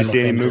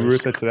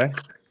Muguruza today?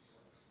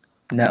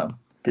 No.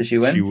 Did she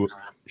win?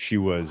 She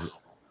was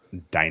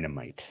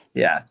dynamite.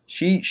 Yeah,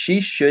 she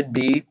should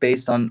be,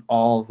 based on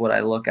all of what I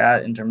look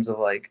at in terms of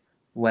like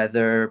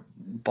weather,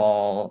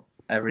 ball,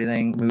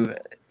 everything, move.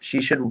 She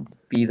should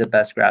be the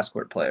best grass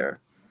court player.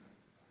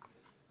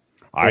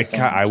 I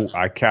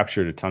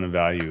captured a ton of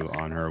value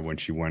on her when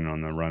she went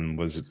on the run.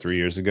 Was it 3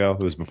 years ago?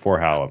 It was before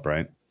Halep,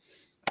 right?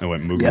 I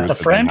went Muguruza, the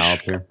French.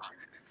 Halep here.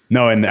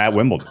 No, and at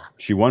Wimbledon,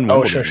 she won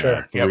Wimbledon. Oh, sure.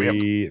 I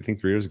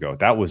think 3 years ago.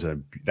 That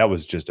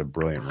was just a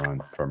brilliant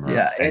run from her.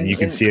 Yeah, and you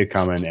can see it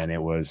coming. And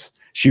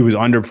she was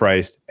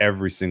underpriced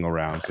every single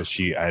round because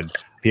she had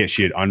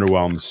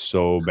underwhelmed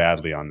so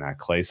badly on that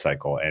clay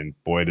cycle. And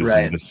boy, does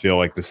this feel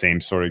like the same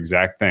sort of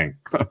exact thing.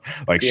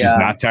 Like she's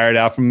not tired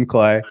out from the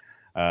clay.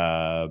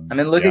 I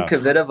mean, look at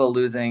Kvitova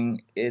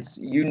losing.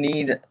 You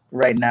need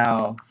right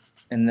now,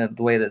 in the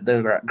way that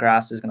the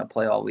grass is going to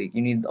play all week,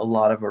 you need a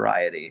lot of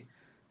variety.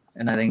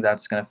 And I think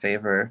that's going to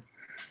favor.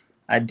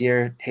 I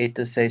hate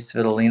to say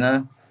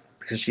Svitolina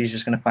because she's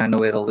just going to find a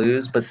way to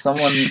lose, but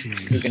someone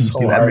who can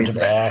do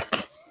everything.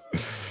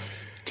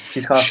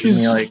 She's costing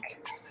me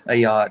like a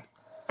yacht.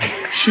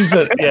 She's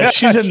a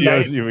she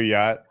owes you a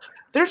yacht.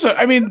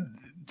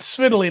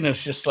 Svitolina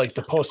is just like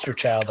the poster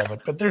child of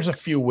it, but there's a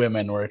few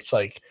women where it's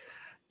like,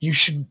 you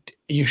should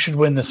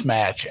win this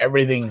match.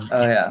 Everything.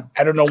 Oh yeah.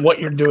 I don't know what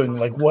you're doing.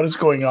 Like, what is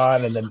going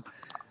on?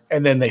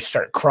 And then they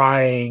start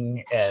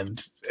crying,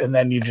 and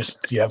then you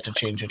have to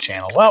change the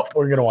channel. Well,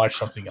 we're gonna watch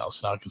something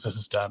else now because this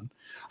is done.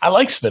 I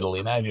like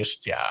Svitolina.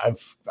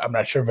 I'm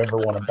not sure if I ever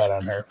want to bet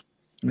on her.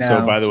 No,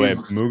 so by the way,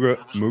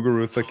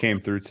 Muguruza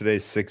came through today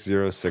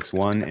 6-0,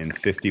 6-1 in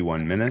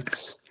 51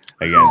 minutes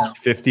against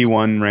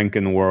 51 rank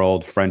in the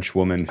world French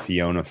woman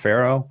Fiona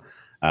Ferro,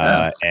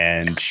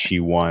 and she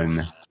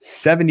won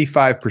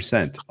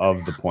 75%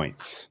 of the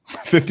points.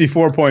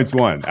 54 points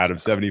won out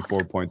of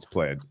 74 points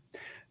played.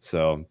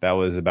 So that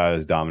was about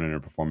as dominant a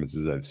performance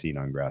as I've seen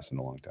on grass in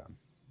a long time.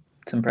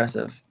 It's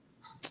impressive.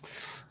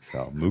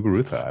 So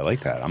Muguruza, I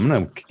like that. I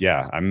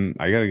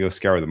gotta go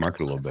scour the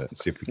market a little bit and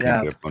see if we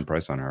can get a fun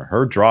price on her.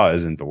 Her draw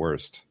isn't the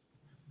worst.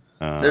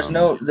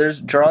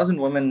 There's draws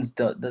in women's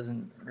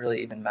doesn't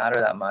really even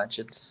matter that much.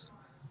 It's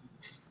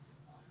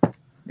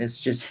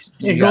just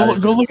go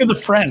look at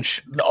the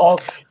French. Do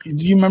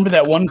you remember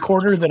that one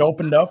quarter that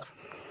opened up?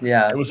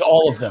 Yeah, it was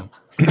all of them.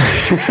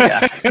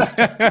 Exactly.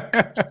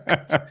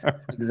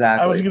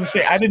 I was going to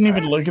say, I didn't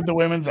even look at the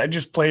women's. I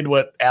just played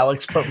what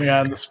Alex put me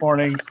on this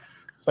morning.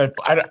 So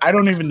I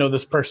don't even know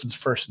this person's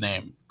first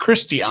name.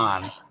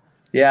 Christian.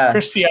 Yeah.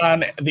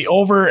 Christian, the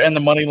over and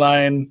the money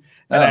line.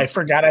 And I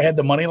forgot I had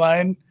the money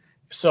line.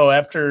 So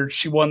after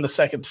she won the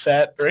second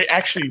set, or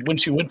actually when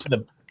she went to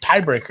the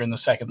tiebreaker in the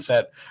second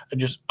set, I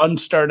just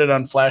unstarted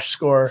on Flash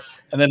Score,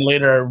 and then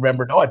later I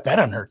remembered, I bet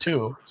on her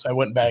too. So I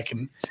went back,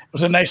 and it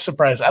was a nice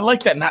surprise. I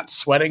like that, not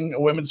sweating a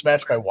women's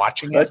match by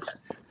watching it.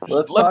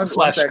 Let the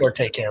Flash Score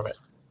take care of it.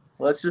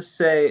 Let's just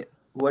say,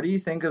 what do you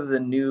think of the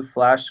new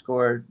Flash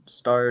Score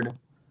starred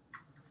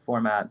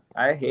format?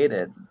 I hate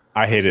it.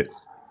 I hate it.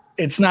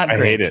 It's not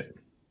great.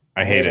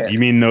 I hate it. You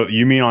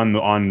mean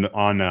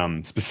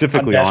on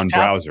specifically on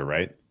browser,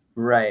 right?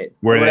 Right.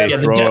 Where they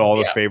throw all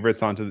the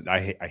favorites onto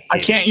I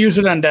can't use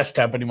it on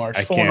desktop anymore.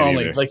 It's phone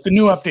only. Either. Like the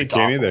new updates.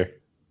 Can't either.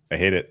 I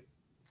hate it.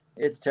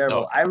 It's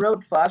terrible. No. I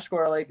wrote Flash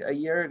Score like a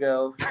year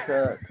ago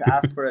to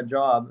ask for a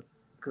job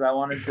because I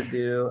wanted to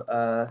do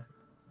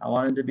I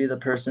wanted to be the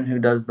person who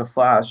does the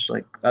Flash,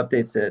 like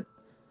updates it,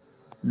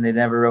 and they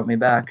never wrote me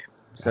back.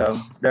 So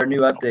their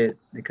new update,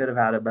 they could have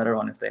had a better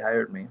one if they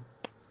hired me.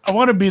 I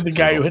want to be the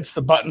guy who hits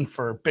the button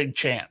for Big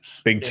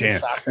Chance. Big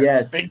Chance.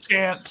 Yes. Big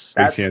Chance.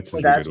 Big Chance is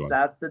a good one.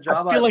 That's the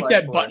job. I feel like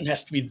that button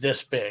has to be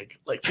this big.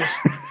 Like just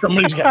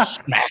somebody's got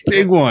smacked.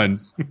 Big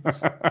one.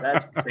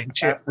 That's Big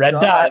Chance. Red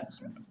dot.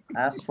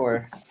 Asked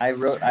for.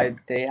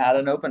 They had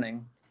an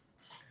opening.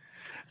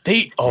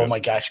 Oh my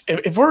gosh.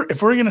 If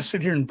we're gonna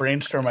sit here and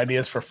brainstorm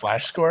ideas for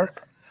Flash Score,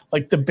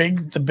 like the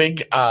big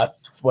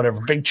whatever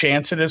Big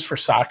Chance it is for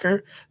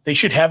soccer, they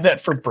should have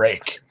that for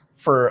break.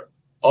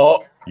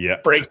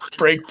 Break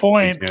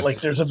point.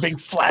 Like there's a big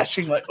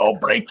flashing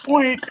break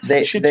point.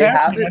 Shit's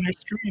happening on your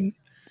screen.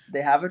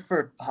 They have it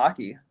for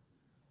hockey.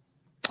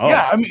 Oh,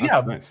 yeah, I mean,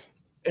 nice.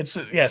 It's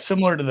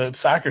similar to the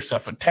soccer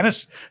stuff. But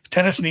tennis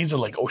needs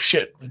a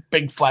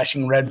big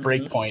flashing red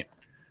break point.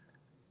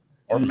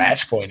 or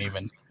match point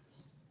even.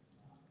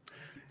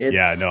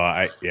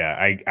 I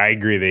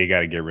agree. They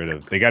got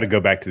to go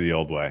back to the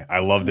old way. I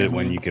loved it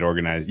when you could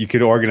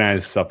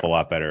organize stuff a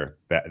lot better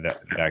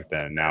back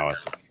then. Now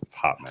it's a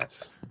hot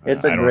mess. I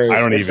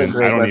don't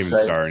even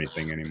star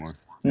anything anymore.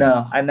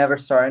 No, I never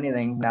star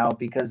anything now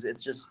because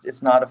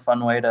it's not a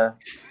fun way to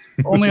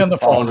only on the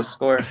phone to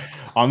score.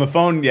 On the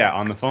phone. I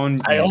can't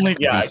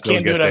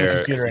do it on the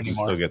computer anymore. You can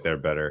still get there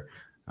better.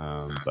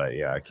 But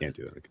yeah, I can't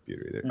do it on the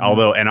computer either. Mm-hmm.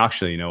 Although, and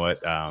actually, you know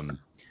what?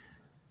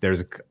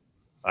 There's a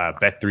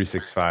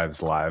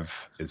Bet365's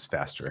live is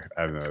faster.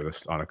 I've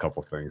noticed on a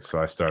couple things,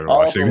 so I started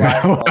watching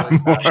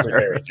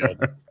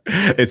that.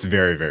 It's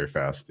very, very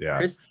fast.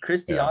 Yeah,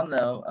 Christian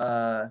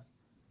though,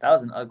 that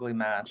was an ugly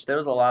match. There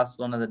was the last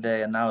one of the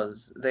day, and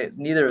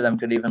neither of them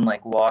could even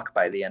like walk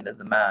by the end of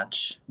the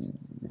match.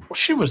 Well,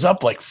 she was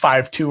up like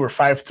 5-2 or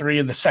 5-3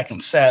 in the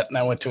second set, and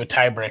I went to a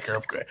tiebreaker.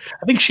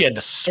 I think she had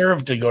to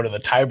serve to go to the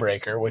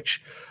tiebreaker,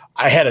 which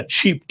I had a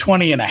cheap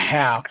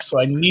 20.5, so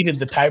I needed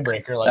the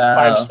tiebreaker. Like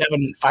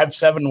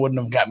 5-7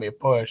 wouldn't have got me a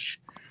push.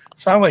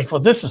 So I'm like,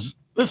 well, this is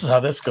how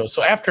this goes.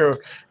 So after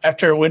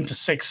it went to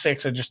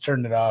 6-6, I just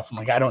turned it off. I'm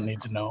like, I don't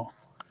need to know.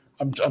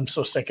 I'm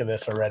so sick of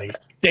this already.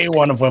 Day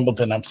one of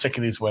Wimbledon, I'm sick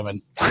of these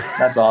women.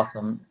 That's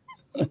awesome.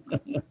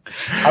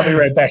 I'll be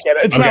right back at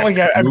it. It's not like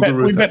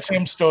we bet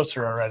Sam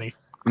Stosur already.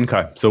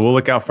 Okay, so we'll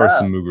look out for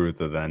some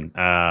Muguruza then.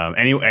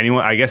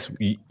 Anyone? I guess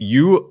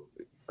you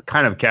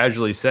kind of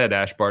casually said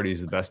Ash Barty is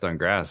the best on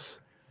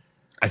grass.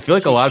 I feel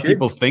like a lot of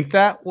people think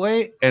that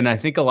way, and I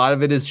think a lot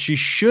of it is she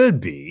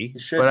should be,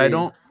 I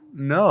don't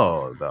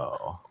know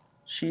though.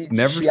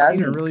 Never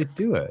seen her really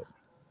do it.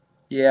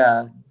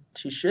 Yeah,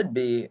 she should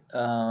be,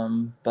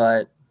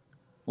 but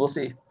we'll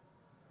see.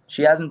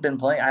 She hasn't been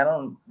playing.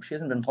 She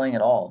hasn't been playing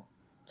at all.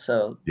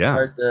 So it's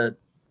hard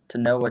to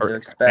know what to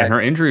expect. And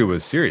her injury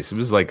was serious. It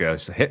was like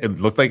it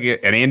looked like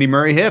an Andy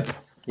Murray hip,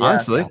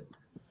 honestly.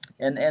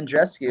 And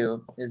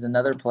Andreescu is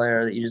another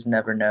player that you just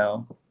never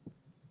know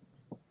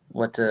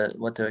what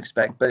to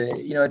expect. But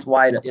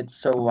it's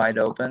so wide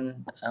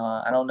open.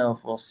 I don't know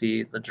if we'll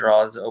see the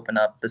draws open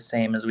up the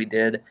same as we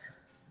did.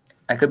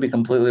 I could be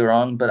completely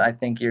wrong, but I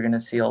think you're going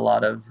to see a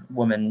lot of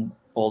women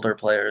older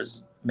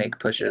players make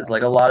pushes,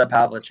 like a lot of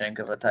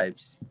Pavlyuchenkova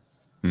types.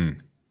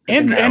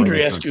 And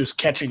Andreescu is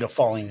catching a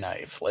falling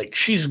knife. Like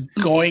she's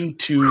going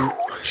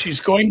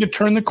to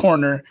turn the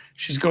corner.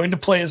 She's going to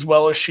play as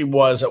well as she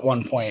was at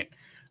one point.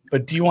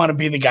 But do you want to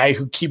be the guy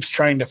who keeps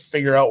trying to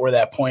figure out where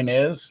that point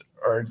is?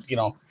 Or,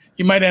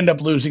 you might end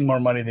up losing more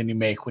money than you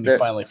make when you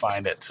finally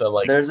find it. So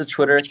there's a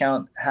Twitter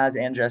account, has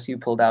Andreescu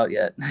pulled out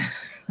yet?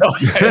 Oh,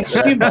 yeah,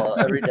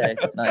 every day.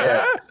 Not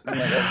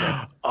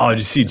yet. Oh, did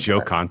you see Joe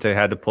Conte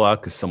had to pull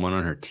out because someone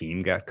on her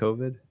team got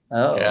COVID?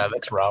 Oh, yeah,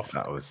 that's rough.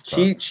 That was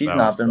tough. She's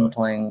not been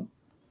playing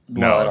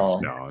well at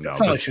all. No.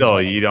 But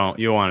still, you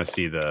want to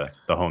see the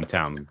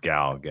hometown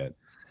gal get.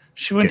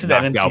 She went to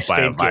that NC State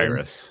by a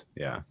virus.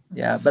 Game.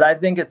 Yeah, but I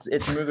think it's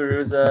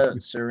Muguruza,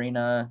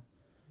 Serena,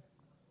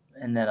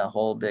 and then a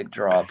whole big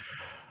drop.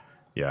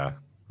 Yeah.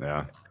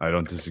 I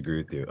don't disagree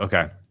with you.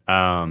 Okay.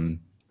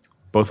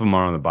 Both of them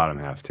are on the bottom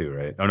half too,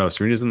 right? Oh no,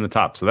 Serena's in the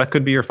top, so that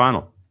could be your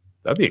final.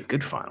 That'd be a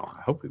good final.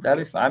 I hope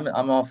that'd be.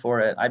 I'm all for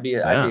it. I'd be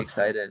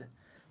excited.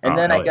 And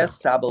then I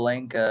guess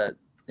Sabalenka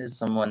is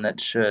someone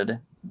that should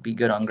be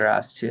good on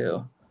grass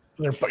too.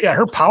 Yeah,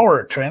 her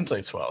power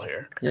translates well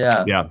here.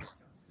 Yeah.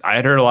 I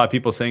had heard a lot of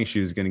people saying she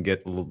was going to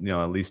get,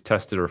 at least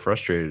tested or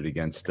frustrated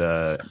against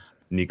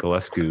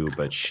Niculescu,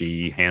 but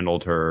she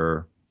handled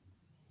her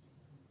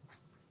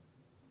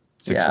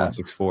 6-1,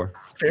 6-4.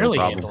 Fairly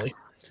handily.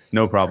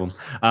 No problem.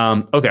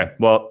 Okay,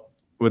 well,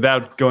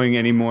 without going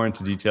any more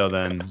into detail,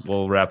 then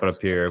we'll wrap it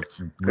up here.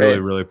 Really,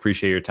 really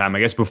appreciate your time. I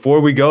guess before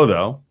we go,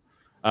 though,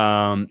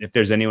 if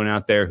there's anyone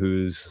out there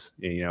who's,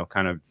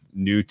 kind of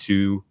new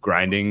to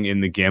grinding in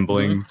the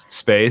gambling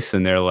space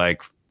and they're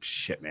like,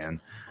 shit,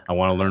 man, I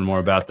want to learn more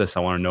about this.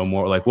 I want to know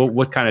more. Like,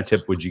 what kind of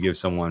tip would you give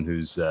someone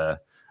who's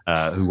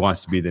who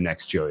wants to be the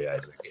next Joey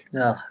Isaac?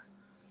 No,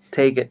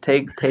 take it.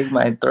 Take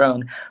my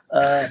throne.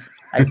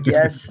 I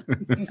guess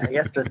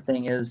the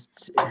thing is,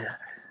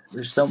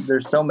 there's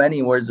so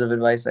many words of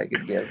advice I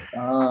could give.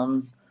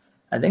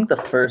 I think the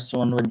first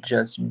one would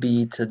just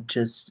be to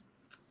just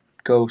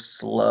go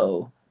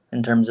slow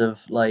in terms of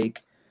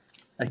like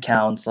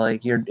accounts.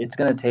 Like it's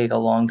gonna take a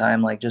long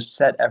time. Like just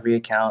set every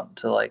account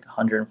to like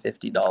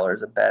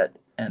 $150 a bet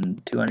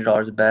and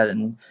 $200 a bet,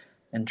 and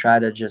try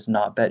to just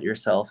not bet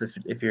yourself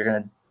if you're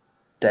gonna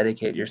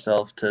dedicate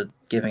yourself to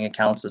giving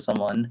accounts to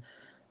someone,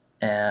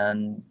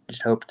 and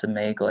just hope to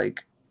make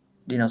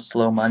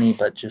slow money,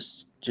 but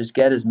just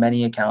get as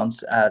many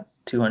accounts at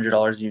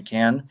 $200 as you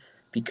can,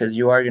 because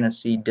you are gonna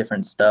see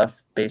different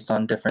stuff based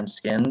on different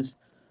skins.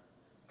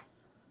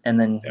 And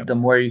then the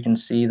more you can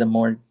see, the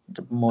more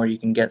you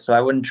can get. So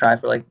I wouldn't try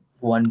for like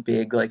one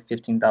big like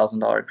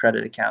 $15,000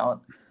 credit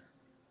account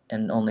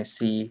and only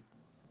see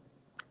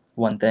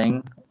one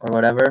thing or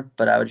whatever.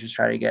 But I would just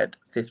try to get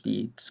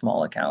 50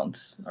 small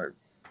accounts, or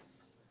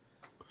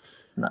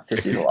not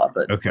 50 is a lot,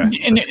 but okay.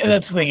 And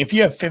that's the thing. If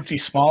you have 50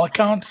 small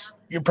accounts,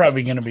 you're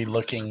probably going to be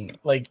looking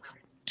like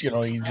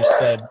you just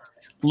said,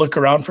 look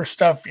around for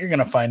stuff, you're going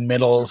to find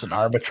middles and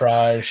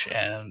arbitrage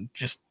and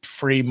just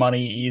free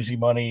money, easy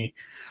money,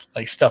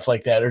 like stuff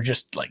like that, or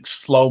just like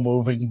slow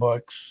moving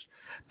books.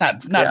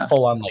 Not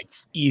full on like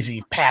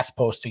easy path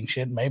posting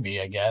shit.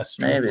 Maybe, I guess,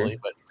 truthfully,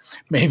 but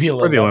maybe a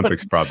little for the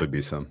Olympics, probably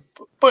be some.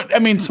 But I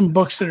mean, some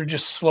books that are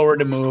just slower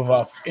to move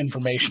off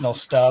informational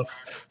stuff,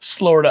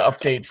 slower to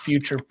update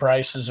future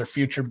prices or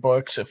future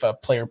books. If a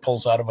player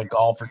pulls out of a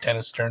golf or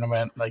tennis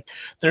tournament, like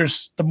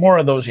the more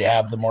of those you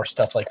have, the more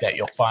stuff like that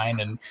you'll find,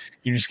 and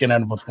you're just gonna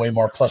end up with way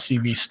more plus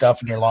EV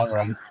stuff in your long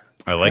run.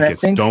 I like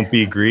it. Don't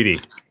be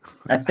greedy.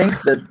 I think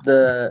that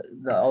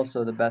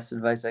the best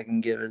advice I can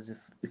give is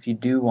if you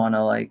do want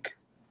to like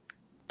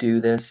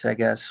do this, I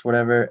guess,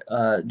 whatever,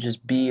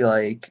 just be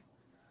like,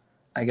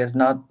 I guess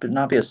not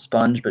be a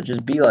sponge, but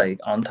just be like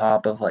on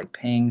top of like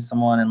paying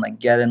someone and like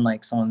get in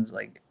like someone's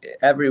like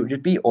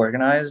just be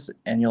organized,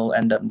 and you'll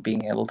end up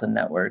being able to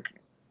network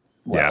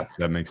well. Yeah,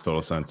 that makes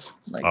total sense.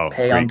 Like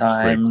pay on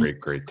time.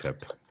 Great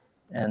tip.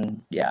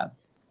 And yeah.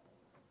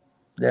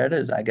 There it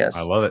is, I guess.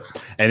 I love it.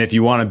 And if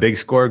you want a big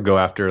score, go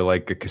after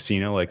like a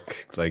casino,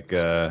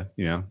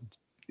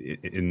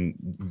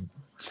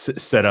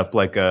 set up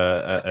like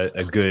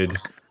a good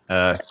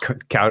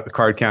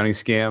card counting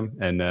scam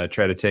and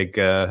try to take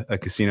a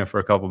casino for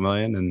a couple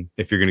million. And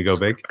if you're going to go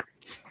big,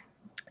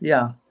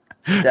 yeah,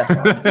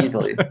 definitely,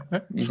 easily.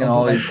 You can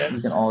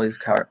always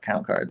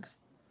count cards.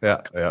 Yeah.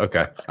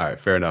 Okay. All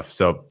right. Fair enough.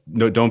 So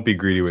no, don't be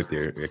greedy with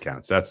your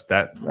accounts. That's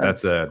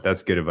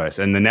good advice.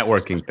 And the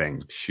networking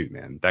thing, shoot,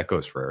 man, that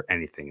goes for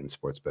anything in the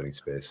sports betting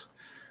space.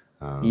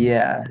 I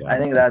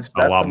think that's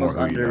the most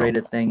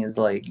underrated thing is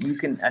like you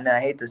can, and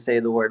I hate to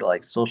say the word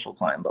like social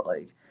climb, but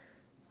like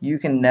you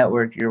can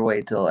network your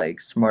way to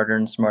like smarter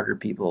and smarter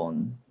people.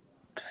 And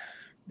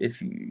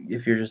if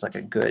you're just like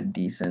a good,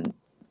 decent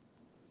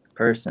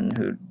person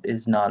who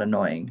is not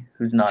annoying,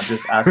 who's not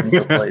just asking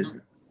for plays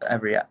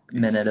every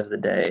minute of the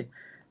day.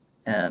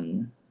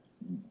 And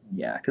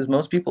yeah, because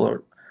most people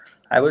who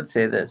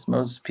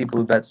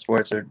bet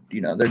sports are,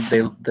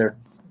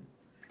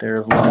 they're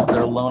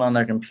alone on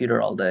their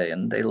computer all day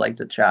and they like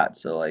to chat.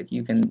 So like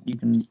you can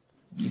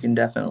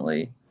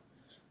definitely,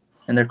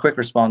 and they're quick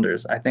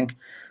responders. I think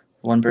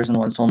one person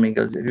once told me, he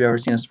goes, have you ever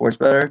seen a sports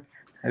bettor?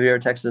 Have you ever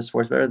texted a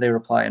sports bettor? They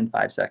reply in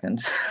 5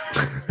 seconds.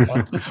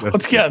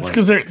 It's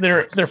because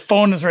their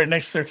phone is right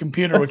next to their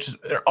computer, which is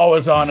they're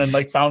always on and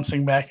like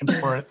bouncing back and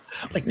forth.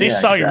 Like they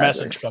saw your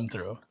message come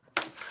through.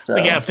 So,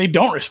 like, if they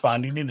don't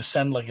respond, you need to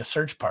send like a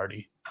search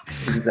party.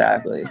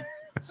 Exactly.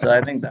 So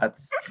I think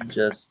that's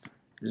just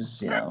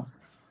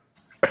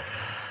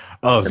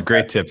Oh, it's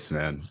great tips,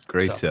 man.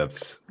 Great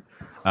tips.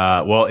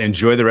 Well,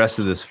 enjoy the rest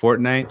of this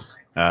fortnight.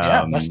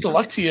 Best of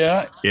luck to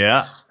you.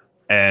 Yeah.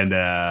 And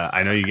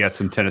I know you got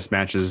some tennis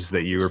matches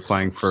that you were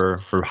playing for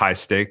high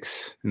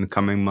stakes in the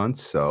coming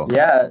months. So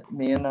yeah,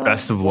 me and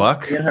best of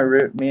luck. Me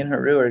and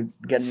Haru are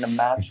getting a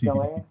match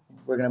going.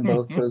 We're gonna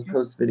both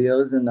post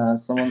videos, and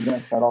someone's gonna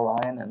set a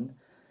line. And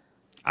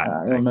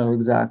I don't know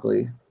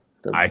exactly.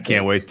 I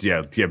can't wait.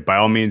 Yeah. By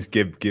all means,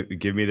 give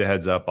me the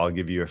heads up. I'll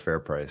give you a fair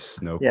price.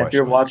 No question. If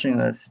you're watching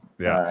this,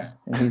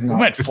 and he's not, we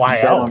might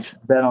fly out.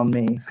 Bet on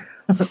me.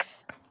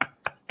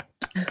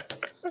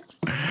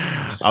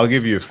 I'll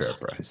give you a fair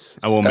price.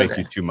 I won't make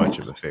you too much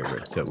of a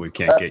favorite so we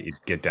can't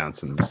get down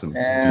some decent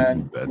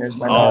bets.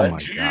 Oh my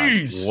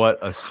god, what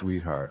a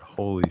sweetheart!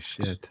 Holy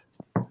shit,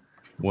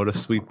 what a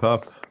sweet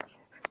pup!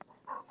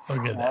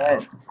 Look at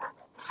that.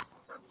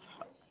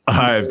 All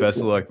right, best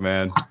of luck,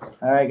 man.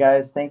 All right,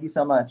 guys, thank you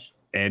so much.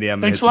 Andy,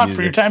 thanks a lot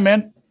for your time,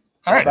 man.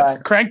 All right, bye.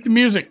 Crank the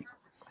music.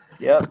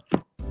 Yep.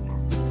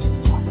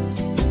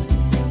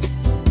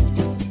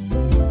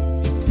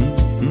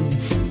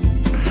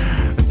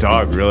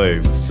 Dog really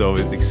was so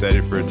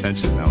excited for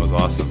attention. That was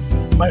awesome.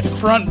 My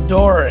front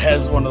door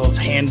has one of those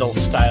handle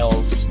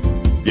styles.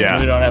 Yeah.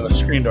 We don't have a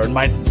screen door.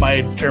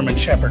 My German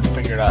Shepherd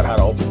figured out how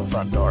to open the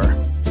front door.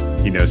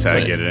 He knows how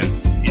to get it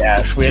in.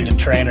 Yeah, we had to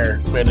train her.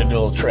 We had to do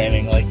a little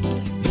training. Like,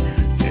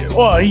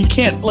 well, you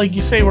can't, like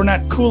you say, we're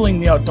not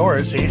cooling the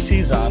outdoors. The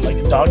AC's on. Like,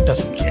 the dog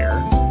doesn't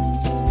care.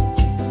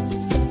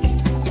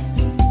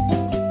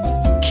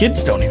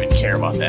 Kids don't even care about that.